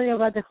 Did I tell you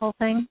about the whole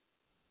thing?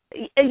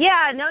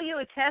 Yeah, I know you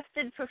were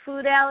tested for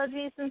food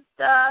allergies and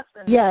stuff.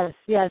 And Yes.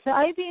 So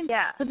I've been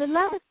for the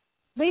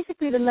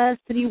last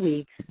 3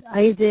 weeks.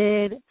 I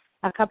did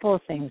a couple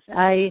of things.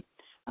 I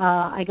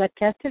got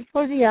tested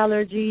for the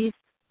allergies.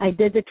 I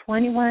did the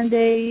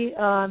 21-day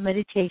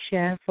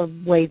meditation for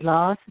weight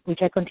loss,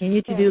 which I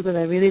continue to do because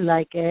I really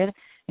like it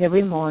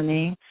every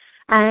morning.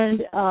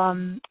 And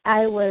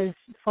I was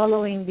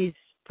following this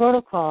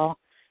protocol,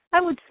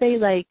 I would say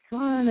like,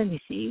 let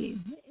me see,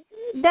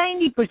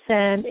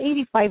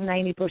 90%,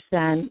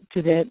 85-90%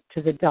 to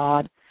the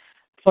dot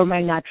for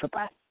my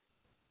naturopath.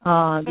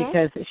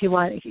 Because he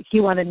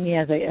wanted me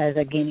as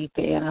a guinea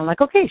pig, and I'm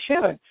like, okay,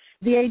 sure.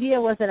 The idea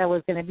was that I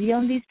was going to be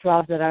on these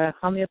drops that are a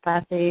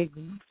homeopathic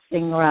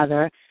thing or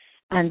other,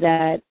 and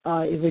that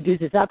it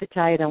reduces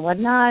appetite and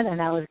whatnot,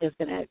 and I was just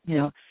going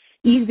to,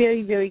 eat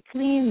very, very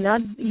clean,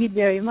 not eat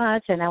very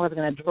much, and I was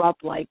going to drop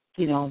 20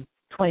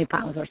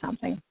 pounds or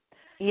something.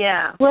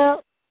 Yeah.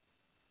 Well,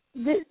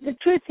 the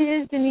truth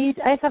is, Denise,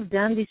 I have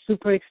done these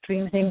super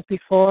extreme things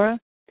before,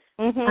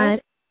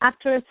 and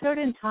after a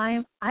certain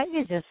time, I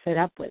get just fed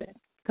up with it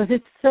because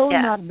it's so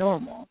not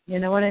normal. You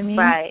know what I mean?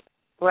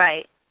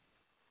 Right.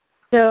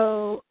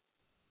 So,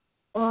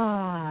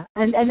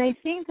 and I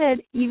think that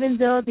even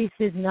though this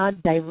is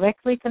not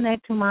directly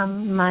connected to my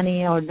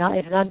money or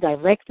it's not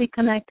directly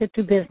connected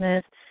to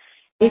business,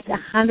 it's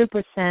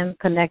 100%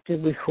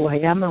 connected with who I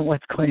am and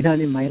what's going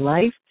on in my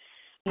life.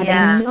 And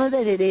I know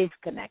that it is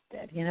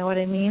connected. You know what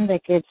I mean?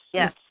 Like it's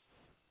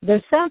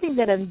there's something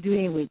that I'm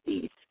doing with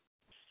these.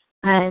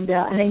 And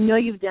I know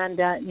you've done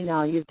that,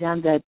 you've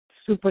done that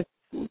super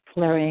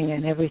clearing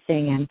and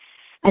everything,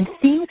 and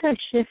things are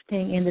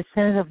shifting in the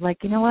sense of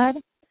like, you know what?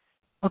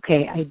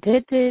 Okay, I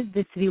did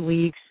the 3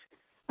 weeks.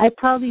 I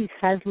probably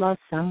has lost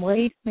some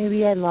weight.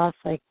 Maybe I lost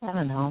 6,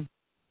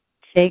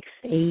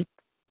 8,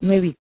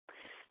 maybe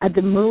at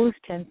the most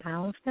 10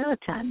 pounds. No,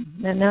 10.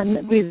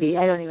 No, really,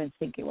 I don't even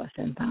think it was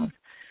 10 pounds.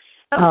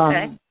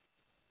 Okay.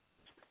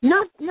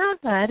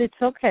 Not bad.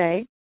 It's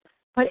okay.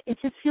 But it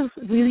just feels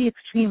really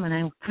extreme, and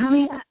I'm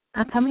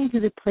coming to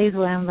the place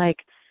where I'm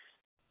like,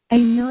 I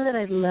know that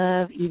I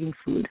love eating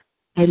food.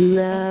 I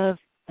love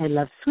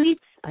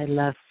sweets. I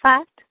love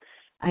fat.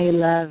 I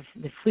love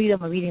the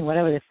freedom of eating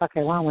whatever the fuck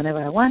I want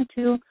whenever I want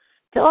to.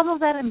 So all of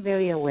that I'm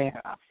very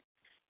aware of.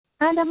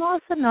 And I'm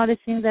also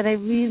noticing that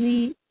I'm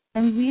really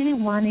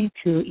wanting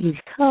to eat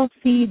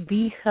healthy,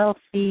 be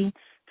healthy,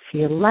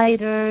 feel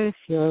lighter,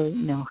 feel,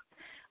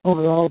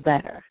 overall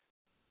better.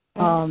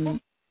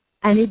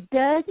 And it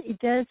does,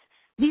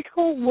 this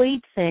whole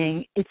weight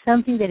thing, it's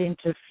something that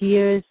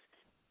interferes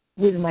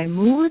with my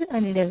mood,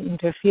 and it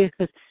interferes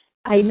because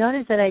I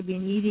noticed that I've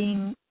been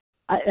eating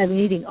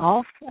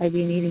off. I've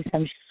been eating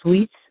some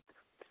sweets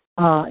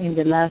in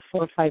the last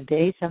 4 or 5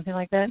 days, something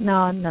like that.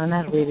 No,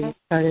 not really. It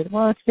started,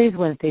 today's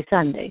Wednesday,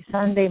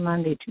 Sunday,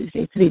 Monday,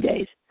 Tuesday, 3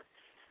 days.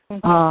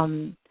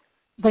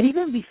 But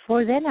even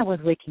before then, I was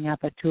waking up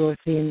at 2 or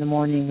 3 in the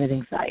morning with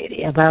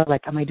anxiety about,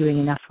 am I doing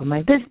enough for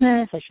my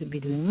business? I should be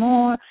doing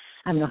more.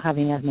 I'm not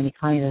having as many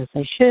clients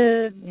as I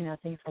should,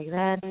 things like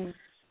that.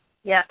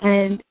 Yeah.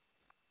 And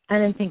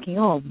I'm thinking,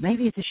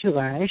 maybe it's the sugar.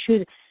 I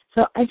should.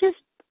 So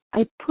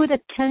I put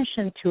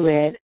attention to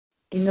it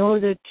in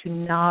order to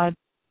not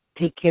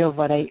take care of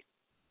what I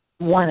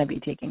want to be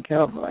taken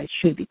care of or I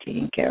should be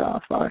taken care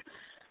of. Or,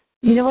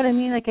 you know what I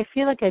mean? I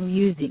feel like I'm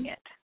using it.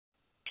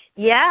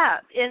 Yeah,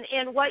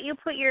 and what you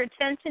put your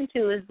attention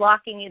to is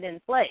locking it in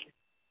place.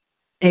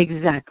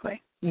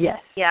 Exactly. Yes.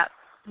 Yeah.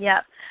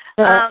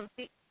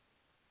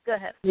 Go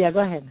ahead. Yeah, go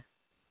ahead.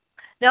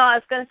 No, I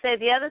was going to say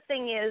the other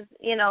thing is,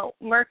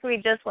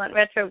 Mercury just went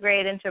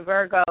retrograde into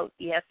Virgo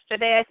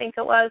yesterday, I think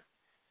it was.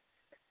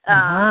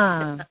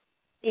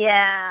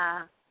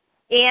 Yeah,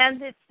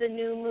 and it's the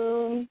new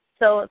moon,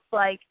 so it's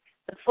like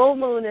the full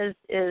moon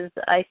is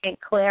I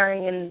think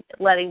clearing and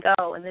letting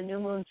go, and the new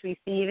moon's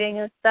receiving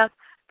and stuff.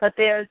 But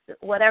there's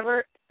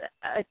whatever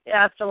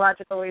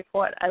astrological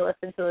report I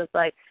listen to is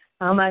like,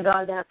 oh my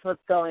God, that's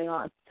what's going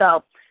on.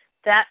 So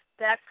that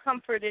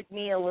comforted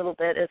me a little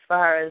bit as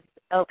far as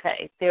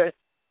there's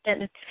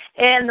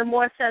and the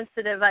more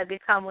sensitive I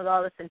become with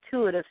all this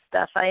intuitive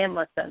stuff, I am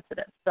more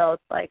sensitive. So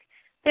it's like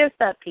there's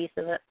that piece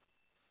of it.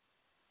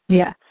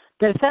 Yeah,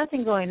 there's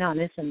something going on,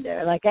 isn't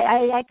there?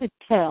 I could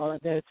tell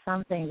that there's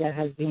something that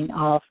has been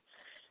off.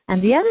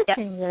 And the other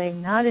thing that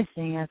I'm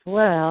noticing as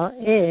well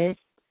is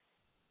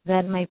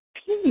that my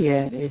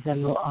period is a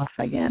little off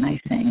again, I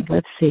think.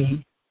 Let's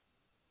see.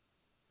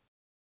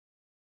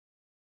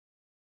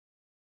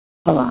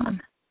 Hold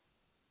on.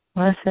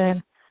 What's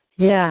it?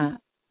 Yeah.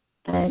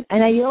 And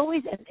I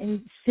always,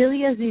 and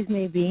silly as these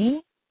may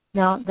be,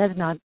 No, that's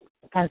not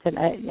cancer.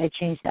 I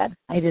changed that.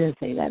 I didn't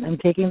say that. I'm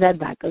taking that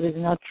back because it's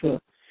not true.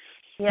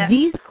 Yeah.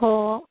 These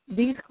whole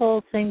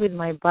thing with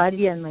my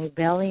body and my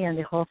belly and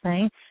the whole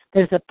thing,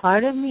 there's a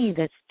part of me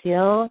that's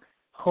still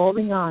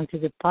holding on to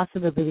the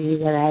possibility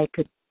that I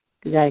could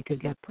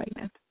get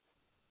pregnant.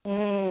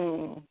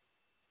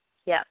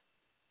 Yeah.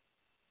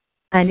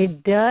 And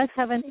it does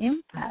have an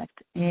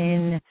impact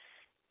it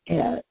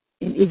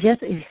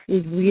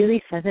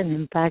really has an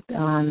impact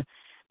on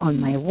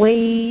my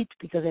weight,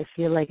 because I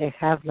feel like I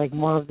have like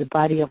more of the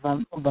body of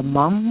a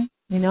mom,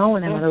 when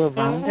I'm a little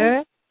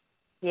rounder.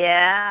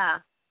 Yeah.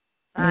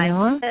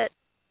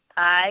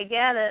 I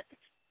get it.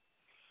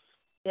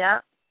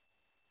 Yeah.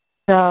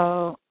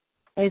 So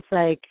it's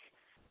like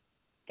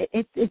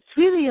it's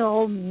really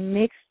all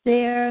mixed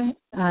there,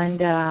 and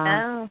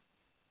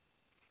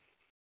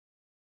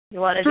you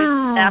want to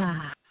do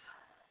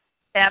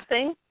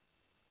tapping?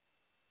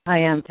 I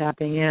am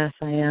tapping. Yes,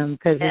 I am,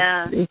 because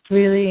it's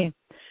really,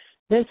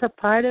 there's a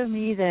part of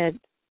me that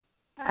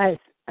as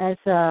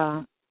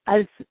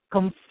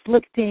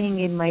conflicting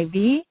in my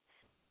be,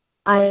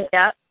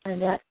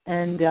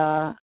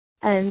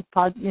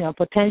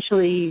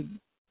 potentially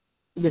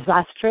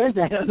disastrous.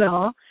 I don't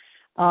know.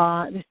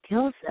 There's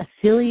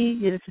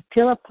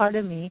still a part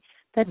of me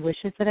that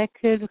wishes that I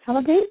could have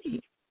a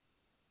baby.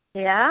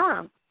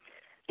 Yeah.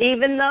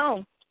 Even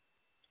though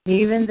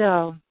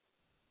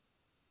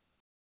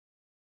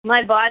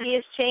my body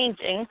is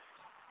changing.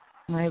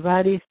 My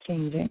body is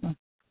changing.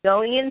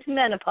 Going into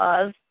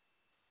menopause.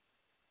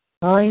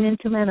 When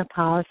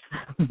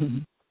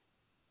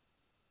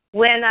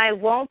I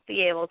won't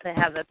be able to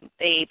have a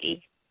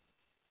baby.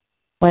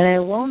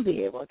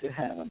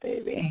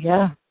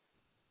 Yeah.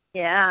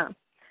 Yeah.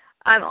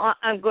 I'm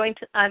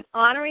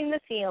honoring the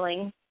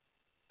feeling.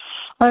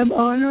 I'm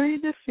honoring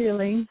the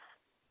feeling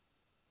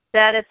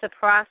that it's a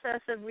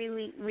process of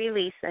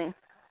releasing.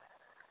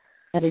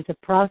 That is a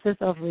process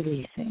of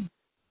releasing.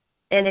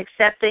 And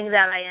accepting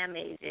that I am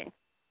aging.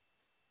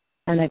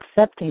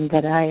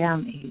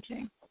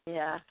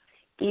 Yeah.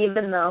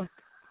 Even though.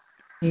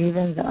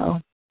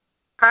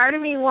 Part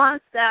of me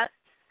wants that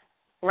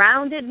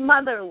rounded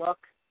mother look.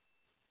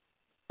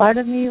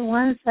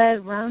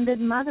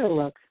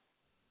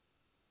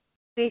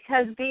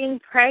 Because being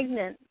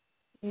pregnant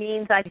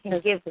means I can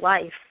give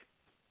life.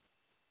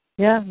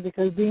 Yeah,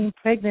 because being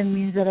pregnant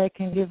means that I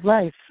can give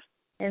life.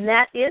 And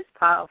that is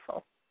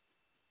powerful.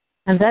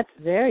 And that's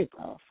very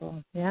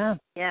powerful, yeah.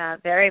 Yeah,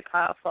 very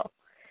powerful.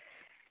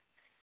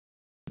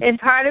 And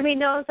part of me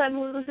knows I'm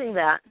losing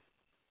that.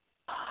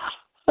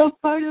 A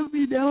part of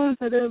me knows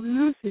that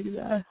I'm losing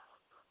that.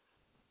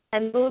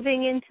 And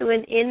moving into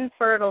an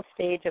infertile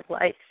stage of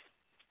life.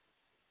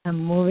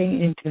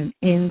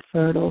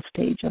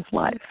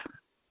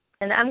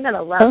 And I'm going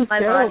to love my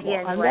body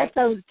anyway. That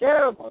sounds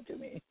terrible to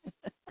me.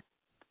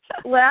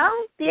 Well,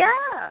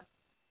 yeah.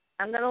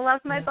 I'm going to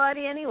love my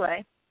body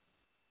anyway.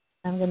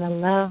 Even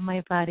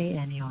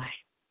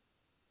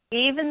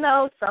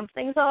though some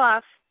things are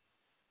off.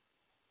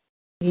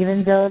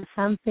 Even though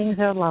some things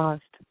are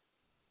lost.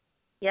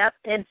 Yep,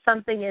 and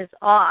something is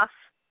off.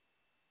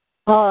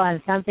 Oh,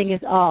 and something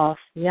is off,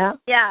 yeah.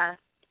 Yeah,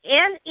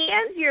 and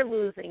you're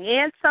losing,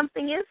 and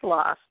something is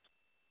lost.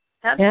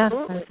 Absolutely.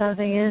 Yeah, and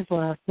something is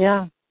lost,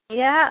 yeah.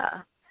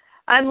 Yeah.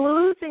 I'm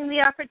losing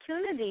the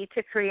opportunity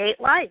to create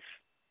life.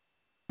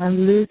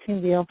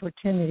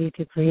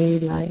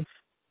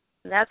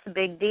 That's a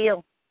big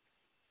deal.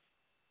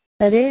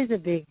 That is a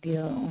big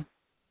deal.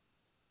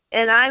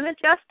 And I'm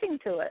adjusting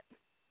to it.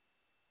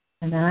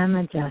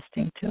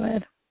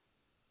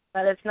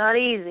 But it's not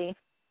easy.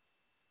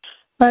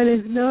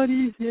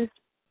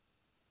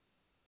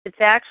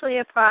 It's actually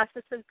a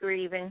process of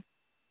grieving.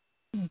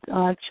 And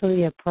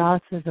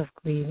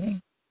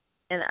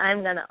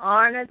I'm going to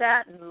honor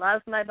that and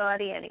love my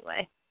body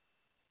anyway.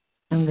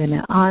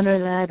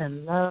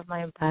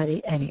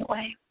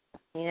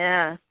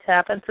 Yeah,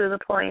 tapping through the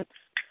points.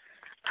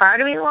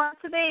 Part of me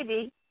wants a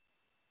baby.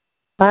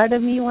 Part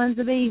of me loves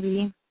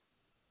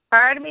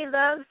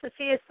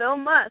Sophia so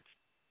much.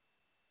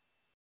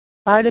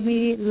 I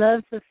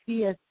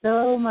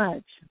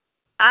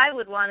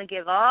would want to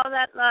give all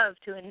that love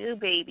to a new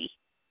baby.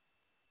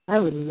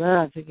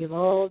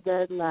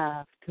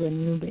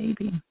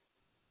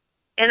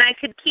 And I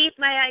could keep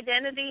my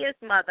identity as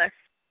mother.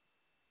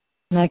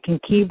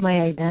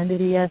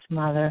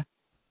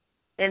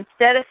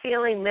 Instead of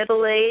feeling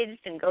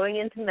middle-aged and going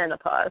into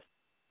menopause.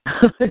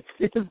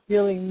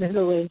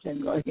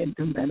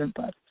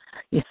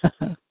 Yeah.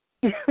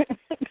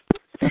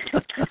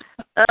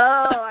 Oh,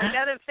 I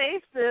gotta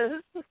face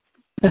this.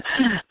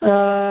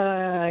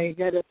 I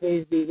gotta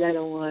face these. I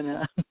don't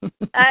wanna.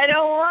 I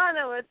don't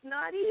wanna. It's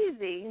not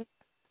easy.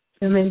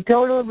 I'm in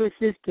total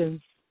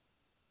resistance.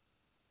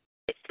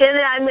 And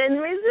I'm in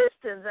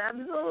resistance,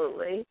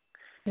 absolutely.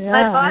 Yeah,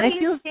 my body I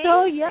feel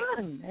so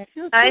young.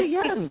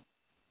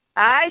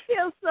 I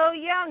feel so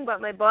young,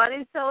 but my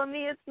body's telling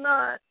me it's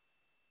not.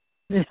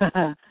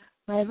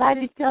 My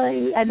body's telling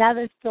you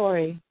another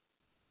story.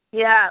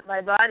 Yeah,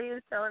 my body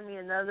is telling me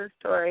another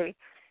story.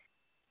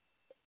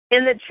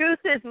 And the truth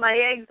is my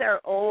eggs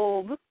are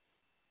old.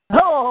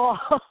 Oh,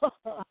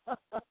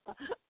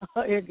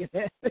 you're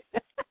good.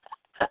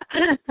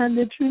 And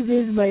the truth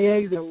is my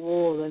eggs are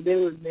old, and they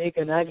would make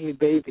an ugly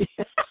baby.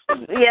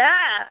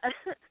 Yeah.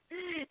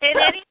 And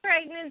any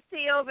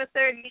pregnancy over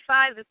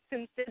 35 is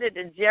considered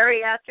a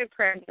geriatric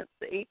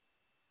pregnancy.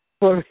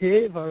 For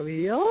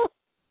real?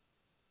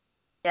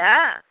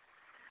 Yeah.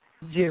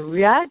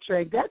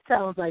 Geriatric? That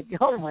sounds like,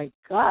 oh my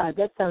God,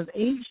 that sounds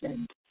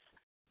ancient.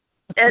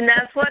 And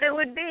that's what it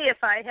would be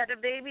if I had a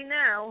baby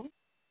now.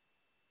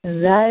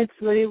 And that's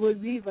what it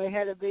would be if I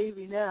had a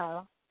baby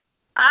now.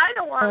 I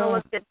don't want to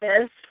look at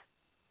this.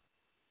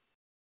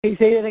 Can you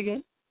say that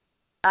again?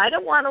 I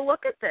don't want to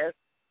look at this.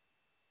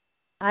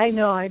 I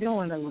know, I don't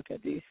want to look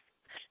at these.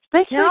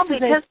 Especially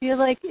because I feel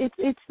like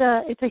it's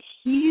a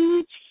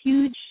huge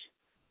piece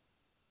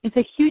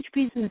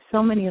in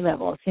so many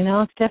levels. You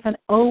know, Stefan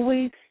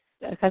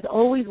has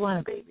always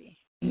wanted a baby.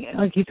 You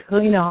know, it's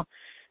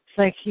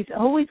like he's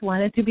always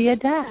wanted to be a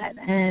dad,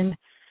 and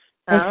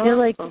I feel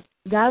like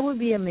that would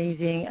be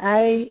amazing.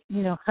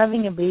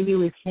 Having a baby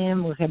with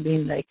him would have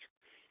been like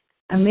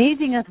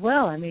amazing as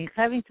well. I mean,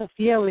 having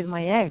Sophia with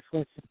my ex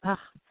was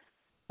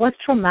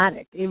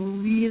traumatic. It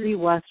really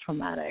was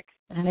traumatic.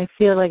 And I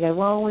feel like I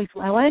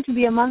wanted to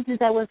be a mom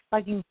since I was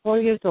fucking 4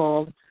 years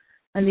old.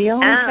 And the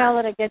only child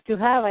that I got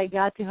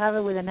to have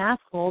it with an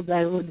asshole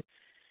that would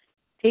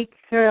take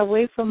her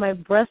away from my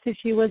breast if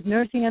she was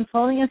nursing and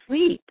falling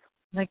asleep.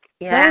 Like,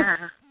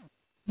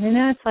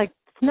 it's like,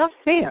 it's not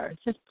fair.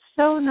 It's just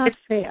so not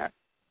fair.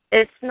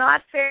 It's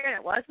not fair, and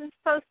it wasn't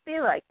supposed to be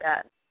like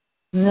that.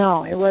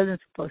 No, it wasn't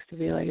supposed to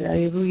be like that.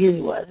 It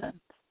really wasn't.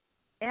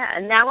 Yeah,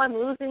 and now I'm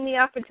losing the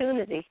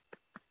opportunity.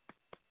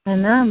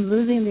 And now I'm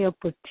losing the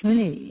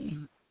opportunity.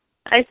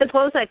 I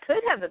suppose I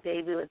could have a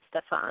baby with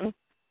Stefan.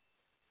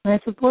 I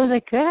suppose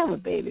I could have a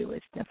baby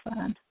with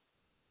Stefan.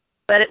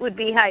 But it would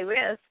be high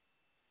risk.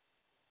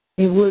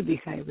 It would be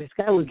high risk.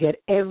 I would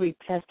get every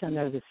test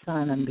under the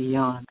sun and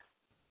beyond.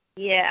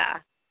 Yeah,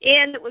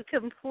 and it would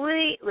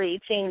completely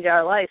change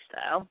our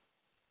lifestyle.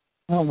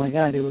 Oh, my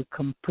God, it would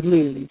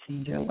completely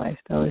change our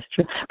lifestyle. It's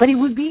true. But it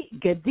would be,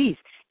 get this,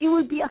 it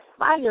would be a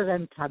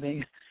fabulous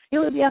timing. It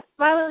would be a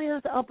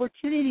fabulous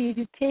opportunity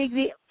to take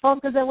the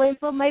focus away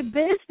from my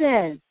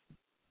business.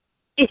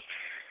 And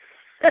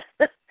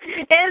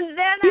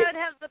then I would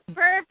have the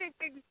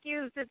perfect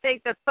excuse to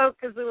take the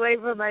focus away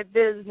from my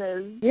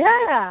business. Yeah,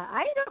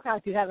 I know how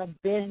to have a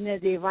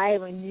business if I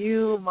have a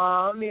new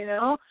mom,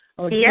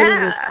 or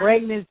dealing with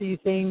pregnancy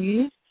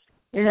thingies.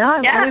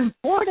 I'm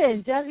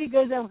important just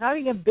because I'm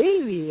having a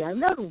baby. I'm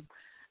not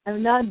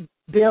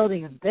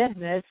building a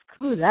business.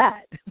 Screw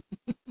that.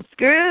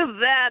 Screw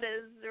that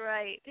is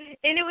right.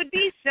 And it would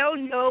be so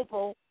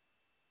noble.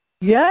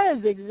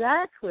 Yes,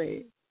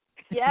 exactly.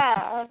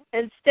 Yeah.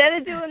 Instead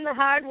of doing the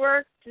hard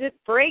work to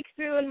break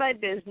through in my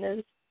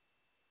business.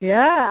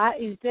 Yeah,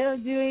 instead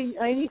of doing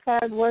any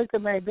hard work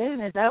in my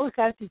business, I would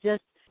have to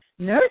just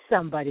nurse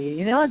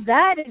somebody.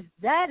 That is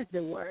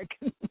the work.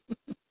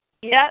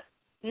 Yep.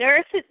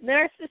 Nurse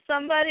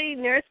somebody,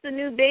 nurse the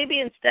new baby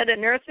instead of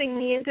nursing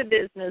me into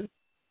business.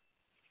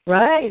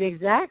 Right,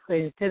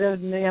 exactly. Instead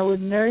of, I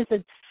would nurse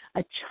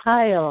a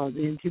child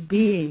into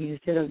being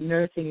instead of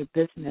nursing a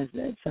business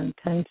that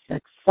sometimes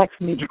that sucks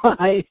me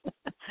dry.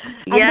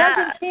 And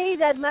doesn't pay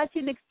that much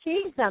in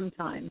exchange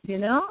sometimes,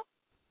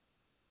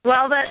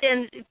 Well,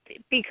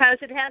 because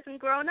it hasn't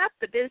grown up.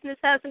 The business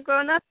hasn't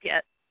grown up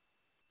yet.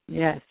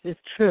 Yes, it's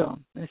true.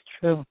 It's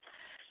true.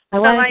 I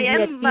want to be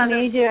a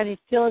teenager and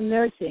it's still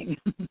nursing.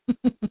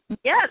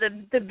 Yeah, the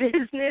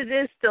business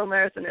is still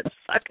nursing. It's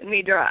sucking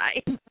me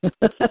dry.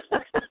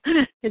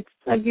 It's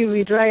sucking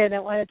me dry, and I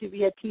want it to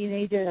be a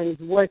teenager that is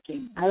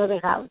working out of the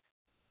house,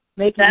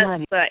 making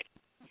money. That's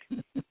right.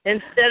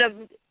 Instead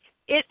of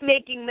it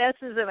making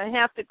messes and I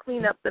have to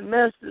clean up the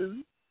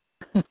messes.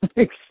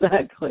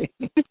 Exactly.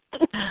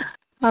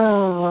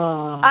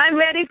 I'm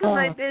ready for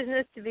my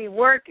business to be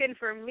working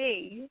for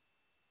me.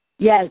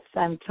 Yes,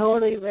 I'm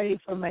totally ready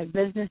for my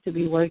business to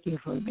be working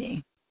for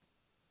me.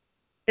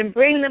 And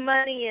bring the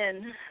money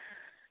in.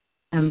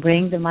 And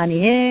bring the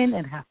money in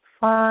and have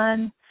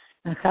fun.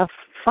 And have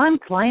fun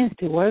clients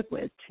to work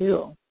with,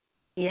 too.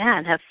 Yeah,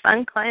 and have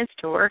fun clients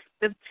to work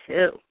with,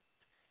 too.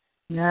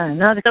 No,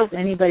 not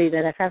anybody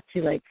that I have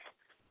to,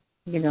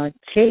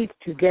 chase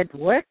to get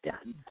work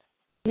done.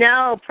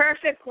 No,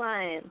 perfect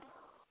clients.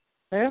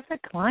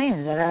 Perfect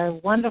clients that are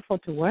wonderful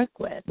to work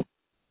with.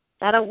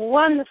 That are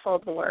wonderful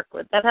to work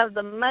with, that have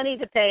the money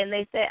to pay, and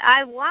they say,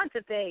 I want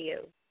to pay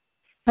you.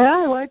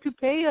 I want to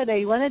pay you.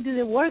 They want to do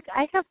the work.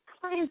 I have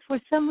clients for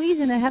some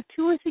reason. I have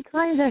 2 or 3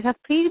 clients that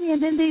have paid me,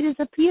 and then they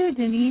disappear,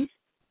 Denise.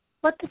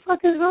 What the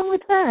fuck is wrong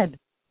with that?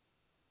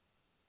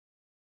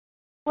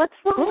 What's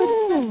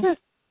wrong with that?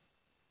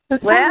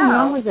 What's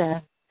wrong with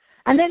that?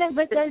 And then,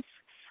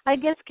 I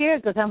get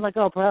scared because I'm like,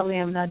 probably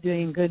I'm not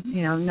doing good,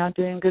 I'm not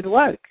doing good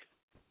work.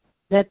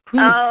 That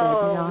proves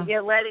that,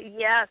 you let it,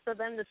 so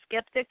then the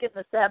skeptic and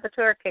the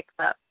saboteur kicks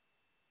up.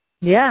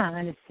 Yeah,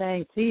 and it's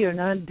saying, see, you're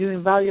not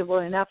doing valuable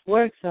enough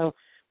work, so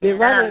they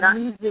rather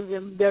lose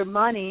their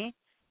money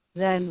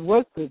than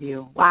work with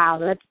you. Wow,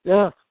 that's,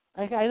 ugh.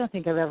 I don't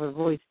think I've ever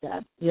voiced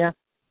that. Yeah.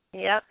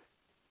 Yep.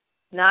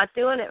 Not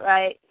doing it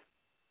right.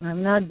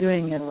 I'm not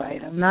doing it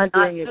right. I'm not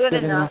doing it good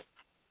enough.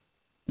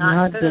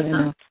 Not good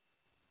enough.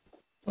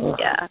 Ugh.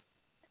 Yeah.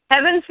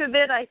 Heaven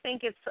forbid I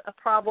think it's a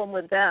problem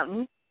with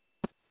them.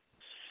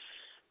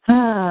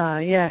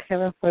 Yeah,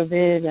 heaven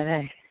forbid that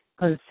I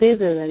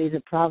consider that is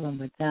a problem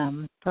with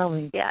them.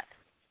 Probably. Yeah.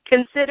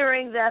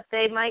 Considering that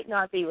they might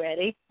not be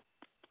ready.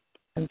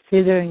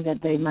 Considering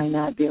that they might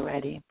not be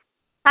ready.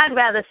 I'd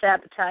rather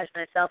sabotage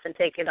myself and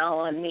take it all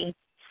on me.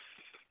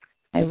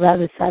 I'd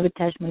rather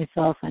sabotage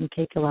myself and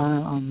take it all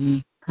on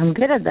me. I'm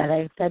good at that.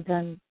 I've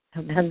done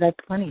that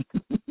plenty.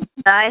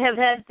 I have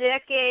had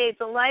decades,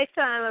 a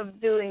lifetime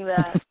of doing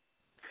that.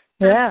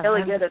 Yeah, I'm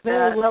really good at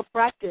very that. well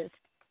practiced.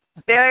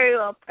 Very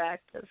well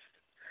practiced.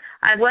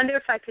 I wonder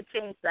if I could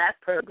change that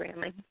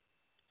programming.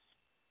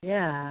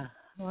 Yeah,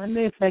 I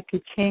wonder if I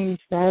could change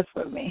that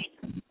for me.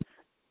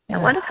 I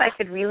wonder if I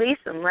could release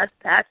and let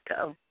that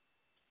go.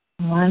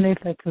 I wonder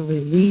if I could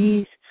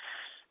release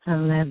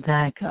and let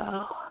that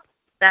go.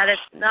 That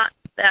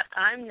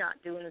I'm not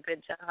doing a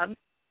good job.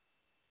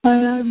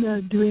 I'm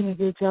not doing a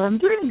good job. I'm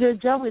doing a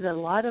good job with a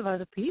lot of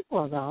other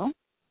people, though.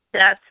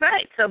 That's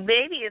right. So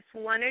maybe it's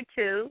one or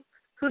two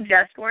who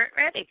just weren't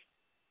ready.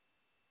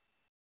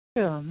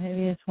 True.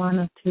 Maybe it's one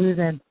or two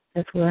that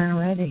weren't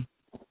ready.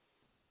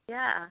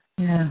 Yeah.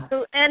 Yeah.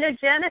 Who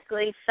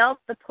energetically felt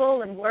the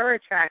pull and were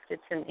attracted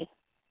to me.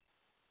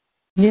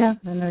 Yeah,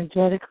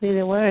 energetically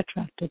they were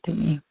attracted to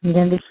me. And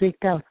then they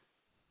freaked out.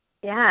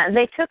 Yeah,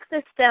 they took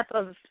the step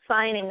of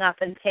signing up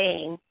and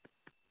paying.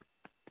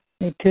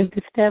 They took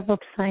the step of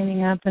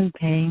signing up and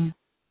paying.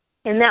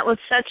 And that was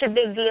such a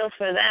big deal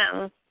for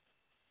them.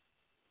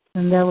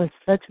 And that was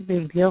such a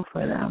big deal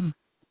for them.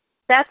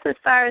 That's as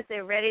far as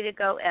they're ready to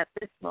go at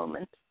this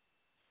moment.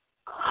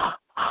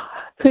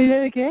 Say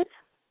that again?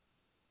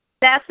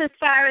 That's as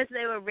far as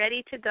they were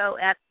ready to go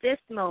at this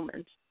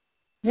moment.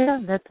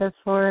 Yeah, that's as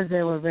far as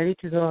they were ready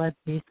to go at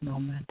this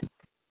moment.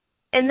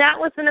 And that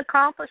was an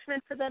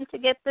accomplishment for them to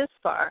get this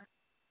far.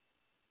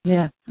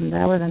 Yeah, and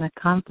that was an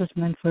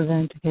accomplishment for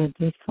them to get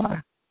this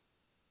far.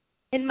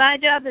 And my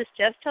job is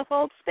just to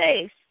hold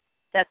space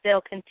that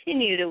they'll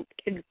continue to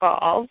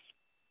evolve.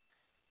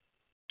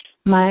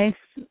 My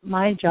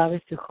job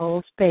is to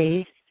hold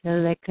space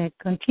so they can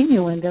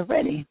continue when they're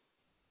ready.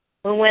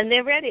 And when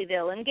they're ready,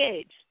 they'll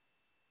engage.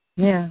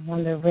 Yeah,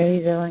 when they're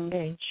ready, they'll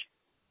engage.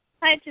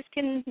 I just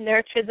can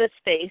nurture the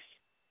space.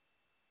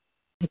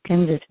 You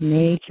can just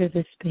nurture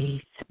the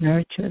space.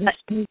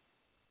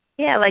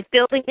 Yeah, like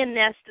building a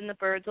nest and the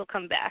birds will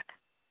come back.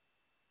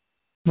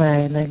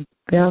 Right, like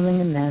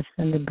building a nest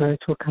and the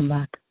birds will come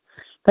back.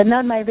 But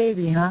not my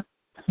baby, huh?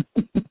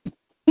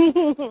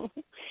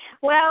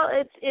 Well,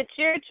 it's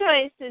your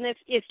choice, and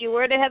if you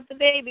were to have the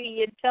baby,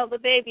 you'd tell the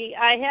baby,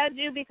 I had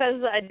you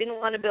because I didn't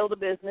want to build a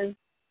business.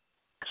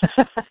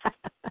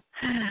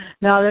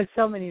 No, there's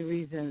so many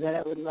reasons that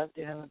I would love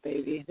to have a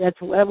baby. That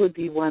would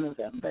be one of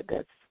them, but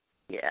there's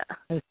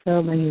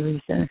so many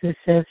reasons. It's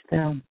just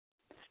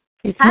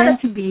it's meant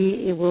to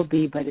be, it will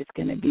be, but it's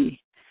going to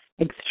be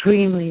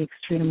extremely,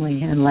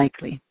 extremely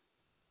unlikely.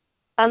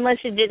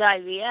 Unless you did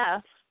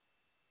IVF.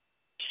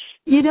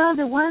 You know,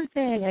 the one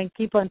thing I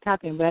keep on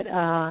talking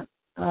about,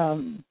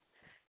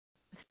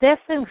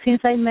 Stephen,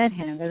 since I met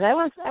him, because I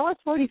was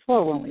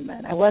 44 when we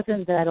met. I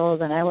wasn't that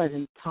old, and I was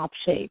in top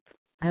shape.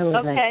 I was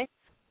okay.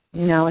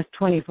 I was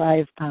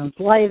 25 pounds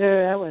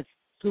lighter. I was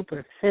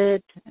super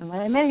fit. And when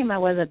I met him, I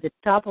was at the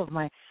top of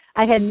I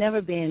had never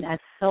been as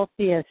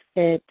healthy, as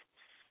fit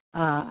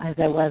as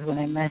I was when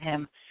I met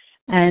him.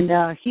 And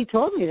he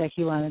told me that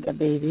he wanted a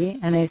baby.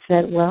 And I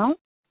said, well,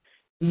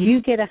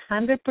 you get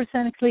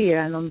 100%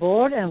 clear and on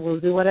board, and we'll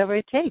do whatever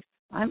it takes.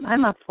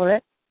 I'm up for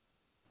it.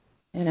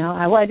 You know,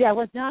 I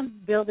was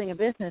not building a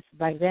business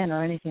back then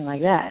or anything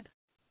like that.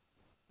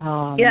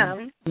 Yeah.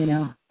 You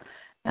know,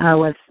 I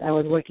was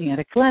working at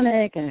a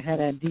clinic, and I had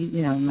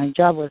my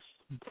job was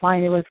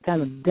fine. It was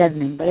kind of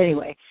deadening, but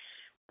anyway.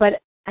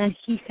 And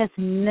he has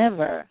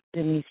never,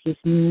 Denise, he's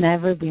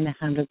never been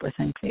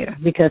 100% clear,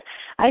 because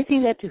I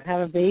think that to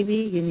have a baby,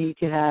 you need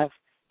to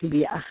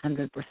be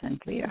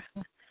 100% clear.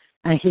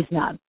 And he's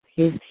not.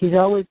 He's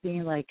always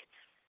been like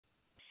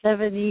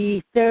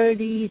 70,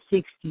 30,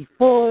 60,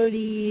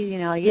 40,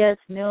 yes,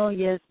 no,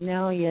 yes,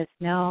 no, yes,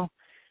 no.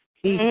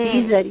 He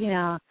sees that,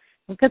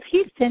 because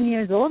he's 10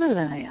 years older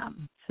than I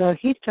am. So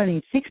he's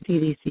turning 60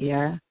 this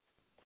year.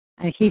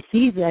 And he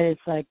sees that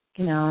it's like,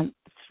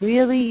 it's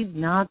really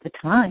not the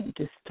time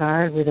to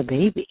start with a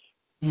baby,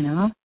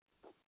 It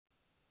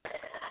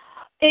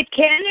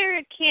can or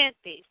it can't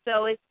be.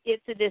 So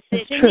it's a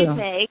decision you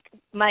make.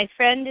 My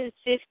friend is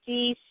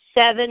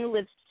 57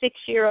 with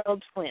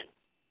 6-year-old twins.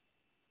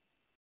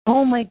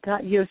 Oh, my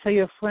God. So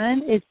your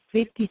friend is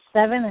 57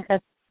 and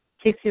has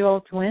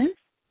 6-year-old twins?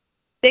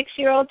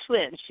 6-year-old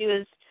twins. She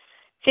was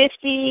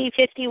 50,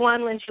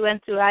 51 when she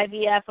went through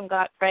IVF and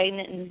got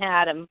pregnant and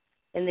had them.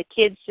 And the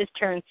kids just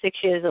turned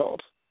 6 years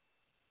old.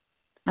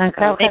 And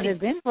how has it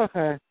been for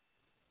her?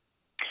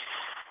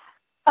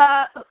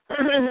 Uh,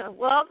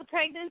 well, the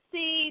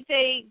pregnancy,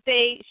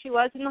 she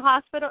was in the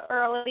hospital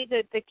early.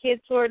 The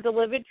kids were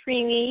delivered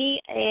preemie,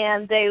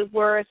 and they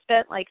were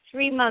spent like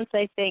 3 months,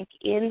 I think,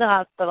 in the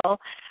hospital.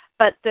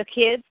 But the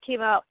kids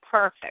came out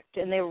perfect,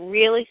 and they're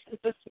really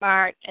super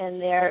smart,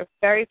 and they're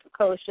very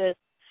precocious.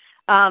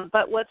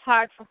 But what's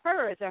hard for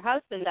her is her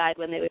husband died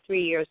when they were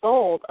 3 years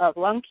old of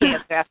lung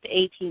cancer after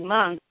 18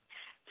 months.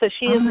 So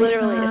she is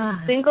literally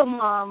a single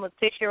mom with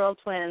 6-year-old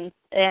twins,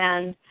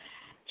 and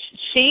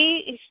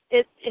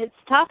it's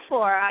tough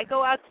for her. I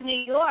go out to New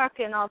York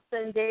and I'll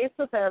spend days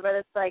with her, but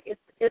it's like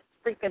it's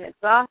freaking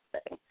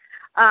exhausting.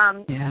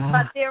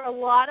 But they're a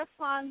lot of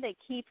fun. They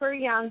keep her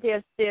young.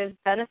 There's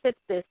benefits.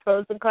 There's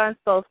pros and cons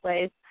both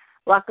ways.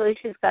 Luckily,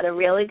 she's got a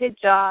really good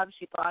job.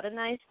 She bought a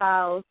nice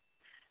house.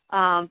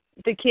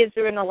 The kids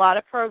are in a lot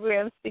of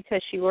programs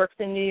because she works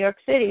in New York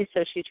City,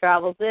 so she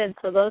travels in.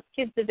 So those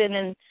kids have been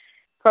in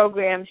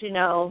programs,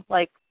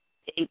 like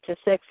 8 to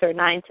 6 or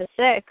 9 to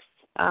 6.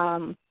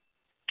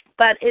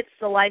 But it's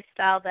the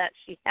lifestyle that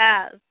she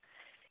has.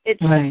 It's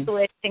just the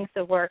way things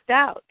have worked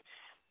out.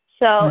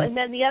 So, and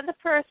then the other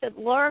person,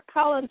 Laura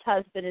Cullen's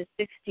husband is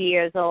 60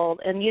 years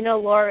old, and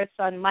Laura's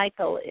son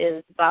Michael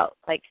is about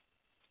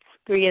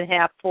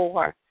 3.5,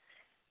 4.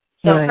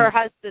 So her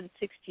husband's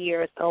 60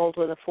 years old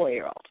with a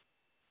 4-year-old.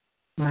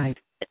 Right.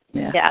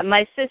 Yeah.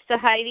 My sister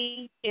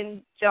Heidi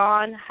and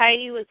John.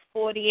 Heidi was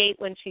 48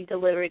 when she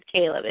delivered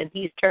Caleb, and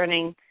he's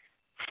turning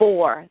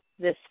 4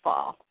 this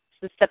fall,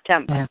 this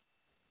September. Yeah.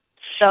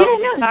 So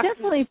it's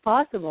definitely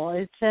possible.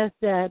 It's just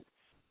that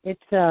it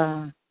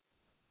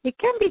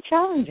can be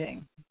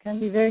challenging. It can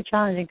be very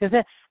challenging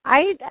because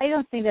I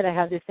don't think that I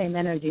have the same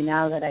energy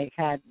now that I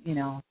had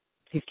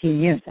 15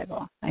 years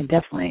ago. I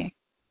definitely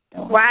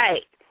don't.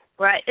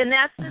 Right, and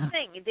that's the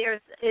thing.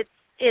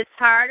 It's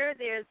harder.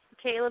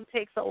 Caleb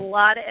takes a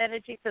lot of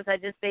energy because I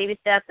just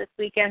babysat this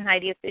weekend.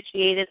 Heidi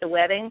officiated the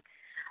wedding.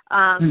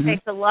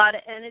 Takes a lot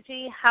of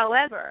energy.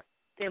 However,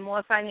 they're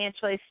more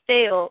financially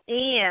stable,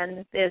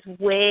 and there's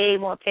way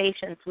more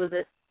patience with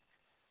this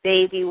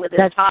baby, with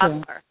this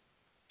toddler.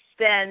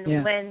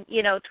 Than when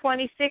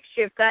 26,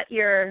 you've got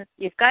your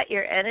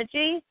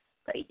energy,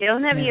 but you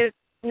don't have your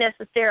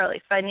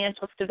necessarily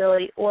financial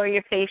stability or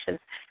your patience.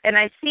 And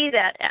I see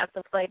that at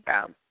the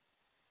playground.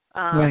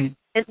 And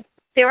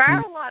there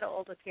are a lot of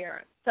older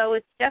parents, so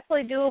it's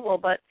definitely doable.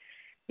 But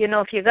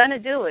if you're going to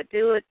do it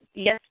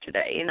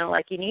yesterday.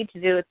 You need to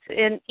do it,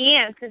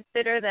 and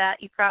consider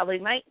that you probably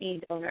might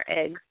need donor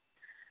eggs.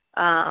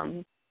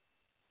 Well,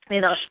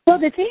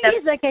 the thing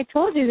is, like I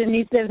told you,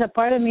 Denise, there's a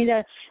part of me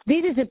that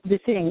this is the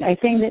thing. I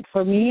think that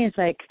for me, it's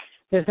like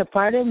there's a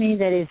part of me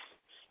that is,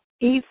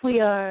 if we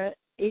are,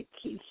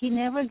 he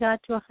never got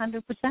to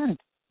 100%.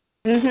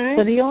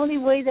 So the only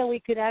way that we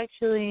could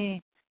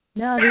actually,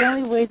 the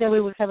only way that we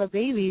would have a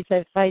baby is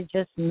if I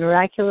just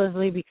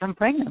miraculously become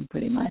pregnant,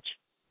 pretty much.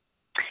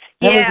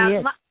 That would be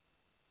it.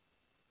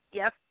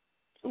 Yep.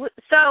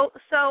 So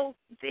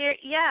there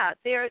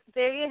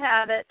you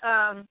have it.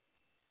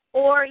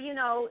 Or,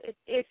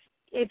 if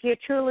you're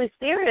truly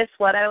serious,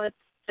 what I would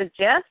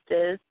suggest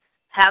is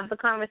have the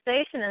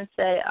conversation and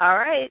say, all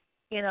right,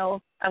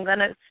 I'm going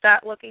to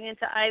start looking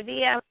into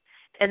IVF,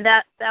 and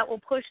that will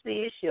push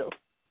the issue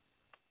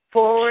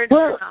forward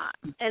or not.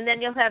 And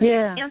then you'll have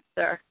your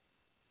answer.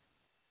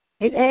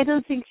 I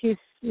don't think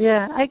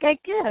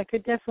I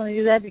could definitely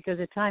do that because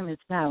the time is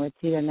now. It's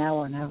either now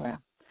or never.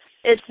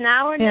 It's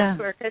now or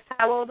never, because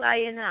how old are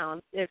you now,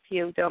 if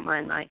you don't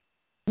mind my...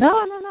 No,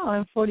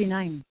 I'm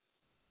 49.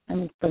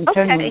 I'm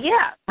turning,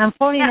 I'm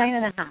 49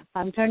 and a half.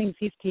 I'm turning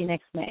 50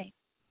 next May.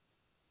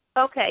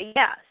 Okay,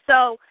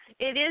 so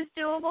it is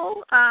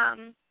doable,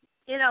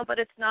 but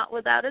it's not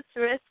without its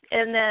risk.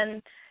 And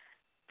then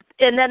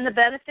the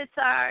benefits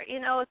are,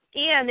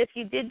 and if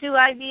you did do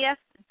IVF,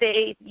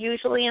 they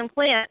usually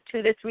implant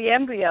 2 to 3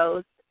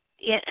 embryos.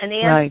 In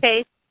Anne's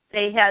case,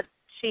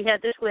 she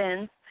had the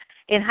twins.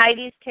 In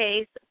Heidi's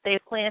case, they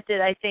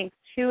planted, I think,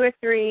 2 or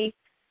 3,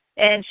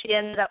 and she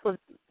ended up with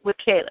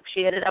Caleb.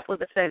 She ended up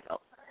with a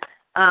single.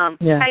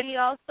 Heidi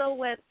also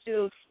went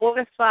through 4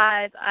 to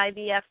 5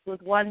 IVFs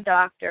with one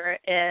doctor,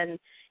 and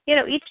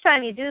each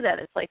time you do that,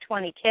 it's like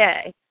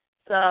 $20K.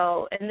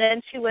 So, and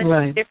then she went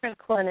to different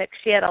clinics.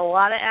 She had a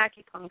lot of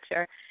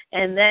acupuncture,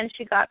 and then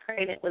she got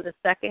pregnant with a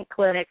second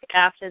clinic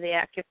after the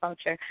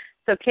acupuncture.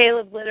 So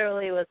Caleb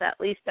literally was at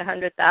least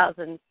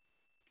 $100,000,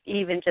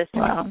 even just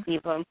to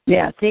keep him.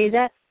 Yeah, see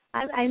that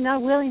I'm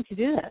not willing to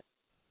do that.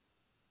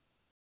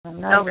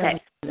 I'm not willing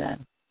to do that.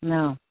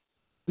 No.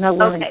 Not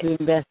willing to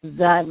invest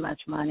that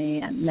much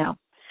money, and no,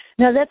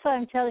 that's what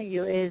I'm telling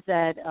you is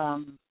that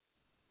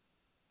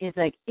it's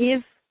like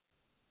if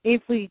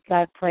we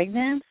got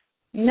pregnant,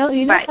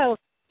 how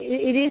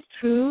it is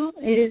true.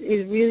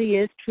 It really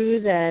is true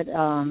that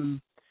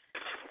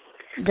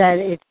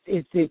that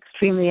it's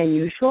extremely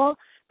unusual.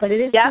 But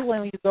it is true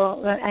when you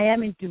go. I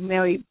am into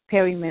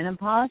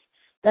perimenopause.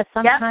 That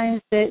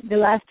sometimes the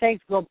last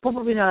eggs go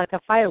probably like a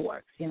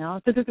fireworks.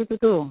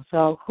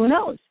 So who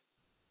knows?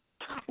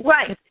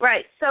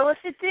 Right. So if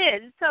it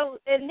did,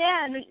 and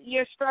then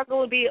your struggle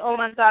would be, oh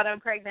my God, I'm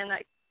pregnant.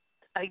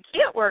 I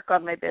can't work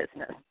on my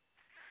business.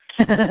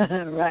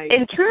 Right.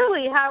 And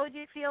truly, how would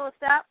you feel if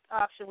that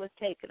option was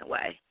taken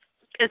away?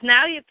 Because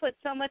now you put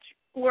so much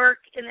work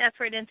and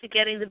effort into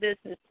getting the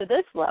business to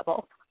this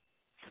level.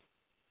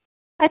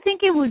 I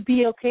think it would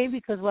be okay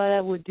because what I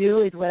would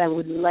do is what I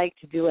would like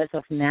to do as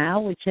of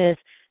now, which is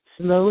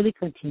slowly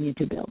continue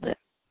to build it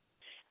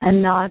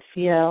and not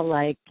feel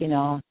like,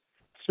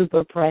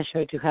 super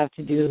pressure to have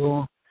to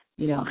do,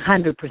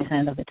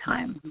 100% of the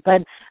time.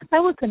 But I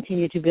would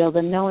continue to build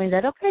it knowing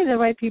that, okay, the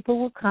right people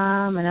will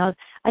come. And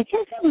I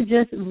guess I would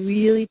just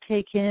really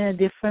take in a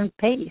different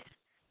pace.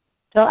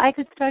 So I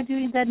could start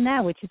doing that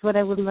now, which is what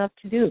I would love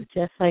to do,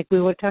 just like we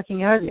were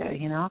talking earlier,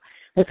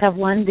 Let's have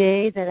one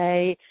day that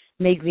I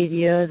make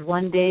videos,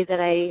 one day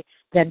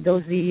that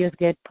those videos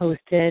get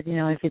posted.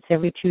 If it's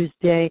every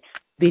Tuesday,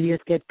 videos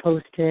get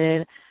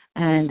posted,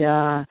 and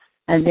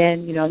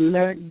then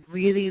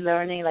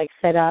learning, like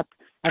set up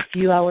a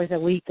few hours a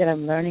week that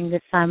I'm learning the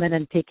summit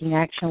and taking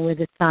action with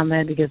the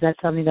summit because that's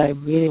something that I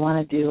really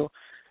want to do,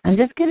 and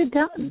just get it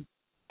done.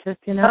 Just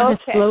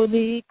just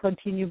slowly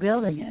continue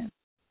building it.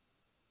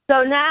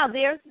 So now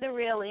there's the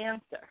real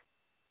answer.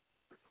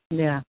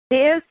 Yeah.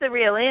 There's the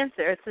real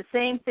answer. It's the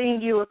same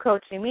thing you were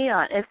coaching me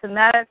on. It's a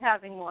matter of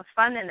having more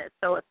fun in it,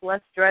 so it's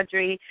less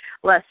drudgery,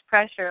 less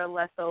pressure,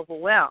 less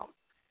overwhelm.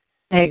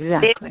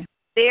 Exactly.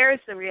 There's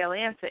the real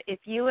answer. If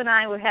you and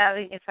I were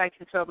having, if I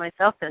can throw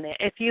myself in there,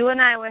 if you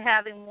and I were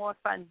having more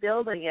fun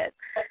building it,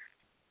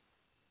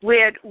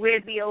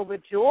 we'd be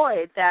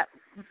overjoyed that,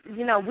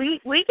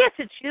 we get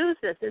to choose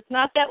this. It's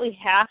not that we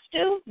have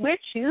to. We're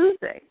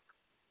choosing,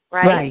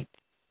 right? Right.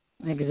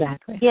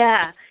 Exactly.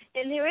 Yeah.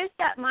 And there is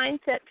that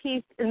mindset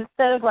piece.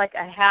 Instead of like,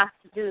 I have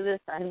to do this,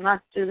 I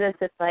must do this,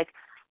 it's like,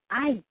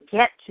 I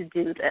get to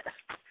do this.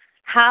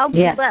 How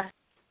blessed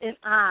am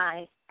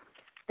I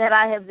that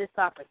I have this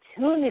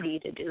opportunity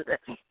to do this?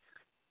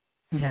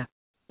 Yeah.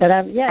 That I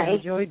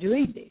enjoy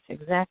doing these.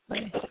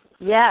 Exactly.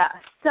 Yeah.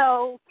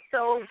 So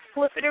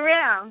flip it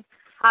around.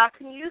 How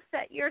can you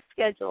set your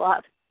schedule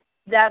up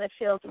that it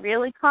feels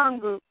really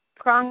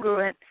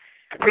congruent,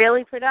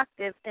 really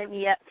productive, and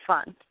yet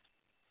fun?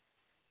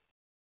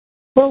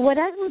 Well, what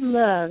I would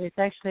love is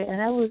actually,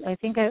 and I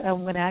think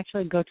I'm going to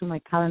actually go to my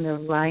calendar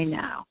right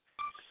now.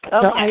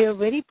 Okay. So I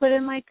already put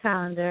in my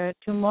calendar.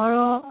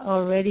 Tomorrow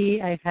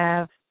already I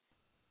have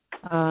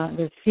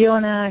there's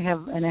Fiona, I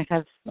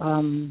have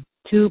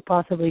 2,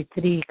 possibly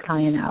 3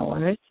 client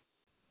hours.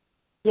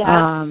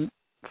 Yeah.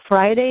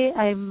 Friday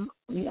I'm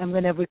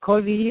going to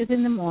record videos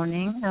in the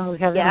morning, and we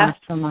have the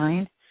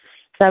mastermind.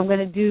 So I'm going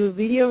to do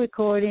video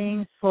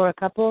recordings for a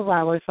couple of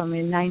hours from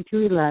 9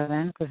 to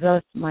 11 because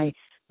that's my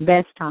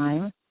best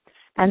time.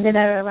 And then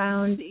at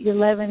around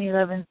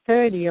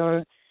 11:30,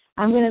 or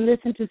I'm going to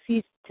listen to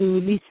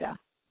Lisa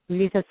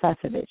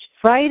Sasevich.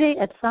 Friday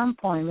at some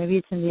point, maybe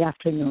it's in the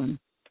afternoon.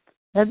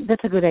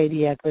 That's a good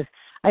idea because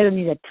I don't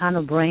need a ton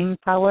of brain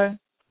power.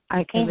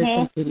 I can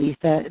listen to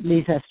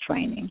Lisa's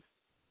training.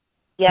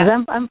 Yeah.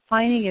 Because I'm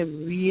finding it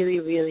really,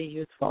 really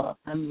useful.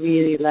 I'm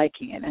really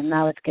liking it. And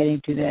now it's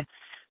getting to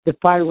the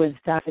part where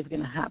stuff is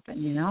going to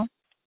happen,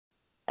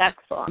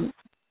 Excellent.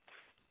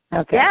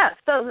 Okay. Yeah,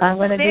 so I'm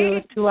going to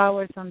do 2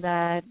 hours on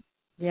that.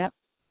 Yep.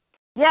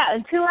 Yeah,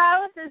 and 2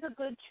 hours is a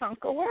good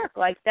chunk of work.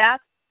 Like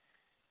that's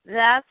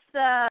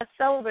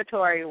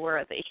celebratory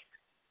worthy.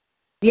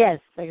 Yes,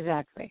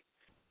 exactly.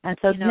 And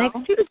so next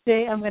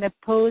Tuesday I'm going to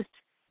post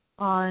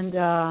on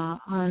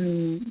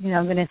I'm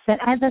going to send.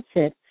 That's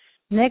it.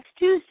 Next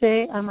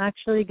Tuesday I'm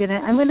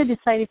going to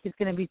decide if it's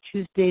going to be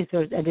Tuesdays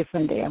or a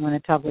different day. I'm going to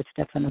talk with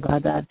Stefan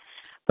about that.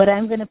 But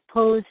I'm going to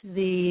post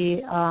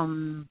the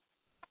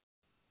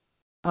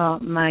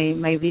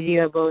my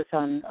video both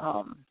on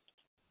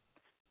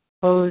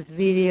post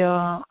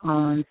video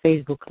on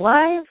Facebook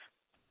Live.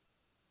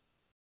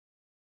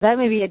 That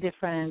may be a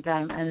different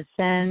time, and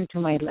send to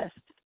my list.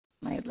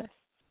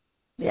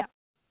 Yeah,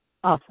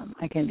 awesome.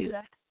 I can do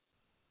that.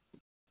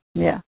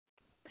 Yeah.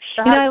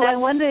 So I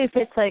wonder if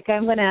it's like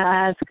I'm going to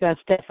ask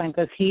Stefan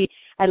because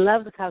I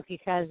love how he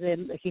has it.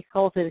 He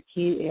calls it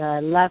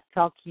Love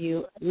Talk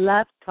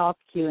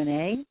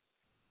Q&A.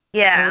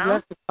 Yeah. I would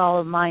love to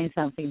call mine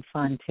something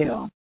fun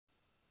too.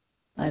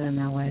 I don't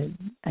know what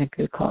I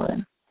could call it.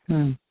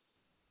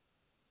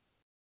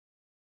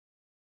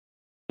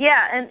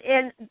 Yeah,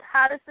 and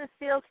how does this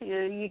feel to you?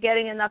 Are you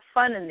getting enough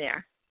fun in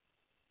there?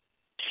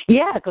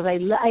 Yeah, because I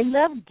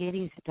love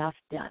getting stuff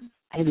done.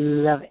 I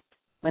love it.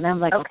 When I'm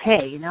like,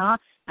 okay,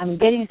 I'm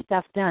getting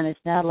stuff done. It's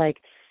not like,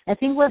 I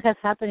think what has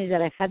happened is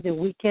that I had the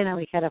weekend and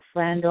we had a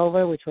friend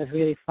over, which was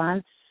really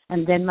fun.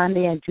 And then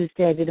Monday and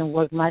Tuesday I didn't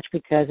work much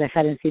because I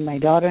hadn't seen my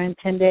daughter in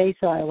 10 days,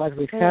 so I was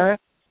with her.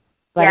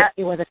 But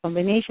it was a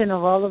combination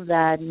of all of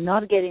that,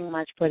 not getting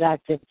much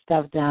productive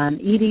stuff done,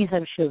 eating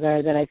some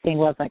sugar that I think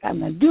was like, I'm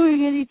not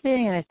doing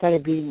anything, and I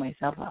started beating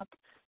myself up.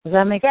 Does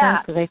that make sense?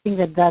 Because I think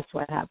that's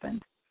what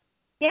happened.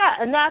 Yeah,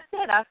 and that's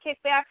it. I'll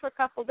kick back for a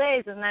couple of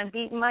days, and I'm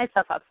beating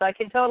myself up, so I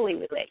can totally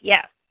relate.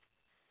 Yeah.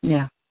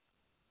 Yeah.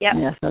 Yep.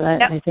 Yeah, so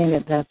I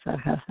think that's what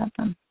has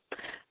happened.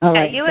 All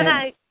right. You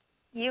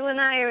and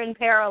I are in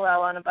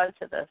parallel on a bunch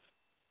of this.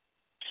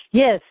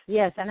 Yes,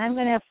 and I'm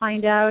going to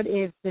find out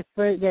if the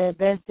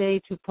best day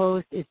to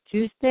post is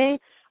Tuesday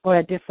or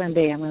a different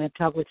day. I'm going to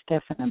talk with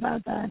Stefan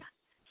about that.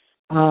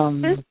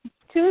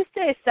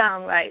 Tuesdays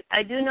sound right.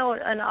 I do know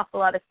an awful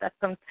lot of stuff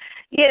comes.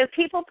 Yeah,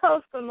 people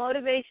post for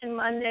Motivation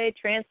Monday,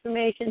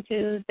 Transformation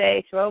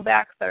Tuesday,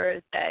 Throwback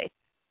Thursday.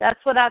 That's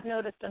what I've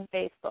noticed on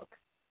Facebook.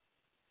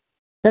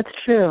 That's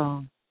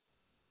true.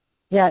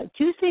 Yeah,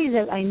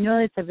 Tuesday I know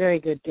it's a very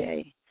good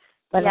day,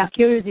 but I'm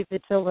curious if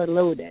it's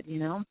overloaded,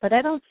 But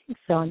I don't think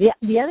so.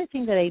 The other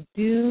thing that I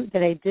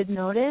did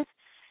notice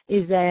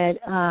is that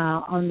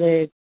on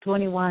the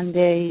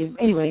 21-day,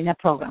 anyway, in that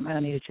program, I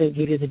don't need to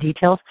give you the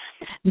details,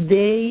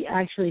 they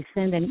actually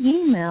send an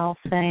email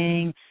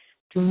saying,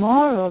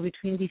 tomorrow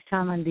between this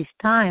time and this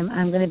time,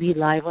 I'm going to be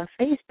live on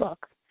Facebook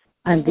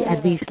at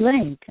this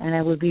link, and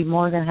I will be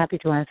more than happy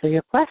to answer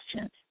your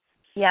questions.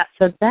 Yeah.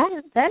 So that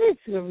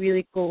is a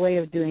really cool way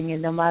of doing it,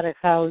 no matter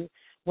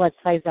what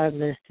size our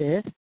list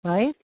is,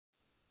 right?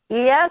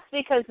 Yes,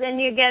 because then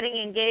you're getting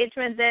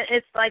engagement. Then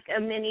it's like a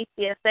mini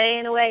CSA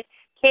in a way.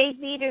 Kate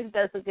Peters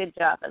does a good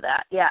job of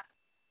that. Yeah.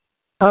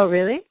 Oh,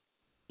 really?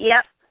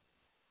 Yep.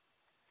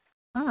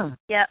 Oh.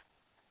 Yep.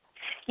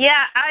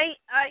 Yeah, I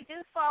do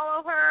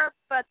follow her,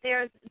 but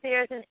there's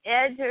an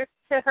edge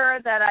to her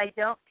that I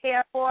don't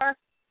care for.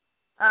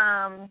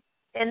 And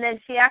then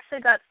she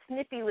actually got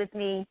snippy with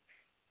me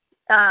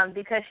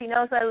because she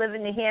knows I live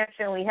in New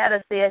Hampshire and we had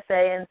a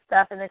CSA and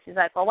stuff. And then she's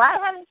like, well, why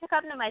haven't you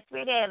come to my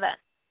 3-day event?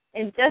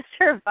 And just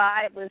her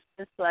vibe was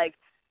just like,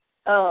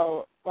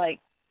 oh, like,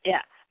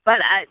 yeah.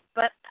 But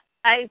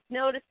I've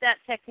noticed that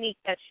technique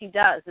that she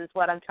does is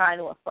what I'm trying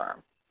to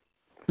affirm.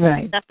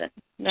 Right. Nothing.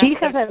 She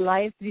has a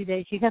live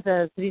 3-day. She has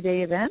a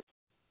 3-day event.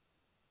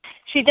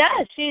 She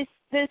does.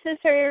 This is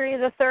her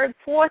the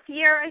 4th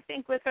year, I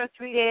think, with her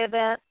 3-day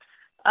event.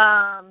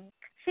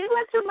 She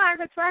went through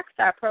Margaret's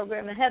Rockstar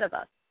program ahead of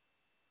us.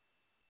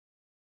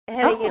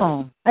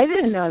 I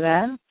didn't know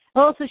that.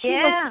 Oh, so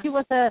she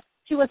was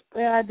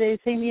the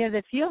same year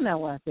that Fiona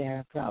was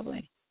there,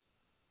 probably.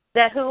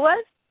 That who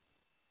was?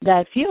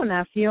 That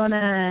Fiona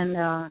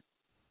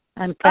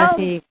and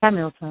Kathy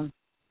Hamilton.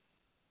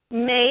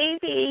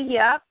 Maybe,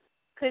 yep,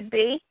 could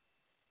be.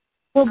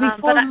 Well,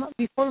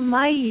 before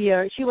my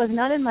year, she was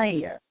not in my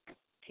year.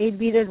 Kate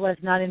Peters was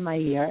not in my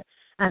year,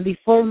 and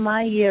before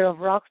my year of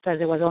Rockstar,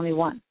 there was only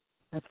one,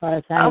 as far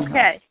as I know.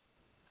 Okay,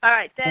 all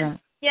right then.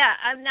 Yeah,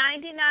 I'm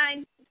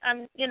 99.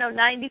 I'm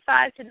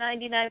 95 to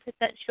 99%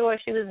 sure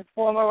she was a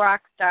former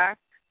Rockstar.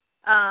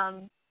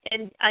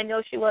 And I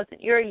know she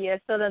wasn't your year,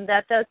 so then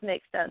that does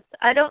make sense.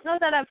 I don't know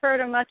that I've heard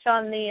her much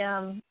on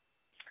the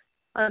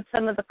on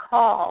some of the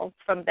calls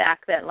from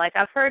back then. Like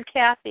I've heard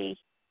Kathy.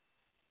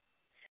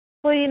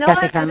 Well,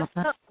 Kathy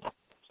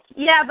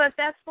yeah, but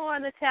that's more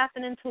on the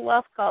Tapping Into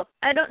Wealth calls.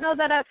 I don't know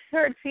that I've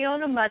heard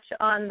Fiona much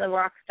on the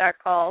Rockstar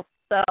calls,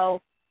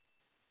 so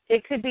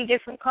it could be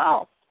different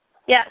calls.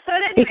 Yeah, so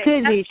at any rate, it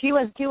could be. She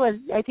was.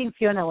 I think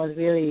Fiona was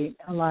really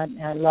a lot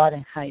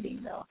in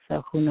hiding, though.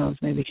 So who knows?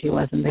 Maybe she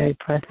wasn't very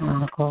present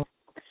on the call.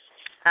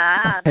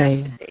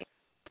 Okay.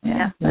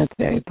 Yeah, that's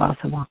very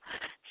possible.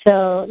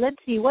 So let's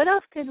see. What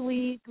else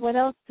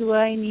do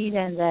I need,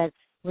 and that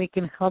we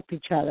can help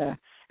each other?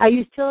 Are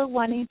you still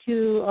wanting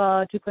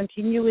to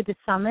continue with the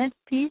summit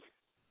piece?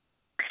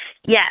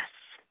 Yes.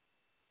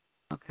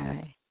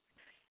 Okay.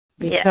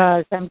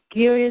 Because I'm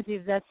curious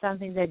if that's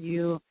something that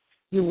you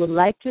would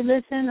like to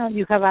listen, or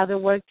you have other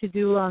work to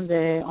do on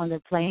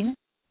the plane?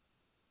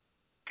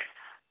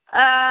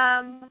 I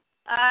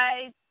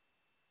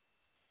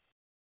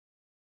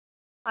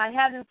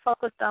hadn't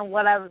focused on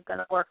what I was going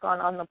to work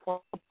on the plane,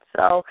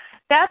 so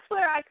that's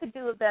where I could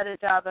do a better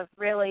job of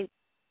really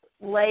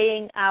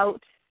laying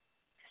out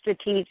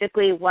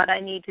strategically what I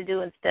need to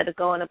do instead of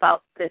going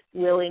about this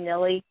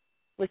willy-nilly,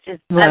 which is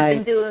I've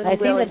been doing. I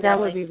think that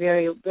would be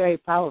very, very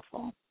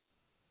powerful.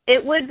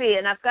 It would be,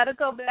 and I've got to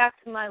go back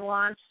to my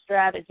launch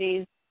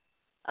strategies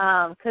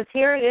because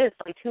here it is,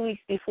 like 2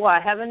 weeks before.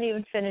 I haven't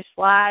even finished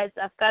slides.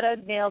 I've got to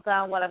nail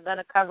down what I'm going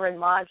to cover in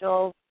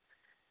modules.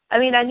 I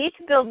mean, I need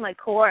to build my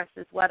course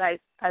is what I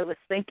was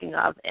thinking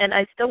of, and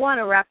I still want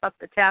to wrap up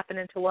the Tapping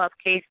Into Wealth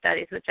case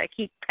studies, which I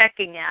keep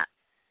pecking at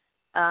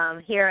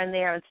here and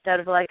there instead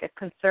of like a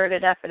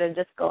concerted effort and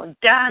just going,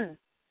 done.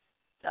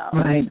 So.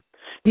 Right.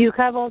 Do you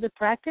have all the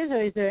practice,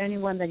 or is there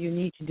anyone that you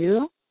need to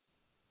do?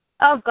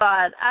 Oh,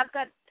 God.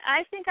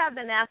 I think I've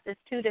been at this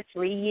 2 to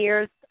 3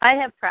 years. I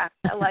have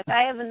practice.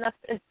 I have enough.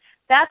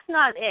 That's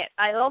not it.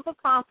 I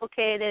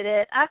overcomplicated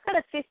it. I've got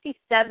a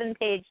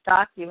 57-page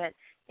document,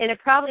 and it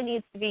probably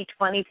needs to be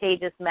 20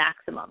 pages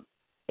maximum.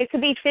 It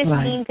could be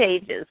 15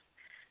 pages.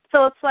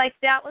 So it's like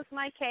that was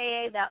my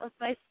KA, that was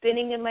my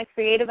spinning and my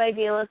creative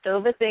idealist,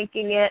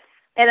 overthinking it,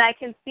 and I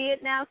can see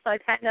it now, so I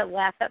kind of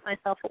laugh at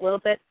myself a little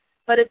bit.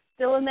 But it's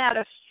still a matter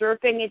of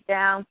stripping it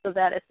down so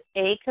that it's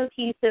a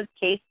cohesive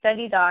case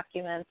study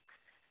document.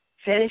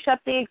 Finish up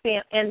the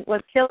exam, and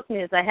what kills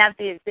me is I have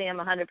the exam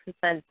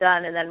 100%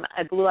 done, and then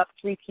I blew up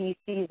 3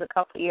 PCs a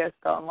couple of years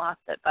ago and lost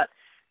it. But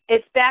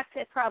it's back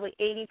to probably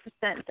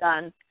 80%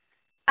 done.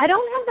 I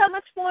don't have that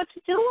much more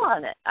to do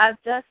on it.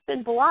 I've just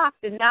been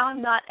blocked, and now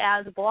I'm not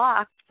as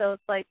blocked, so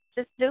it's like,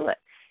 just do it.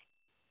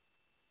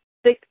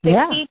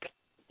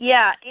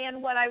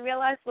 And what I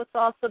realized what's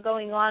also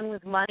going on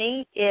with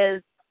money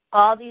is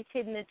all these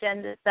hidden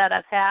agendas that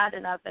I've had,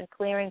 and I've been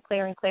clearing.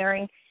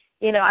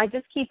 I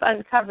just keep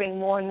uncovering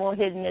more and more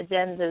hidden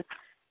agendas,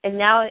 and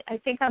now I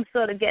think I'm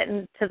sort of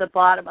getting to the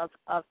bottom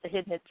of the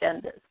hidden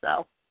agendas.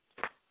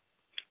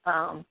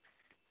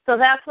 So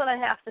that's what I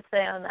have to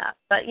say on that.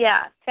 But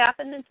yeah,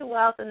 tapping into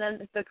wealth, and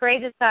then the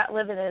greatest that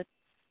living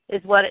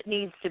is what it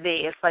needs to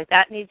be. It's like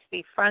that needs to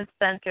be front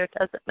center. It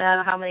doesn't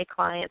matter how many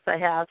clients I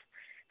have,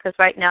 because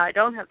right now I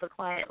don't have the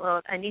client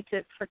load. I need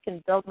to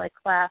freaking build my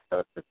class so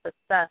it's a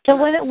success. So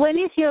when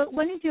is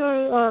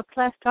your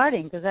class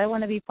starting? Because I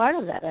want to be part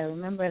of that. I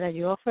remember that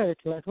you offered it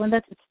to us. When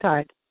does it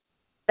start?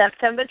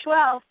 September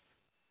 12th.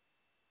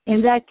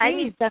 In that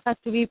case, that has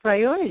to be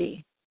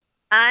priority.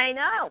 I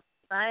know.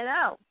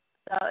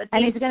 So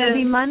it's going to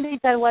be Mondays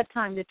at what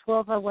time? The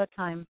 12th at what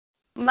time?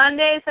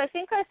 Mondays, I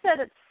think I said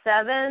it's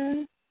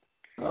 7.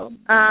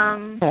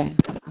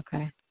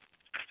 Okay.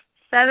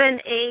 7,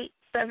 8,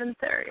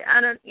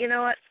 7:30. You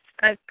know what?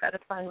 I've got to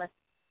find my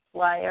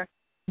flyer.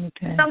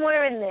 Okay.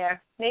 Somewhere in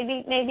there.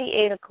 Maybe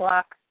 8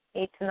 o'clock,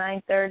 8 to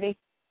 9:30.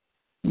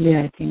 Yeah,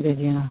 I think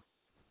that,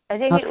 I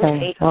think it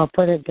was 8. So I'll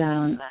put it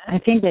down. I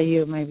think that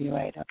you may be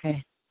right.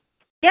 Okay.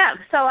 Yeah,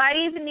 so I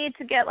even need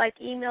to get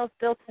emails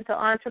built into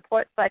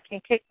OnSupport so I can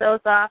kick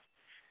those off.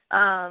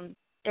 I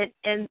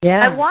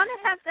want to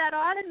have that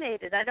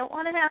automated. I don't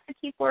want to have to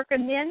keep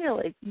working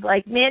manually.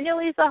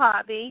 Manually is a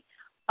hobby.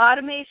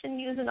 Automation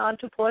using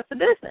OnSupport's a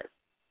business.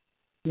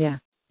 Yeah,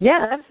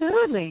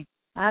 absolutely.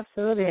 I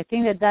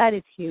think that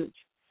is huge.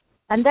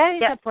 And that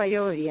is a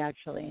priority,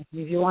 actually,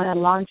 if you want to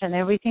launch and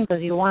everything,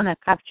 because you want to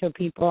capture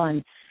people.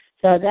 And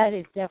so that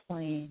is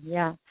definitely,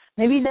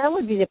 maybe that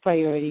would be the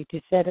priority,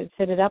 to set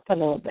it up a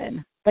little bit.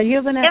 But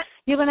you're gonna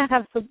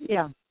have some,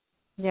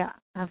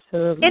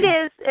 absolutely. It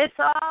is. It's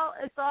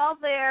all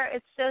there.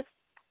 It's just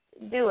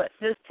do it.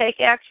 Just take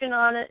action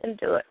on it and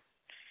do it.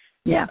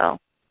 Yeah.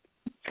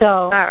 So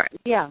all right.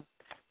 Yeah.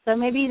 So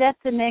maybe that's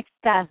the next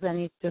task that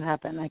needs to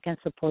happen. I can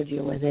support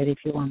you with it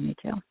if you want me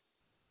to.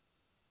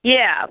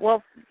 Yeah.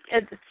 Well,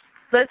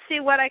 let's see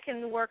what I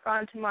can work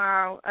on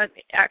tomorrow.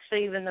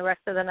 Actually, even the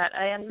rest of the night.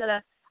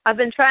 I've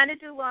been trying to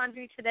do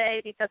laundry today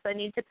because I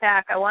need to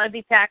pack. I want to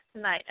be packed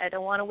tonight. I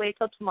don't want to wait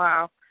till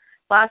tomorrow.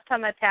 Last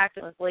time I packed,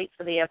 it was late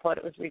for the airport.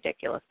 It was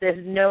ridiculous.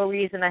 There's no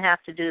reason I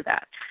have to do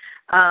that.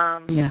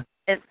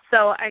 And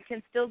so I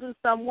can still do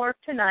some work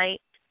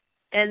tonight,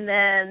 and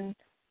then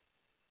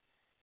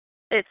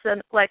it's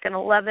an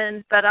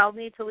 11, but I'll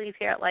need to leave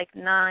here at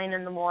 9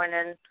 in the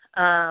morning.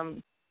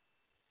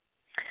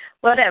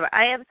 Whatever.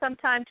 I have some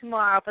time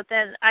tomorrow, but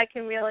then I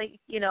can really,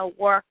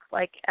 work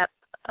at,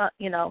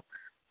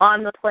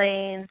 on the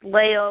plane,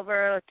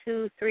 layover, a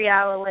 2-3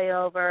 hour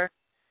layover.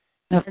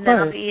 Of and course, then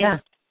I'll be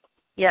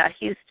in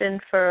Houston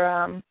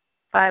for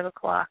 5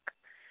 o'clock.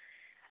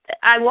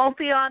 I won't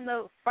be on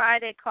the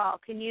Friday call.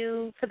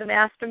 For the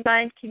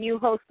mastermind, can you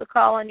host the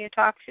call on your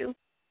talk show?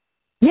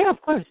 Yeah,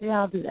 of course. Yeah,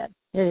 I'll do that.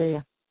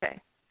 Yeah. Okay.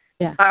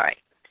 Yeah. All right.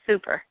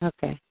 Super.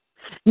 Okay.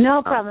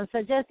 No problem.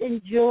 So just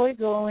enjoy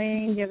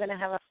going. You're going to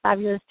have a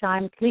fabulous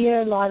time,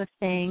 clear a lot of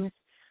things.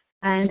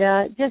 And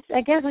I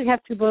guess we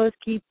have to both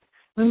keep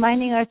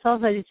reminding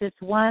ourselves that it's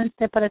just one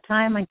step at a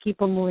time and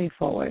keep on moving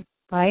forward,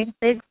 right?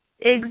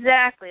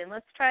 Exactly. And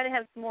let's try to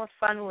have some more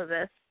fun with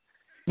this.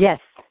 Yes,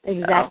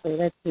 exactly.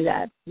 Let's do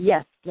that.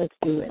 Yes, let's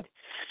do it.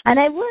 And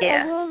I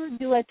will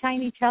do a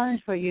tiny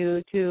challenge for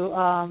you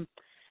to,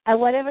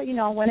 whenever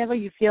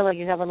you feel like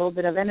you have a little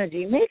bit of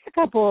energy, make a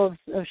couple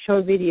of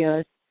short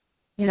videos,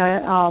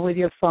 with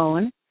your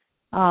phone.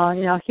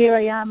 Here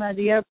I am at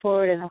the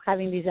airport and I'm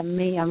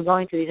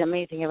going to this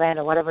amazing event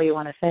or whatever you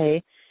want to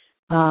say,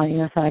 so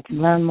I can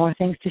learn more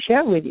things to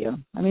share with you.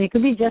 I mean, it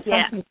could be just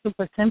something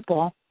super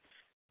simple,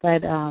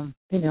 but,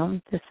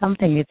 just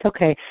something. It's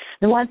okay.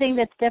 The one thing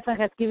that Stefan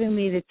has given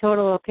me the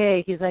total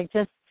okay, he's like,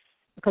 just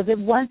because the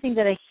one thing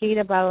that I hate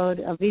about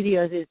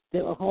videos is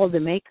the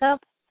makeup.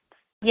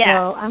 Yeah.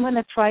 So I'm going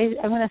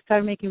to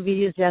start making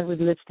videos just with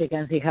lipstick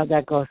and see how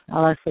that goes.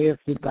 I'll ask for your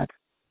feedback.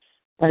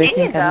 But I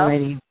think I'm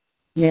ready.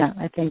 Yeah,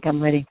 I think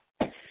I'm ready.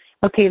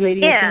 Okay,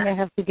 lady, I think I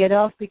have to get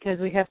off because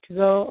we have to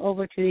go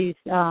over to these.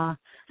 Let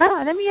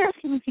me ask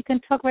him if he can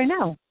talk right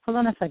now. Hold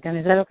on a second.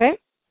 Is that okay?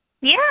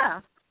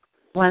 Yeah.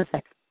 1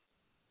 second.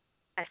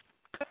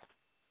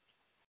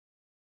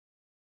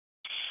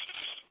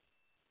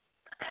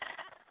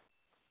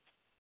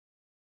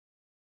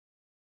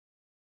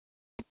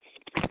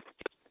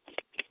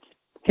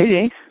 Hey,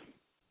 Denise.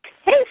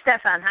 Hey,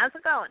 Stefan. How's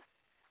it going?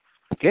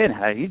 Good.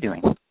 How are you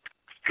doing?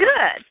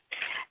 Good.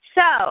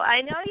 So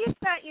I know you've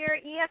got your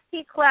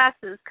EFT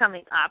classes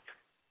coming up.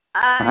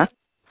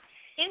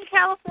 In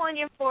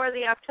California for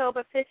the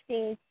October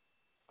 15th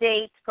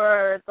date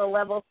for the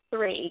level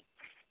 3.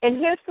 And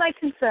here's my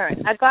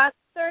concern. I got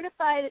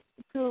certified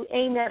through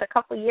AMET a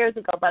couple of years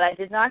ago, but I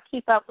did not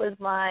keep up with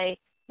my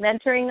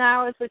mentoring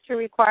hours, which are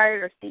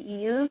required, or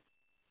CEUs.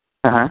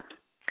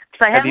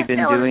 So I Have you haven't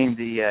been filled- doing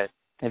the?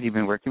 Have you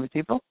been working with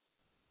people?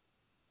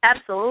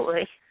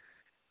 Absolutely.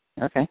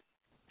 Okay.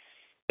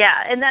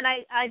 Yeah, and then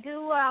I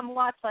do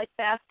watch like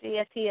Fast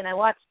DST, and I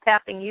watch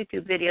tapping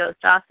YouTube videos,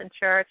 Dawson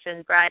Church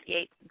and Brad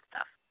Yates and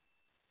stuff.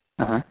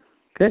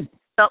 Good.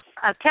 So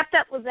I've kept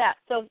up with that.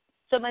 So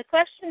my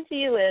question to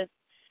you is,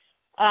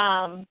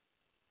 I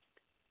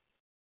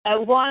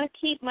want to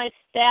keep my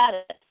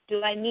status.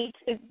 Do I need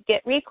to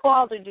get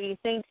recalled, or do you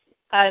think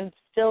I'm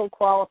still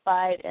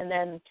qualified and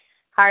then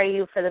hire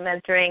you for the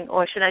mentoring,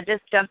 or should I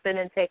just jump in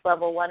and take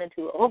level 1 and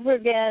 2 over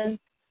again?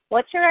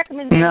 What's your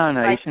recommendation?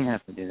 No, you shouldn't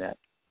have to do that.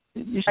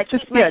 You should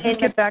just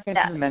get back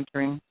into the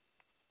mentoring.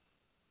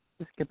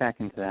 Just get back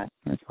into that.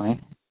 That's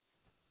fine.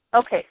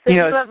 Okay,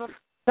 so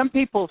some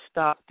people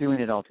stop doing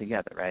it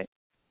altogether, right?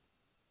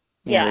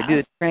 Yeah. They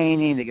do the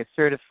training, they get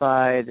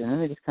certified, and then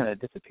they just kind of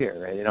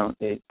disappear, right?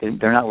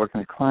 They're not working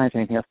with clients or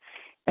anything else,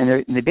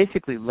 and they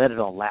basically let it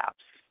all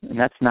lapse. And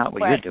that's not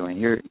what you're doing.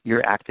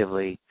 You're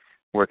actively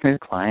working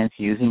with clients,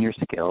 using your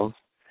skills.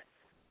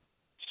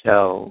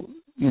 So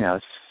you're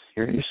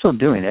still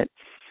doing it.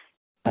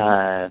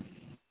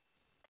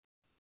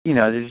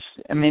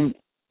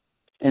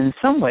 In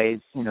some ways,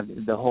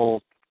 the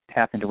whole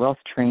Tap into Wealth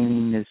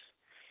training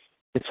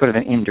it's sort of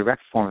an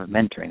indirect form of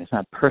mentoring. It's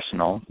not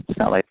personal. It's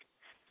not like,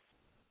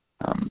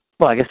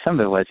 I guess some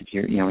of it was if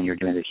when you're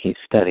doing the case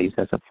studies,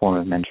 that's a form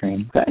of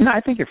mentoring. But no,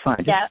 I think you're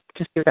fine.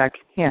 Just get back.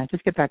 Yeah,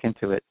 just get back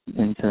into it,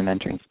 into the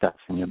mentoring stuff,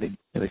 and you'll be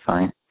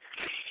fine.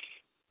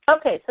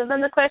 Okay, so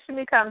then the question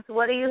becomes,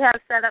 what do you have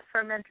set up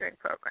for a mentoring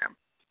program?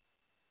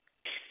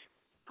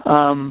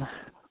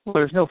 Well,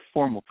 there's no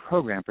formal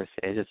program per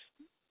se. Just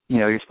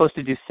you're supposed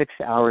to do 6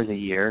 hours a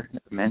year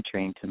of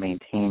mentoring to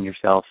maintain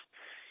yourself,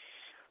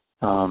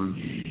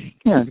 and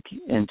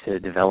to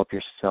develop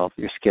yourself,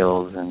 your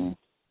skills, and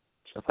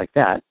stuff like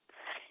that.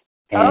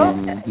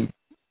 And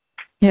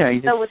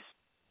you just with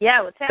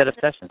set up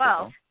sessions.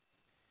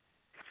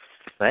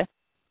 What?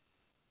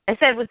 I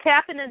said with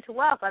tapping into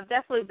wealth, I've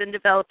definitely been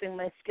developing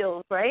my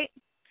skills, right?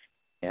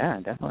 Yeah,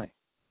 definitely.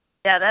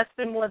 Yeah, that's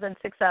been more than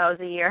 6 hours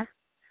a year.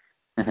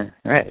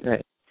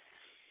 Right.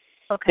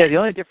 Okay. Yeah, the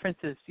only difference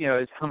is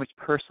how much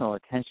personal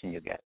attention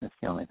you get. That's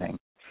the only thing.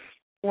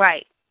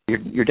 Right.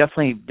 You're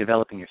definitely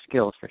developing your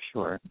skills for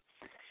sure.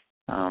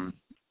 And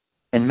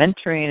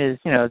mentoring is,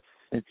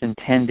 it's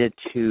intended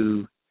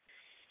to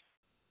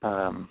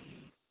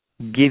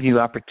give you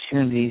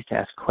opportunities to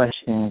ask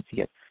questions, to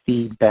get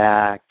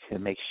feedback, to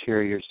make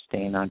sure you're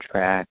staying on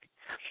track.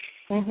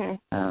 Mhm.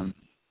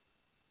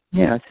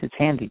 It's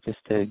handy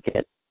just to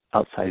get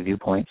outside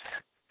viewpoints.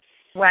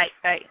 Right.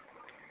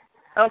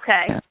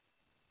 Okay. Yeah.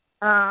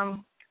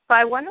 So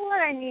I wonder what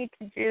I need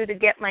to do to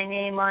get my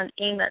name on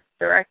AMET's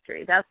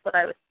directory. That's what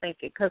I was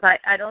thinking, because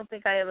I don't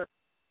think I ever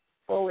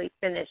fully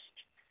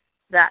finished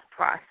that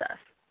process.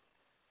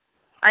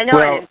 I know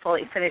I didn't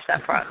fully finish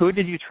that process. Who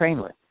did you train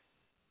with?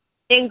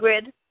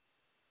 Ingrid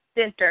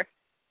Dinter.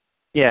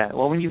 Yeah,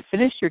 well, when you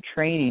finish your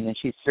training and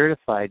she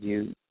certified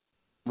you,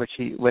 what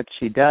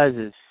she does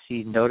is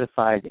she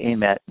notifies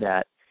AMET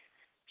that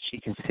she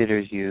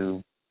considers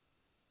you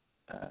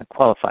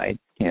qualified,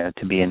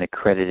 to be an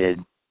accredited,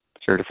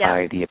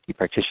 certified EFT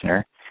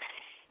practitioner.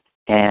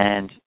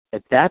 And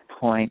at that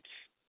point,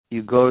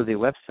 you go to the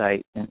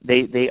website, and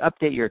they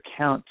update your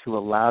account to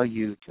allow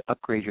you to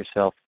upgrade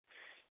yourself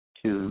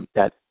to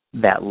that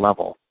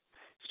level.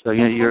 So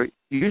you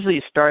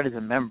usually start as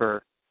a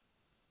member.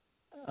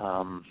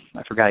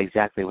 I forgot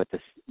exactly what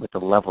the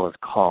level is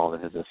called.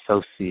 If it's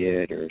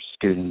associate or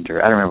student,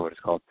 or I don't remember what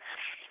it's called.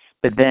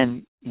 But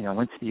then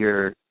once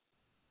your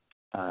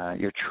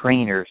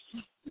trainer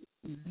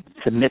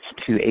submits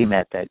to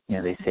AMET that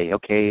they say,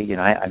 okay,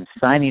 I'm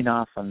signing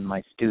off on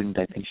my student.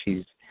 I think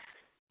she's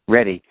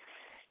ready.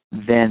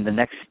 Then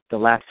the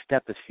last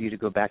step is for you to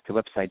go back to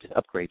the website, just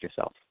upgrade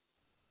yourself.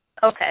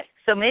 Okay,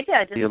 so maybe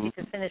I just need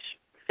to finish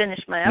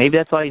my upgrade. Maybe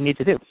that's all you need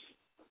to do.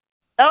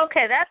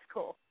 Okay, that's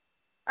cool.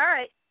 All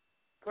right,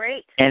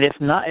 great. And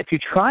if you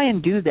try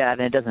and do that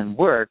and it doesn't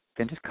work,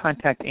 then just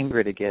contact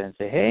Ingrid again and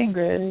say, hey,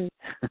 Ingrid.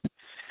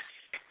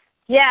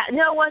 Yeah,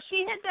 no, well,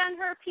 she had done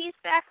her piece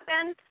back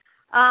then,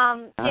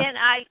 and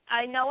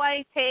I know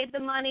I paid the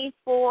money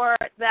for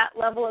that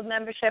level of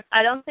membership.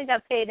 I don't think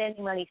I've paid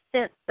any money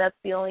since. That's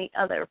the only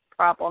other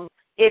problem.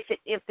 If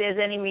there's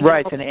any renewal.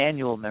 Right, it's an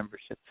annual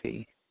membership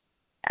fee.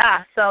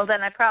 So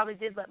then I probably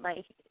did let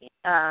my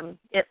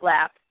it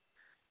lapse.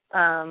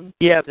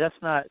 Yeah, but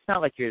it's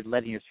not like you're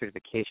letting your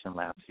certification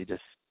lapse. You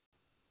just,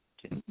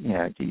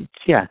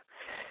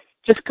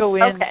 just go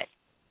in. Okay.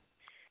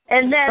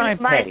 And then try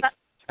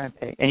and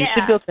pay. And you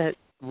should be able to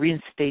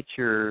reinstate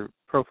your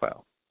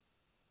profile.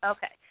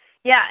 Okay.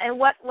 Yeah, and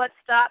what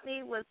stopped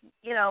me was,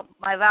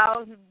 my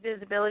vow of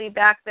visibility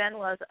back then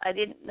was I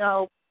didn't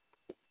know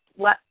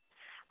what.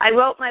 I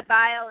wrote my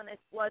bio and it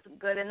wasn't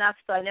good enough,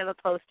 so I never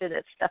posted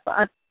it,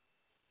 Stefan.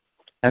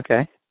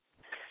 Okay.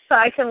 So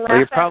I can. Well,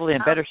 you're probably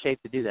in better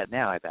shape to do that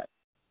now, I bet.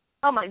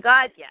 Oh my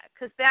God, yeah.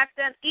 Because back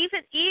then,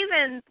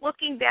 even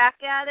looking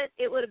back at it,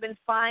 it would have been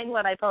fine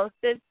what I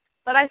posted,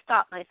 but I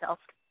stopped myself.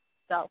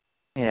 So.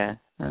 Yeah.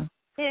 Yeah.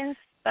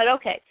 But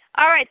okay.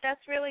 All right, that's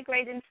really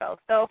great info.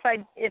 So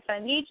if I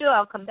need you,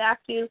 I'll come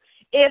back to you.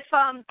 If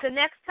the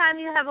next time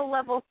you have a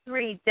level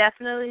 3,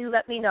 definitely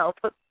let me know.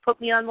 Put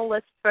me on the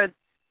list for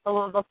a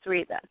level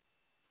 3 then.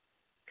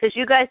 Because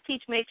you guys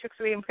teach matrix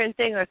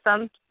reimprinting or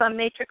some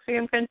matrix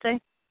reimprinting?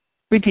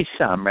 We teach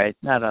some, right?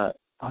 It's not a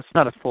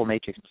full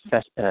matrix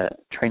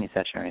training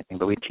session or anything,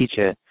 but we teach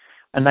a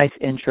nice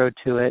intro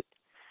to it.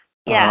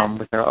 Yeah.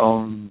 With our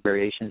own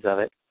variations of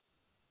it.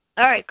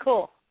 All right,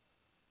 cool.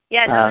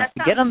 Yeah, no, that's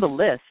to get on the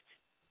list,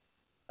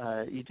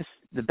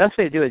 the best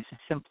way to do it is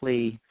just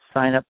simply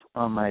sign up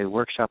on my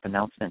workshop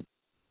announcement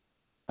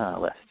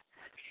list.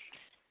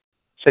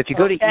 So if you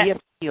go to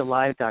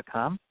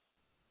EFTalive.com,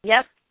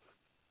 yep,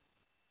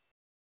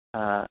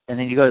 and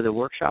then you go to the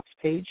workshops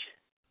page.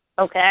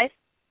 Okay.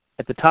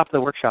 At the top of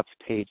the workshops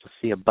page, you'll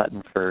see a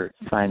button for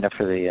sign up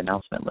for the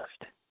announcement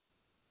list.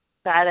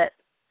 Got it.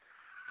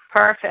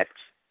 Perfect.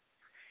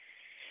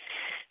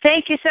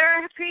 Thank you,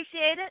 sir.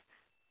 Appreciate it.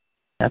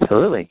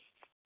 Absolutely.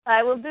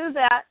 I will do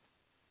that.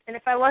 And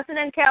if I wasn't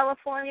in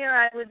California,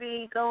 I would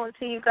be going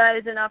to you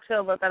guys in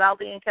October, but I'll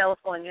be in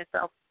California,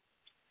 so.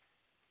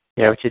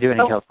 Yeah, what you doing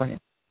in California?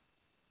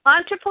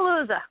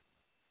 Entrepalooza.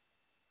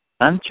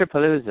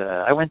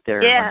 Entrepalooza. I went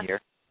there 1 year.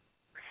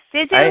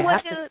 Did you? I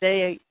have to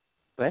say,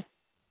 what?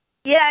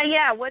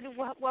 Yeah. What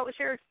was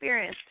your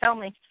experience? Tell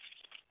me.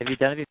 Have you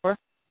done it before?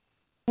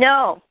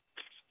 No.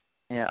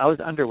 Yeah, I was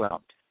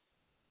underwhelmed.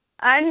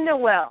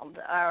 Underwhelmed,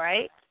 all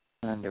right.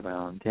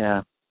 Underwhelmed,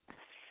 yeah.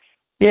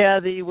 Yeah,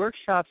 the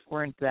workshops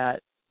weren't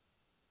that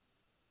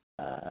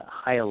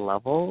high a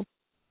level.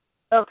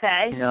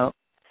 Okay. You know,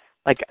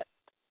 like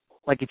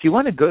if you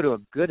want to go to a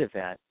good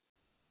event,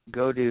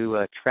 go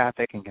to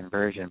Traffic and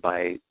Conversion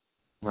by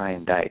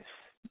Ryan Dice.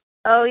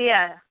 Oh,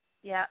 yeah.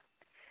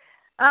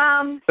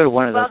 Go to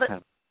one of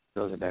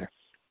those are better.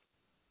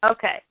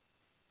 Okay.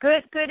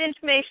 Good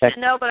information to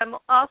know, but I'm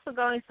also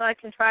going so I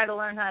can try to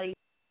learn how to use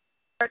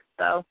it,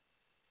 so.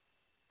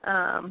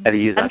 How to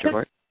use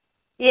Entreport?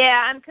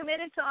 Yeah, I'm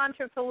committed to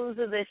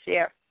Entrepalooza this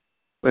year.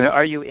 Well,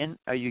 are you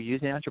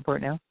using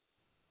Entreport now?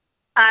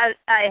 I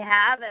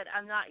have it.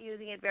 I'm not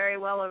using it very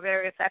well or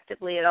very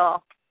effectively at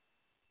all.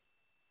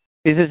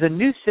 There's a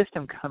new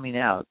system coming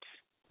out.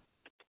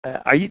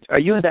 Are you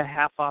at the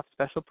half off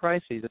special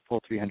price, or are you the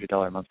full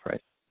 $300 a month price?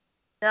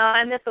 No,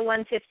 I'm at the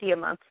 $150 a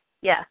month.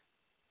 Yeah.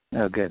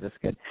 Oh, good. That's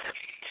good.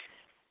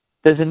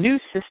 There's a new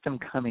system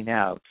coming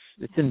out.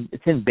 It's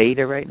in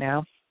beta right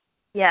now.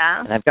 Yeah.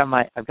 And I've got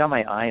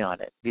my eye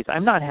on it because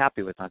I'm not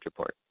happy with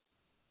Entreport.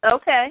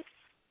 Okay.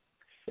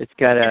 It's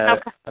got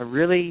a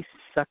really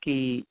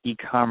sucky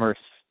e-commerce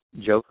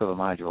joke of a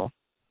module,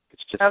 which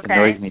just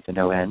annoys me to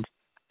no end.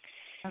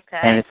 Okay.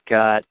 And it's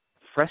got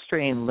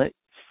frustrating and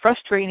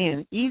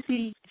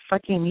easy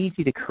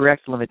to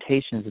correct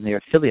limitations in their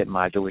affiliate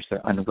module, which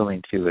they're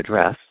unwilling to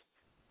address.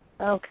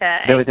 Okay.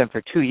 I've been with them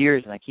for 2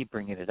 years, and I keep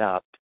bringing it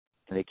up,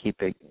 and they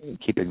keep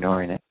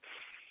ignoring it.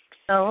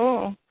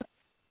 Oh.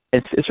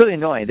 It's really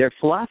annoying. Their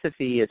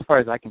philosophy, as far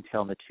as I can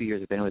tell in the 2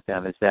 years I've been with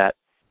them, is that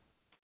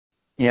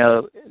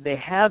they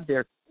have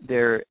the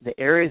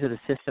areas of the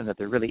system that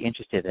they're really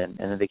interested in,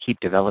 and then they keep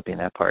developing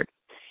that part.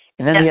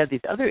 And then they have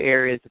these other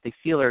areas that they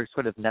feel are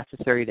sort of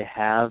necessary to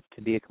have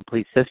to be a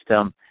complete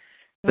system,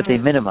 but they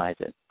minimize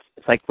it.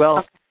 It's like,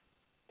 well,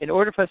 in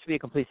order for us to be a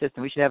complete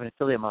system, we should have an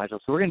affiliate module.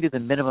 So we're going to do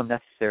the minimum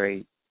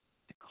necessary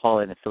to call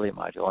it an affiliate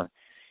module.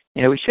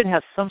 And we should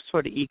have some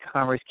sort of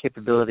e-commerce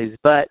capabilities,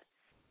 but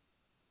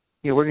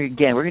we're going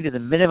to do the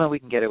minimum we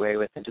can get away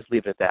with and just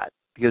leave it at that.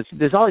 Because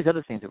there's all these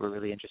other things that we're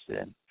really interested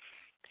in.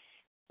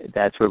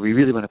 That's where we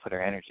really want to put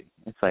our energy.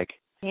 It's like,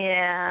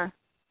 yeah.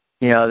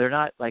 They're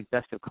not like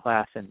best of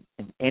class in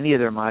any of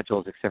their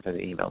modules except for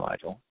the email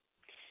module.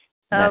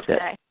 And that's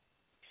it.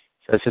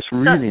 So it's just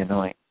really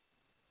annoying.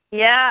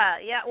 Yeah.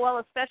 Well,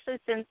 especially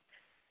since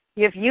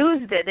you've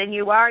used it and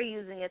you are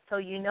using it, so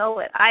you know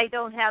it. I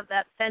don't have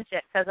that sent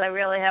yet because I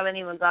really haven't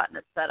even gotten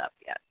it set up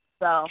yet.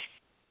 So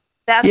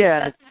that's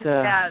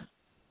bad.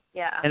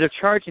 Yeah. And they're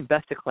charging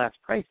best-of-class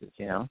prices,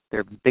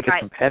 Their biggest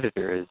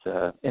competitor is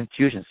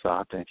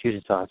Infusionsoft, and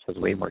Infusionsoft has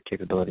way more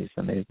capabilities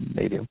than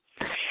they do.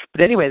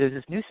 But anyway, there's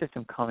this new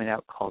system coming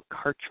out called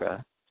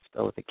Kartra,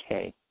 spelled with a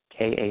K,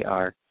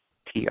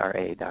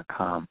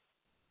 Kartra.com.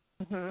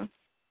 Mm-hmm.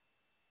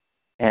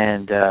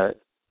 And,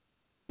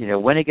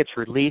 when it gets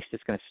released,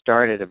 it's going to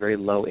start at a very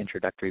low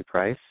introductory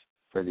price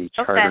for the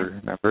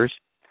charter members,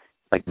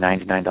 like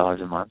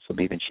 $99 a month, so it'll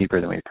be even cheaper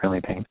than we're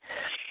currently paying.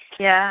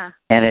 Yeah.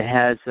 And it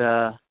has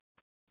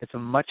it's a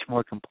much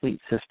more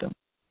complete system.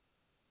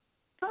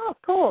 Oh,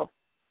 cool.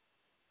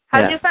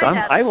 How did you find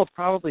that? I will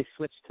probably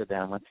switch to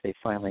them once they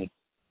finally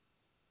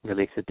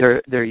release it.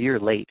 They're a year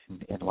late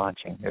in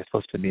launching. They're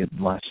supposed to be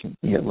launching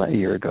a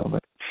year ago,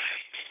 but.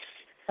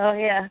 Oh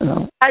yeah.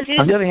 On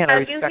the other hand, I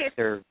respect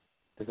their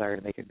desire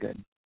to make it good.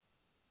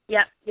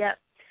 Yep. Yeah.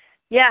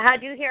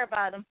 How'd you hear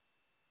about them?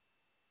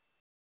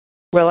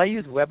 Well, I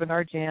use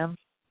Webinar Jam.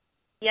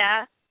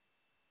 Yeah.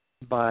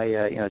 By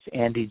it's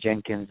Andy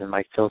Jenkins and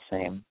Mike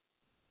Filsame.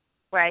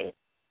 Right.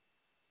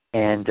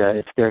 And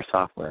it's their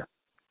software.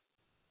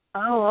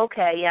 Oh,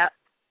 okay. Yeah.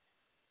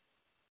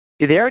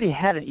 they already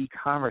had an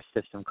e-commerce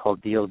system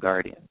called Deal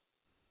Guardian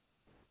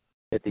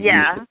that they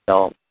Yeah. use to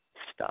sell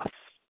stuff.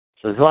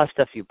 So there's a lot of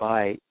stuff you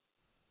buy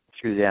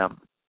through them,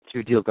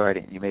 through Deal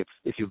Guardian. You may,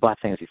 if you bought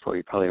things before,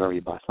 you probably already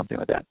bought something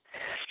with that.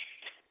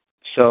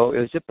 So it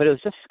was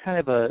just kind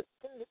of a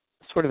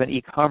sort of an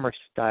e-commerce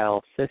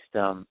style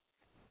system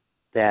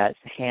that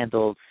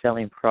handled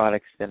selling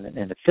products and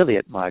an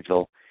affiliate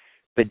module,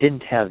 but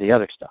didn't have the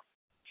other stuff.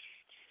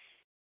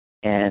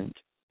 And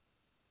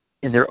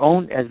in their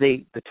own,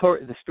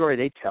 the story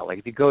they tell, like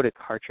if you go to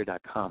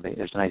Karcher.com,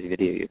 there's a nice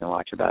video you can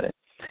watch about it.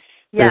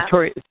 Yeah.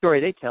 The story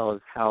they tell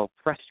is how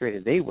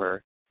frustrated they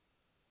were,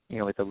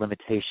 with the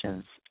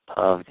limitations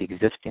of the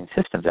existing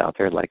systems out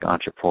there, like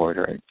Entreport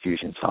or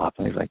Infusionsoft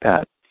and things like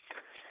that.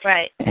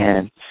 Right.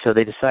 And so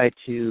they decided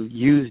to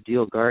use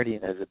Deal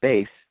Guardian as a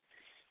base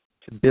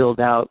to build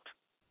out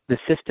the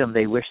system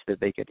they wish that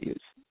they could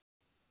use.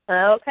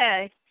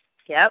 Okay.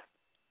 Yep.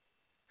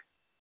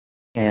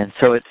 And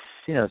so it's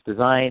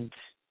designed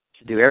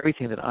to do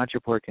everything that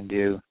Entreport can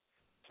do,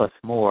 plus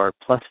more,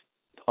 plus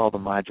all the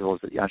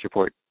modules that the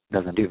Entreport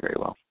doesn't do very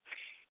well.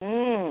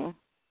 Mm.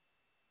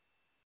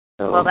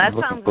 So Well, that I'm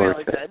looking sounds forward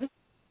really to it. good.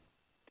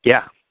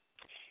 Yeah.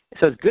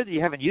 So it's good that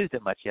you haven't used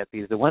it much yet,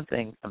 because the one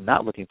thing I'm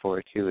not looking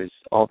forward to is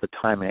all the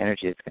time and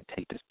energy it's going to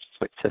take to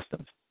switch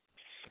systems.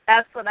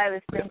 That's what I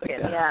was thinking,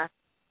 yeah.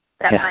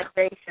 That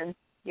migration.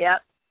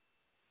 Yep.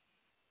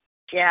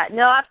 Yeah.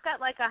 No, I've got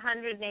like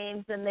 100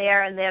 names in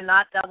there, and they're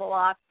not double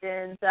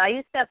opt-ins. I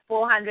used to have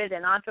 400,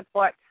 and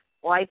Entreport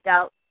wiped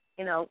out,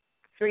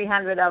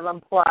 300 of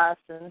them plus.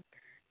 And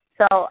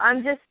so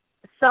I'm just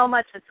so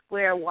much at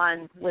square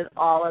one with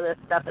all of this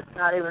stuff. It's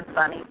not even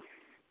funny.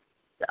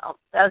 So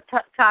I was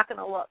talking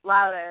a lot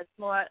louder. It's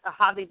more a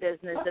hobby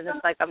business, and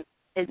it's like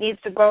it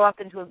needs to grow up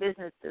into a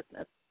business.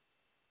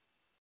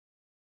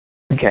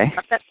 Okay.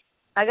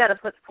 I got to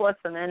put forth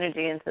some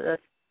energy into this.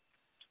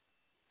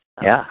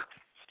 So. Yeah,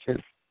 it's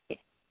true.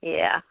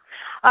 Yeah.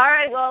 All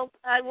right. Well,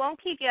 I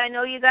won't keep you. I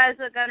know you guys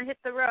are going to hit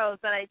the road,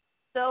 but I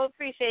so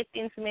appreciate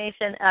the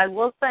information. I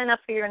will sign up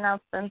for your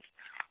announcements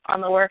on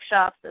the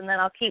workshops, and then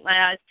I'll keep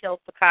my eyes peeled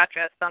for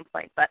Contra at some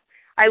point. But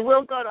I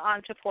will go to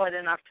Entreport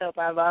in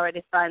October. I've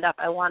already signed up.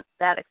 I want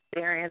that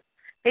experience.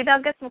 Maybe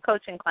I'll get some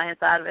coaching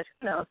clients out of it.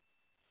 Who knows?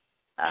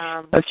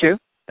 That's true.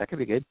 That could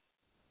be good.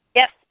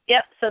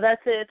 Yep. So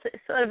that's it.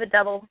 It's sort of a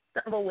double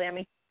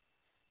whammy.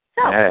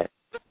 So, all right.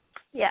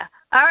 Yeah.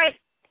 All right.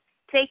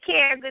 Take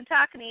care. Good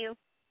talking to you.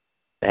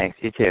 Thanks.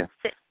 You too.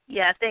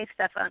 Yeah. Thanks,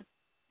 Stefan.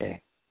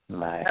 Okay.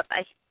 Bye.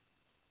 Bye-bye.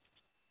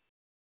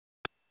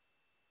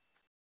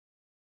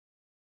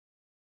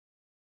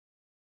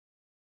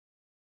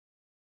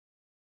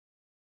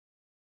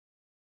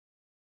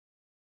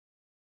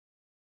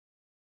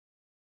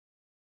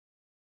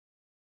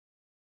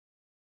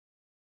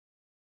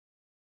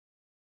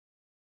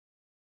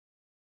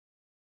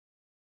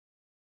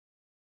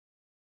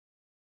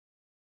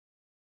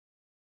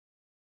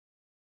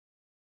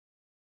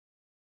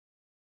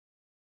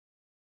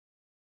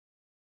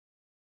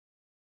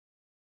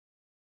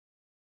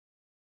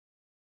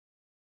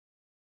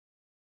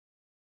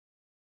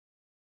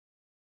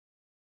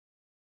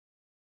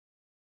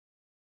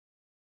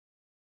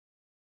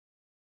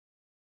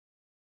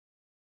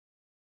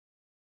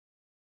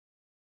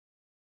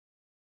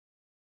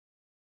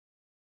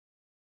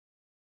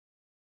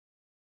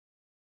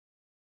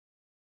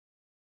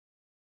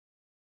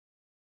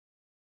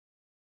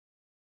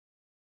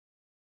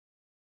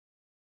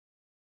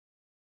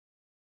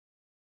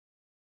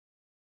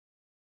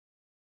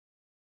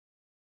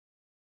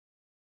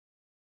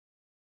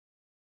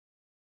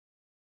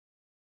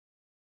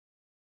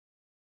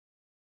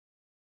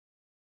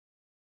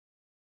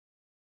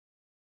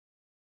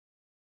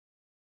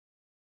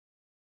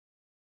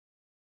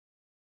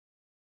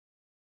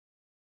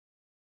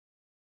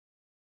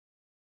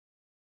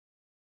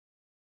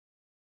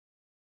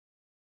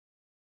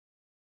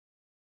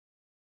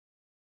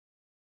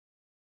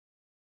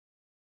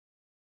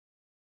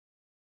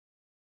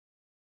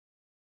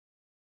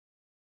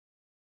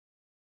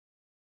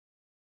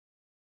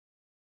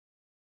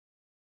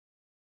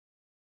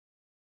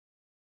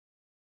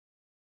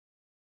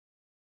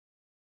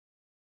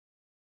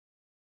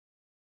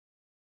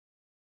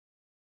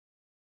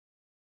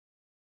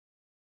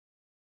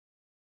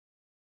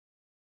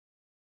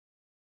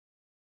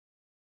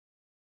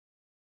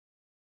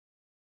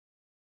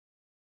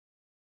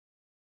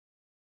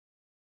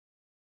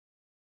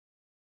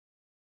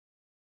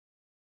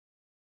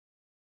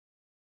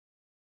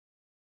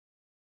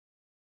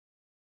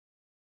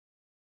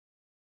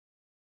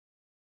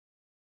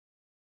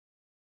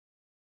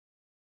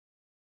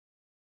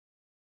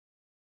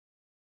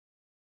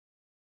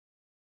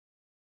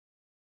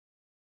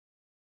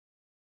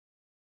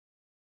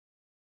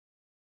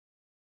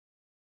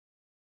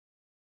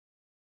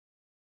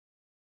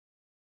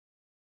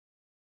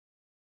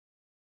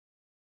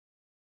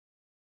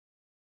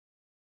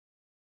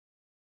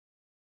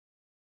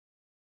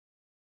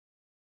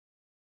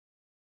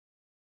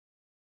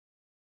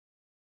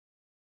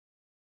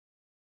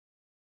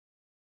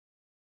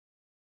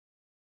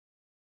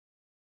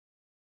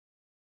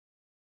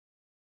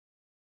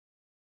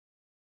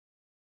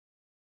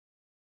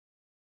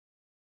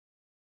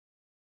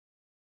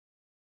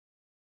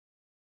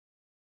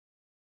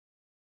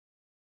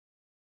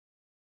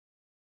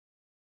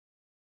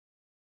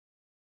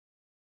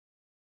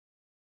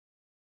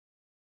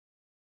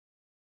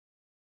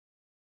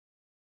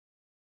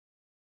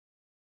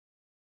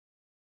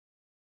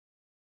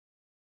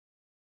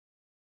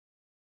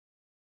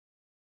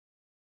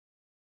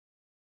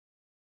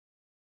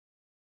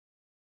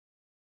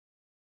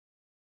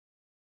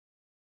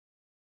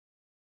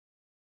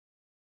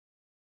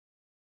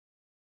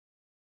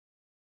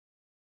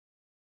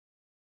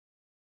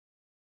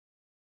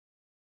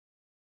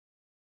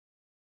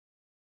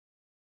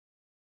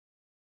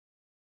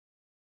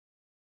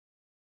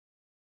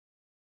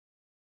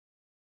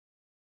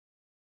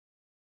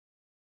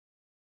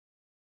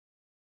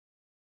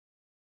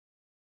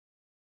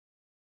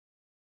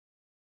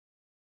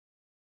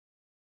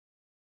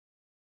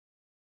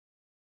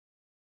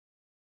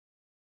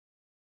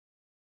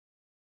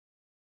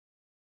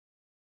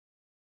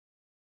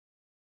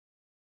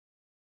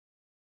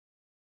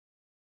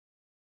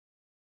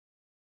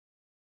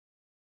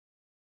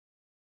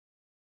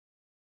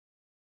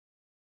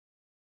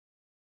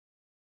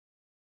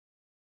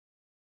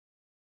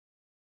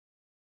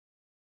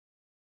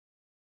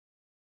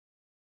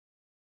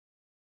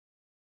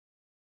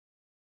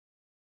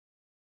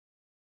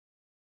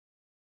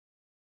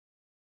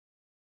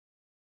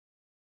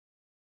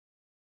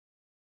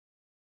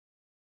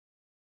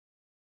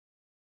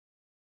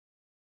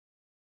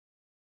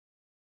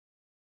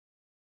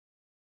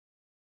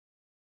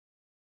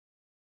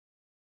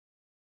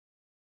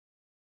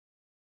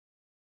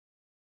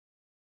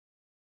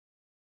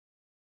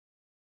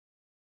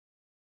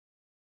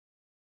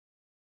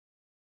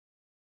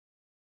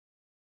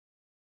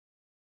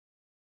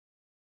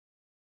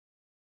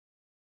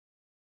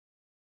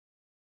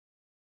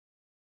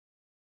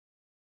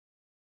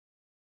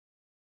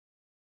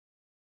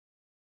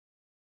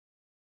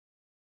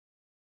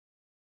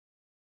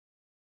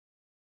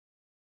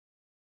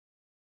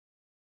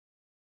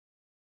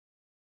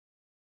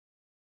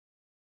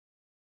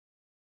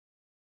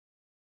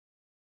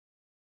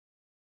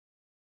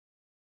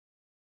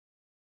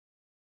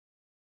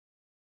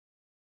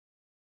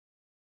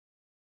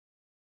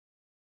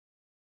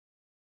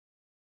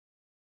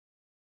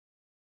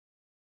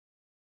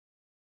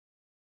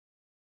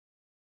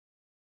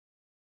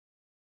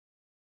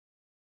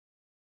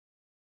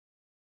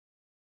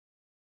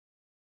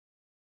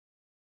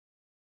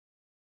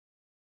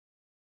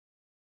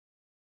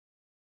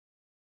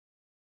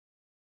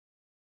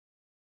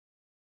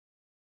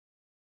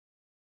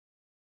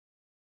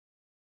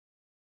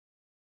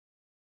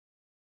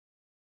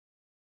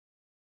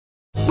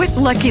 With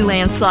Lucky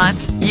Land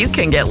Slots, you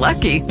can get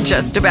lucky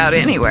just about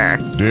anywhere.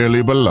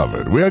 Dearly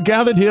beloved, we are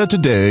gathered here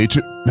today to...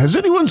 Has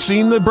anyone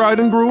seen the bride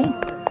and groom?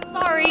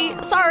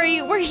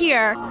 Sorry, we're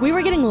here. We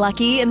were getting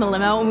lucky in the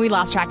limo and we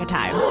lost track of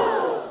time.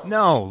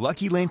 No,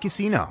 Lucky Land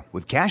Casino,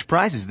 with cash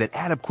prizes that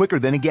add up quicker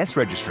than a guest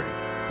registry.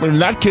 In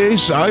that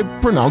case, I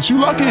pronounce you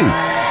lucky.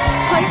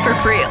 Play for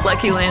free at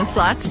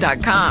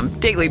LuckyLandSlots.com.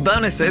 Daily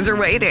bonuses are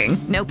waiting.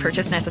 No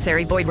purchase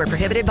necessary. Void where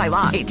prohibited by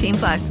law.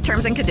 18+.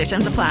 Terms and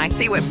conditions apply.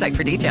 See website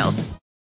for details.